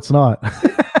 No, it's not.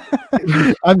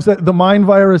 I'm saying the mind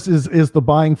virus is the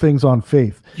buying things on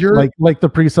faith, like the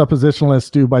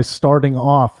presuppositionalists do by starting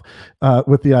off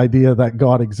with the idea that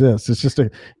God exists. It's just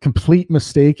a complete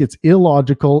mistake. It's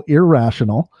illogical,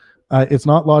 irrational. It's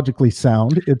not logically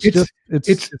sound.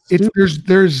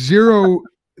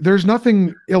 There's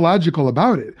nothing illogical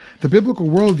about it. The biblical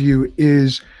worldview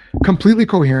is completely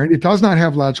coherent. It does not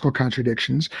have logical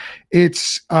contradictions.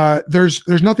 There's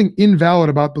nothing invalid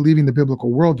about believing the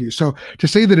biblical worldview. So to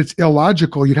say that it's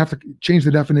illogical, you'd have to change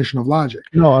the definition of logic.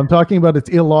 No, I'm talking about it's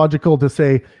illogical to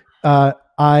say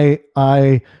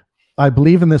I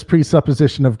believe in this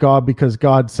presupposition of God because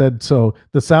God said so.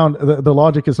 The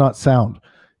logic is not sound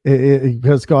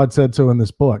because God said so in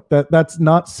this book. That's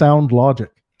not sound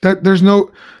logic. That there's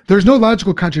no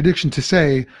logical contradiction to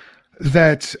say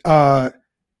that.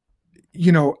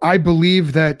 I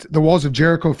believe that the walls of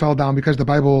Jericho fell down because the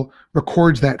Bible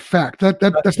records that fact.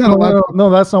 That's not allowed. No,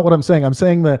 that's not what I'm saying. I'm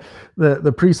saying the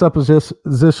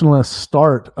presuppositionalist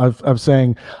start of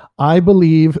saying, I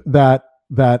believe that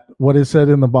what is said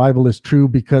in the Bible is true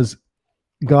because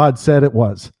God said it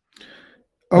was.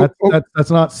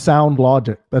 That's not sound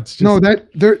logic. That's just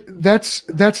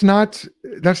that's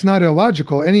not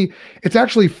illogical. It's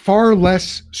actually far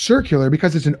less circular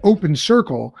because it's an open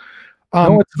circle.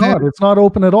 No, it's not. It's not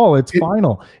open at all. It's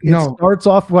final. It starts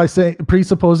off by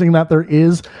presupposing that there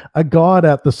is a God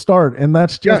at the start, and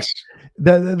that's just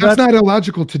that's not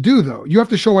illogical to do, though. You have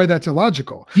to show why that's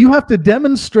illogical. You have to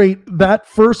demonstrate that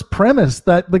first premise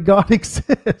that the God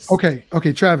exists. Okay,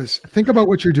 Travis, think about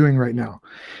what you're doing right now.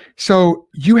 So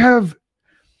you have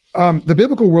the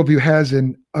biblical worldview has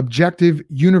an objective,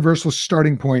 universal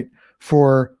starting point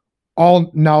for all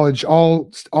knowledge,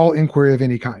 all inquiry of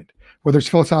any kind, whether it's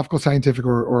philosophical, scientific,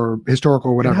 or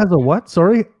historical, or whatever. It has a what?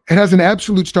 Sorry? It has an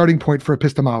absolute starting point for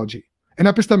epistemology, an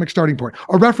epistemic starting point,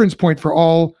 a reference point for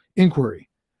all inquiry,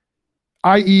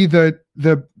 i.e. the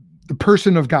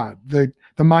person of God, the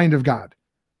mind of God,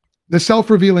 the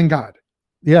self-revealing God.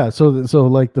 Yeah, so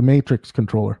like the Matrix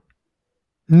controller.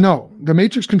 No, the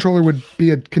Matrix controller would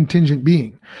be a contingent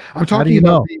being. I'm talking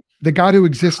about the God who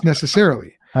exists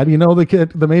necessarily. How do you know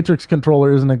the Matrix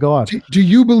controller isn't a God? Do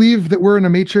you believe that we're in a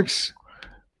Matrix?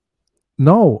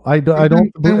 No, I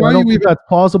don't think that's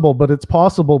possible, but it's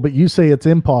possible, but you say it's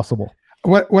impossible.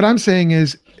 What I'm saying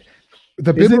is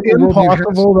the is it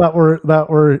impossible that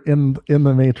we're in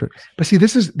the Matrix? But see,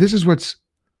 this is what's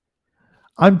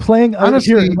I'm playing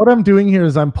honestly. What I'm doing here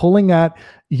is I'm pulling at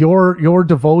your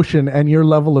devotion and your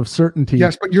level of certainty.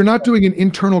 Yes, but you're not doing an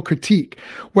internal critique.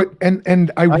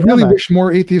 I really wish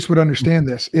more atheists would understand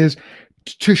this, is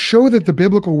to show that the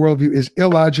biblical worldview is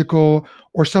illogical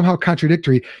or somehow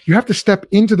contradictory. You have to step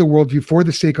into the worldview for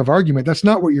the sake of argument. That's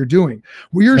not what you're doing.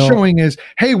 What you're showing is,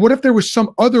 hey, what if there was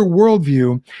some other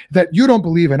worldview that you don't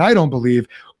believe and I don't believe?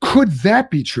 Could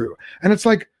that be true? And it's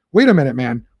like, wait a minute,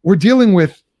 man. We're dealing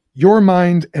with your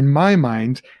mind and my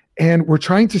mind, and we're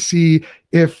trying to see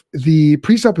if the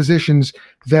presuppositions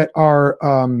that are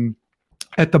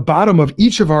at the bottom of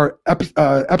each of our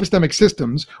epistemic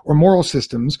systems or moral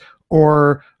systems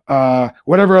or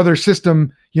whatever other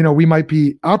system we might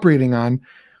be operating on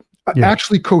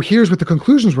actually coheres with the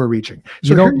conclusions we're reaching. So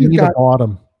you don't need a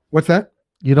bottom. What's that?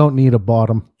 You don't need a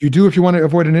bottom. You do if you want to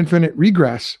avoid an infinite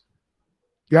regress.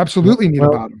 You absolutely need a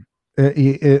bottom.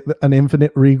 An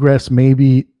infinite regress may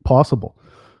be possible.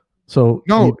 So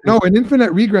no, an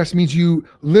infinite regress means you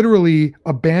literally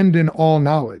abandon all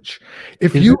knowledge.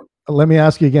 Let me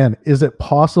ask you again, is it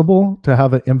possible to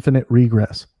have an infinite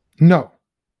regress? No.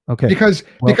 Okay. Because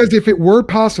if it were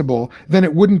possible, then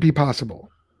it wouldn't be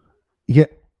possible.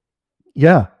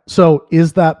 Yeah. So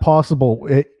is that possible?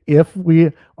 If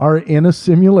we are in a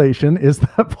simulation, is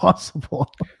that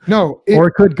possible? No. Or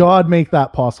could God make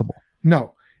that possible?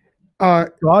 No.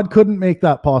 God couldn't make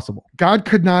that possible. God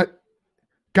could not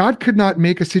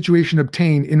make a situation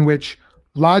obtain in which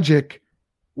logic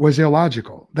was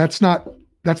illogical. That's not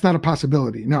a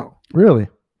possibility. No. Really?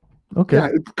 Okay. Yeah.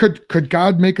 Could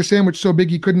God make a sandwich so big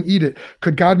he couldn't eat it?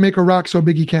 Could God make a rock so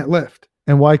big he can't lift?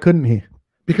 And why couldn't he?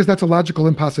 Because that's a logical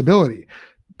impossibility.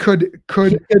 He could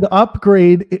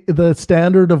upgrade the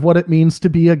standard of what it means to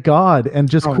be a god and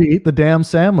just create the damn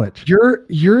sandwich.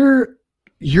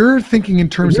 You're thinking in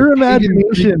terms your of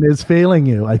imagination is failing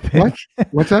you, I think.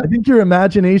 What's that? I think your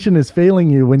imagination is failing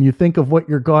you when you think of what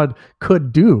your God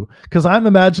could do. Because I'm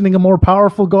imagining a more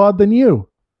powerful God than you.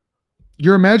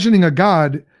 You're imagining a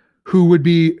God who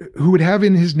would have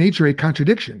in his nature a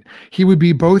contradiction. He would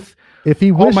be both if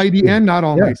he almighty and not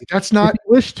almighty. Yes. That's not if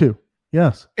he wished to.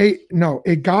 Yes. A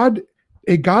God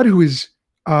who is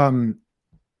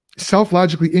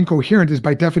self-logically incoherent is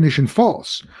by definition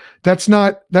false. That's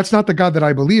not the God that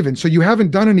I believe in. So you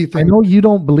haven't done anything. I know you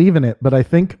don't believe in it, but I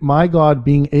think my God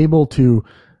being able to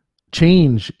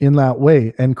change in that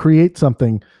way and create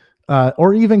something,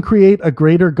 or even create a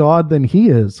greater God than he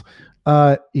is.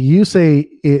 You say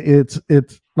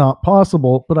it's not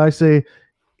possible, but I say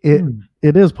it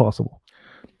is possible.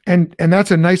 And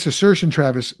that's a nice assertion,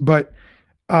 Travis. But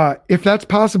if that's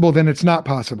possible, then it's not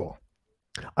possible.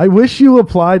 I wish you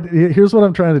applied. Here's what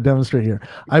I'm trying to demonstrate here.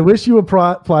 I wish you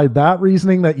applied that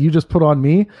reasoning that you just put on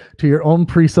me to your own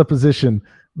presupposition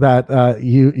that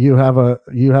you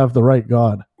have the right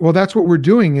God. Well, that's what we're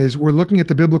doing is we're looking at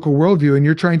the biblical worldview, and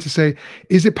you're trying to say,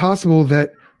 is it possible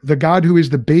that the God who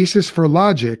is the basis for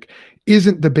logic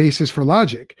isn't the basis for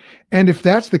logic? And if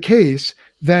that's the case,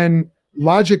 then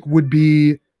logic would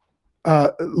be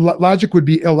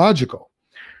illogical.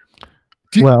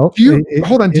 Do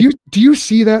you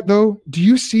see that though? Do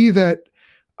you see that?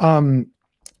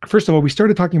 First of all, we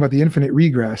started talking about the infinite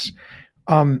regress.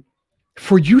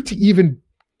 For you to even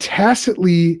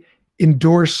tacitly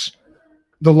endorse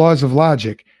the laws of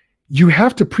logic, you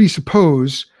have to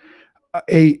presuppose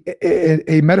a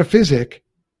metaphysic,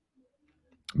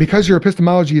 because your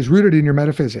epistemology is rooted in your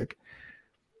metaphysic.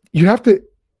 You have to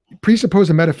presuppose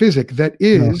a metaphysic that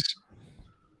is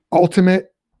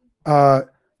ultimate,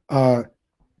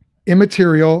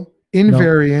 immaterial,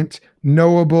 invariant,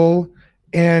 knowable,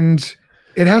 and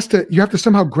you have to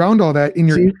somehow ground all that in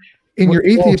your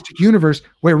atheistic universe.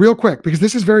 Wait, real quick, because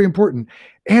this is very important.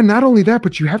 And not only that,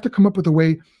 but you have to come up with a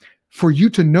way for you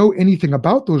to know anything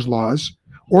about those laws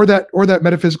or that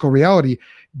metaphysical reality,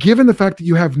 given the fact that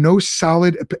you have no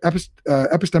solid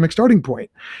epistemic starting point.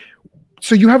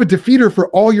 So you have a defeater for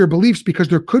all your beliefs, because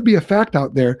there could be a fact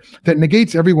out there that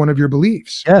negates every one of your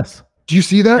beliefs. Yes. Do you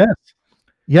see that?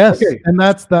 Yes. Okay. And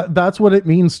that's what it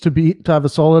means to have a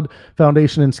solid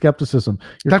foundation in skepticism.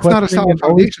 That's not a solid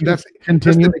foundation. That's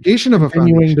the negation of a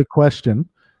foundation. Continuing to question.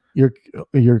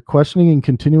 You're questioning and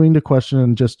continuing to question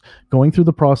and just going through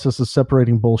the process of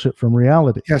separating bullshit from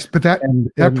reality. Yes, but that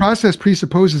process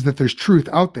presupposes that there's truth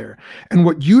out there. And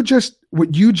what you just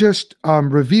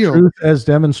revealed, truth as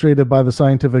demonstrated by the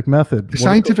scientific method. The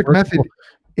scientific method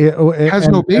has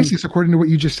no basis according to what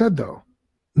you just said, though.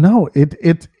 No,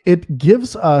 it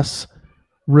gives us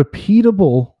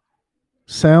repeatable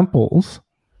samples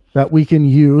that we can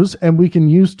use, and we can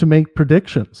use to make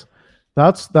predictions.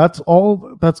 That's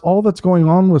all that's going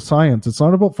on with science. It's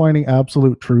not about finding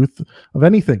absolute truth of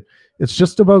anything. It's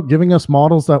just about giving us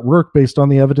models that work based on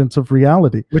the evidence of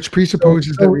reality, which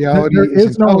presupposes that reality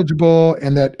is intelligible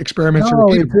and that experiments are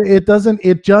repeatable.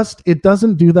 It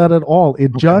doesn't do that at all.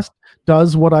 It just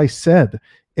does what I said.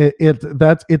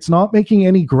 It's not making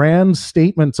any grand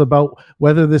statements about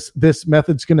whether this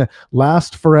method's going to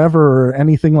last forever or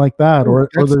anything like that, or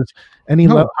there's any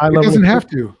high level. It doesn't have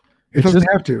to. It doesn't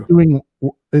have to.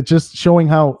 It's just showing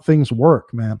how things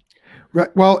work, man.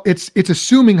 Right. Well, it's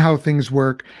assuming how things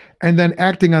work and then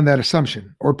acting on that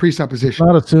assumption or presupposition.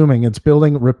 It's not assuming. It's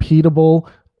building repeatable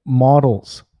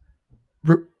models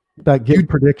that give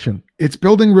prediction. It's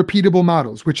building repeatable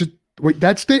models, which is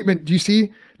that statement. Do you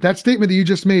see that statement that you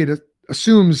just made?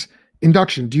 Assumes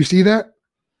induction. Do you see that?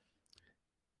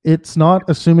 It's not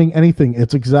assuming anything.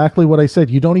 It's exactly what I said.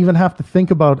 You don't even have to think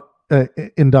about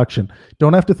induction.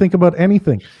 Don't have to think about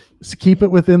anything. Just keep it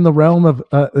within the realm of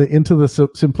into the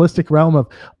simplistic realm of,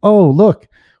 oh, look,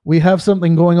 we have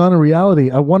something going on in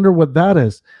reality. I wonder what that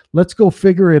is. Let's go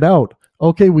figure it out.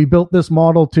 Okay, we built this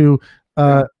model to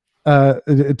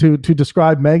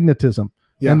describe magnetism,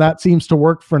 and that seems to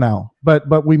work for now.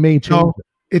 But we may change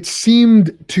it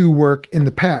seemed to work in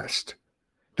the past.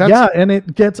 And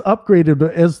it gets upgraded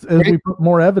as we put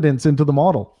more evidence into the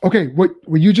model. Okay, what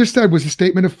you just said was a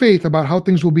statement of faith about how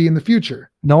things will be in the future.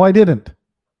 No, I didn't.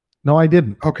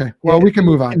 Okay, well, we can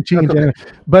move on. Okay.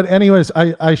 But anyways,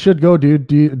 I should go, dude.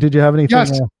 Did you have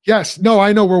anything? Yes. No,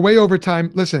 I know we're way over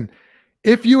time. Listen,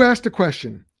 if you asked a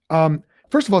question,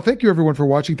 first of all, thank you everyone for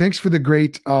watching. Thanks for the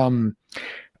great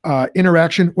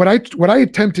interaction. What I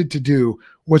attempted to do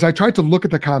was I tried to look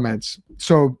at the comments.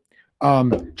 So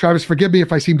Travis, forgive me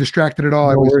if I seem distracted at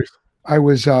all. No I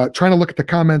was trying to look at the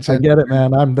comments. I get it,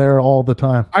 man. I'm there all the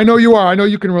time. I know you are. I know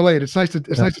you can relate. It's nice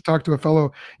to talk to a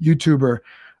fellow YouTuber.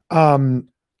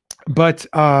 But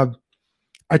I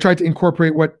tried to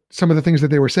incorporate some of the things that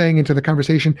they were saying into the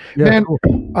conversation. Yeah, man, cool.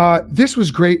 This was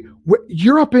great.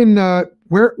 You're up in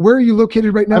where are you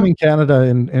located right now? I'm in Canada,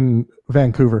 in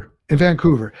Vancouver. In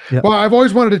Vancouver. Yep. Well, I've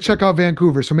always wanted to check out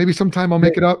Vancouver, so maybe sometime I'll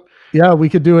make it up. Yeah, we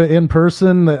could do it in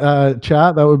person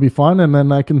chat. That would be fun, and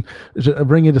then I can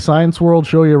bring you to Science World,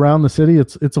 show you around the city.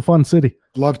 It's a fun city.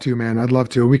 Love to, man. I'd love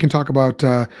to. We can talk about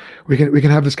we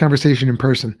can have this conversation in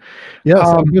person. Yeah,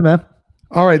 sounds good, man.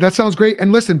 All right, that sounds great.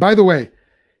 And listen, by the way,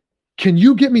 can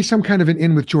you get me some kind of an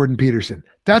in with Jordan Peterson?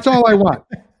 That's all I want.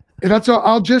 That's all.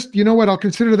 I'll just, you know what? I'll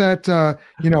consider that a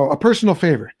personal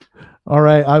favor. All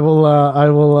right, I will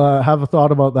have a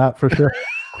thought about that for sure.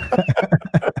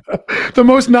 The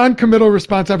most non-committal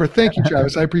response ever. Thank you,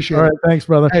 Travis. I appreciate it. All right, thanks,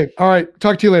 brother. Hey, all right.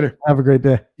 Talk to you later. Have a great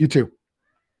day. You too.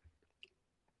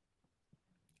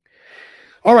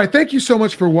 All right. Thank you so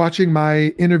much for watching my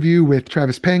interview with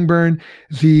Travis Pangburn,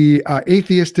 the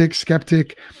atheistic,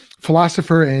 skeptic,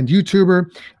 philosopher, and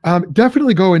YouTuber.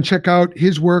 Definitely go and check out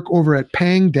his work over at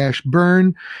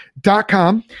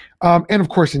pang-burn.com. And of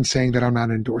course, in saying that, I'm not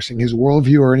endorsing his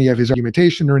worldview or any of his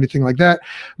argumentation or anything like that.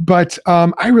 But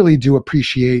I really do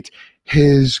appreciate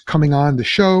his coming on the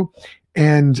show.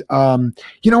 And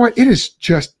you know what?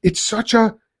 It's such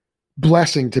a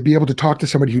blessing to be able to talk to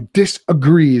somebody who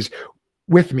disagrees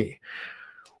with me.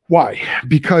 Why?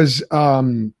 Because I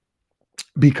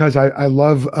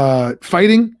love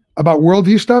fighting about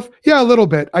worldview stuff. Yeah, a little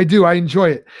bit. I do. I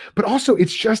enjoy it. But also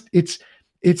it's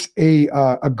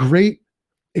a great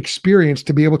experience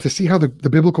to be able to see how the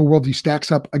biblical worldview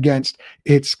stacks up against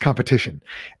its competition.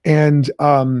 And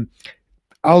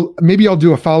I'll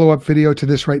do a follow-up video to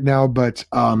this right now, but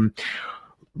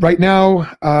right now,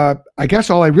 I guess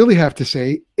all I really have to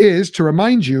say is to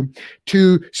remind you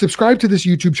to subscribe to this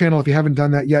YouTube channel if you haven't done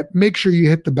that yet. Make sure you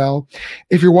hit the bell.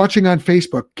 If you're watching on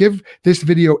Facebook, give this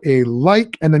video a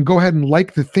like, and then go ahead and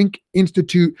like the Think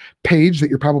Institute page that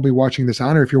you're probably watching this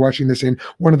on, or if you're watching this in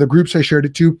one of the groups I shared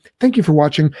it to. Thank you for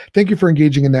watching. Thank you for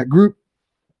engaging in that group.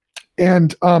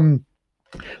 And let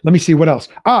me see what else.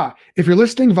 If you're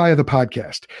listening via the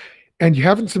podcast, and you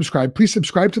haven't subscribed, please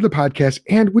subscribe to the podcast.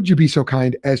 And would you be so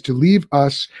kind as to leave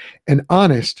us an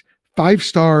honest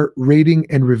 5-star rating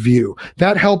and review?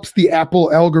 That helps the Apple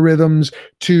algorithms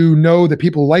to know that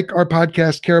people like our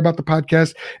podcast, care about the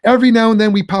podcast. Every now and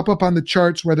then we pop up on the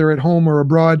charts, whether at home or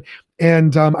abroad.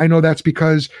 And I know that's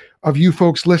because of you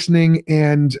folks listening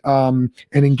and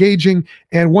engaging.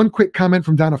 And one quick comment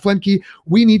from Donna Flenke: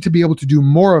 we need to be able to do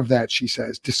more of that, she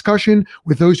says. Discussion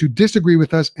with those who disagree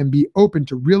with us and be open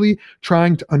to really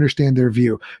trying to understand their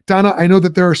view. Donna, I know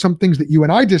that there are some things that you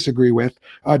and I disagree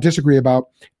about.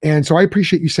 And so I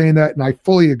appreciate you saying that, and I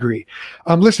fully agree.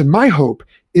 Listen, my hope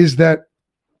is that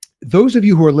those of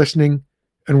you who are listening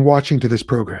and watching to this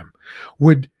program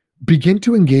would begin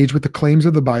to engage with the claims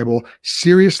of the Bible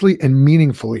seriously and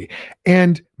meaningfully.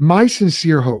 And my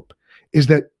sincere hope is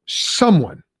that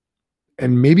someone,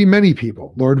 and maybe many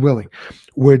people, Lord willing,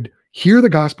 would hear the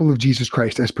gospel of Jesus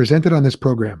Christ as presented on this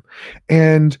program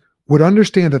and would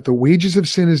understand that the wages of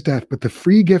sin is death, but the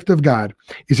free gift of God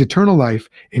is eternal life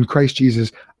in Christ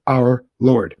Jesus, our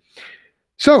Lord.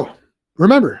 So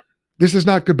remember, this is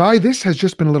not goodbye. This has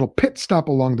just been a little pit stop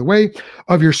along the way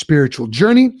of your spiritual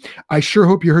journey. I sure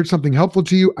hope you heard something helpful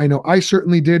to you. I know I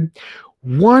certainly did.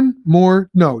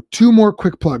 Two more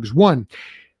quick plugs. One,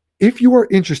 if you are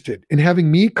interested in having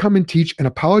me come and teach an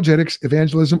apologetics,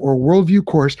 evangelism, or worldview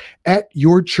course at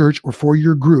your church or for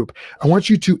your group, I want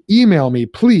you to email me,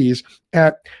 please,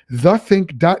 at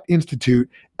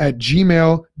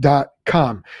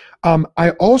thethink.institute@gmail.com. I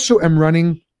also am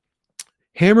running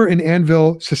Hammer and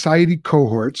Anvil Society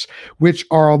cohorts, which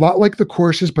are a lot like the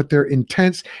courses, but they're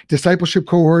intense discipleship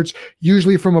cohorts,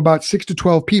 usually from about 6 to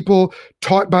 12 people,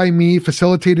 taught by me,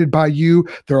 facilitated by you.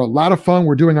 They're a lot of fun.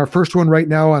 We're doing our first one right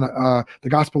now on the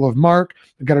Gospel of Mark.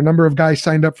 We've got a number of guys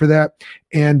signed up for that.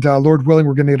 And Lord willing,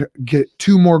 we're going to get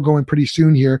 2 more going pretty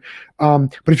soon here.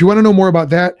 But if you want to know more about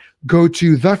that, go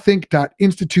to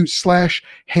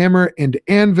thethink.institute/hammer and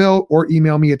anvil, or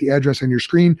email me at the address on your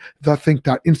screen,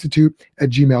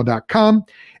 thethink.institute@gmail.com.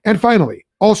 And finally,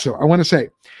 also, I want to say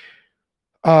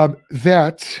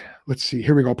that, let's see,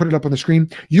 here we go. I'll put it up on the screen.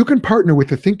 You can partner with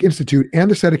the Think Institute and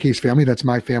the Sedicase family, that's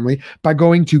my family, by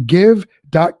going to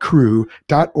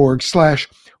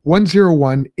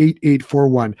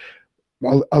give.cru.org/1018841.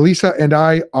 Alisa and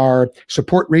I are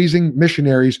support raising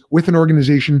missionaries with an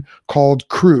organization called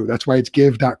Cru. That's why it's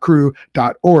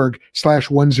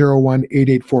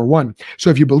give.cru.org/1018841. So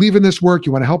if you believe in this work,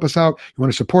 you want to help us out, you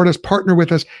want to support us, partner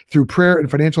with us through prayer and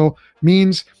financial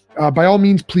means, by all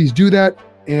means, please do that.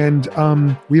 And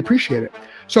we appreciate it.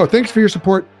 So thanks for your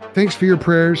support. Thanks for your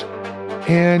prayers.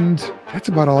 And that's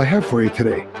about all I have for you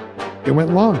today. It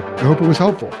went long. I hope it was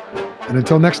helpful. And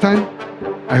until next time,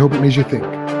 I hope it made you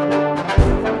think.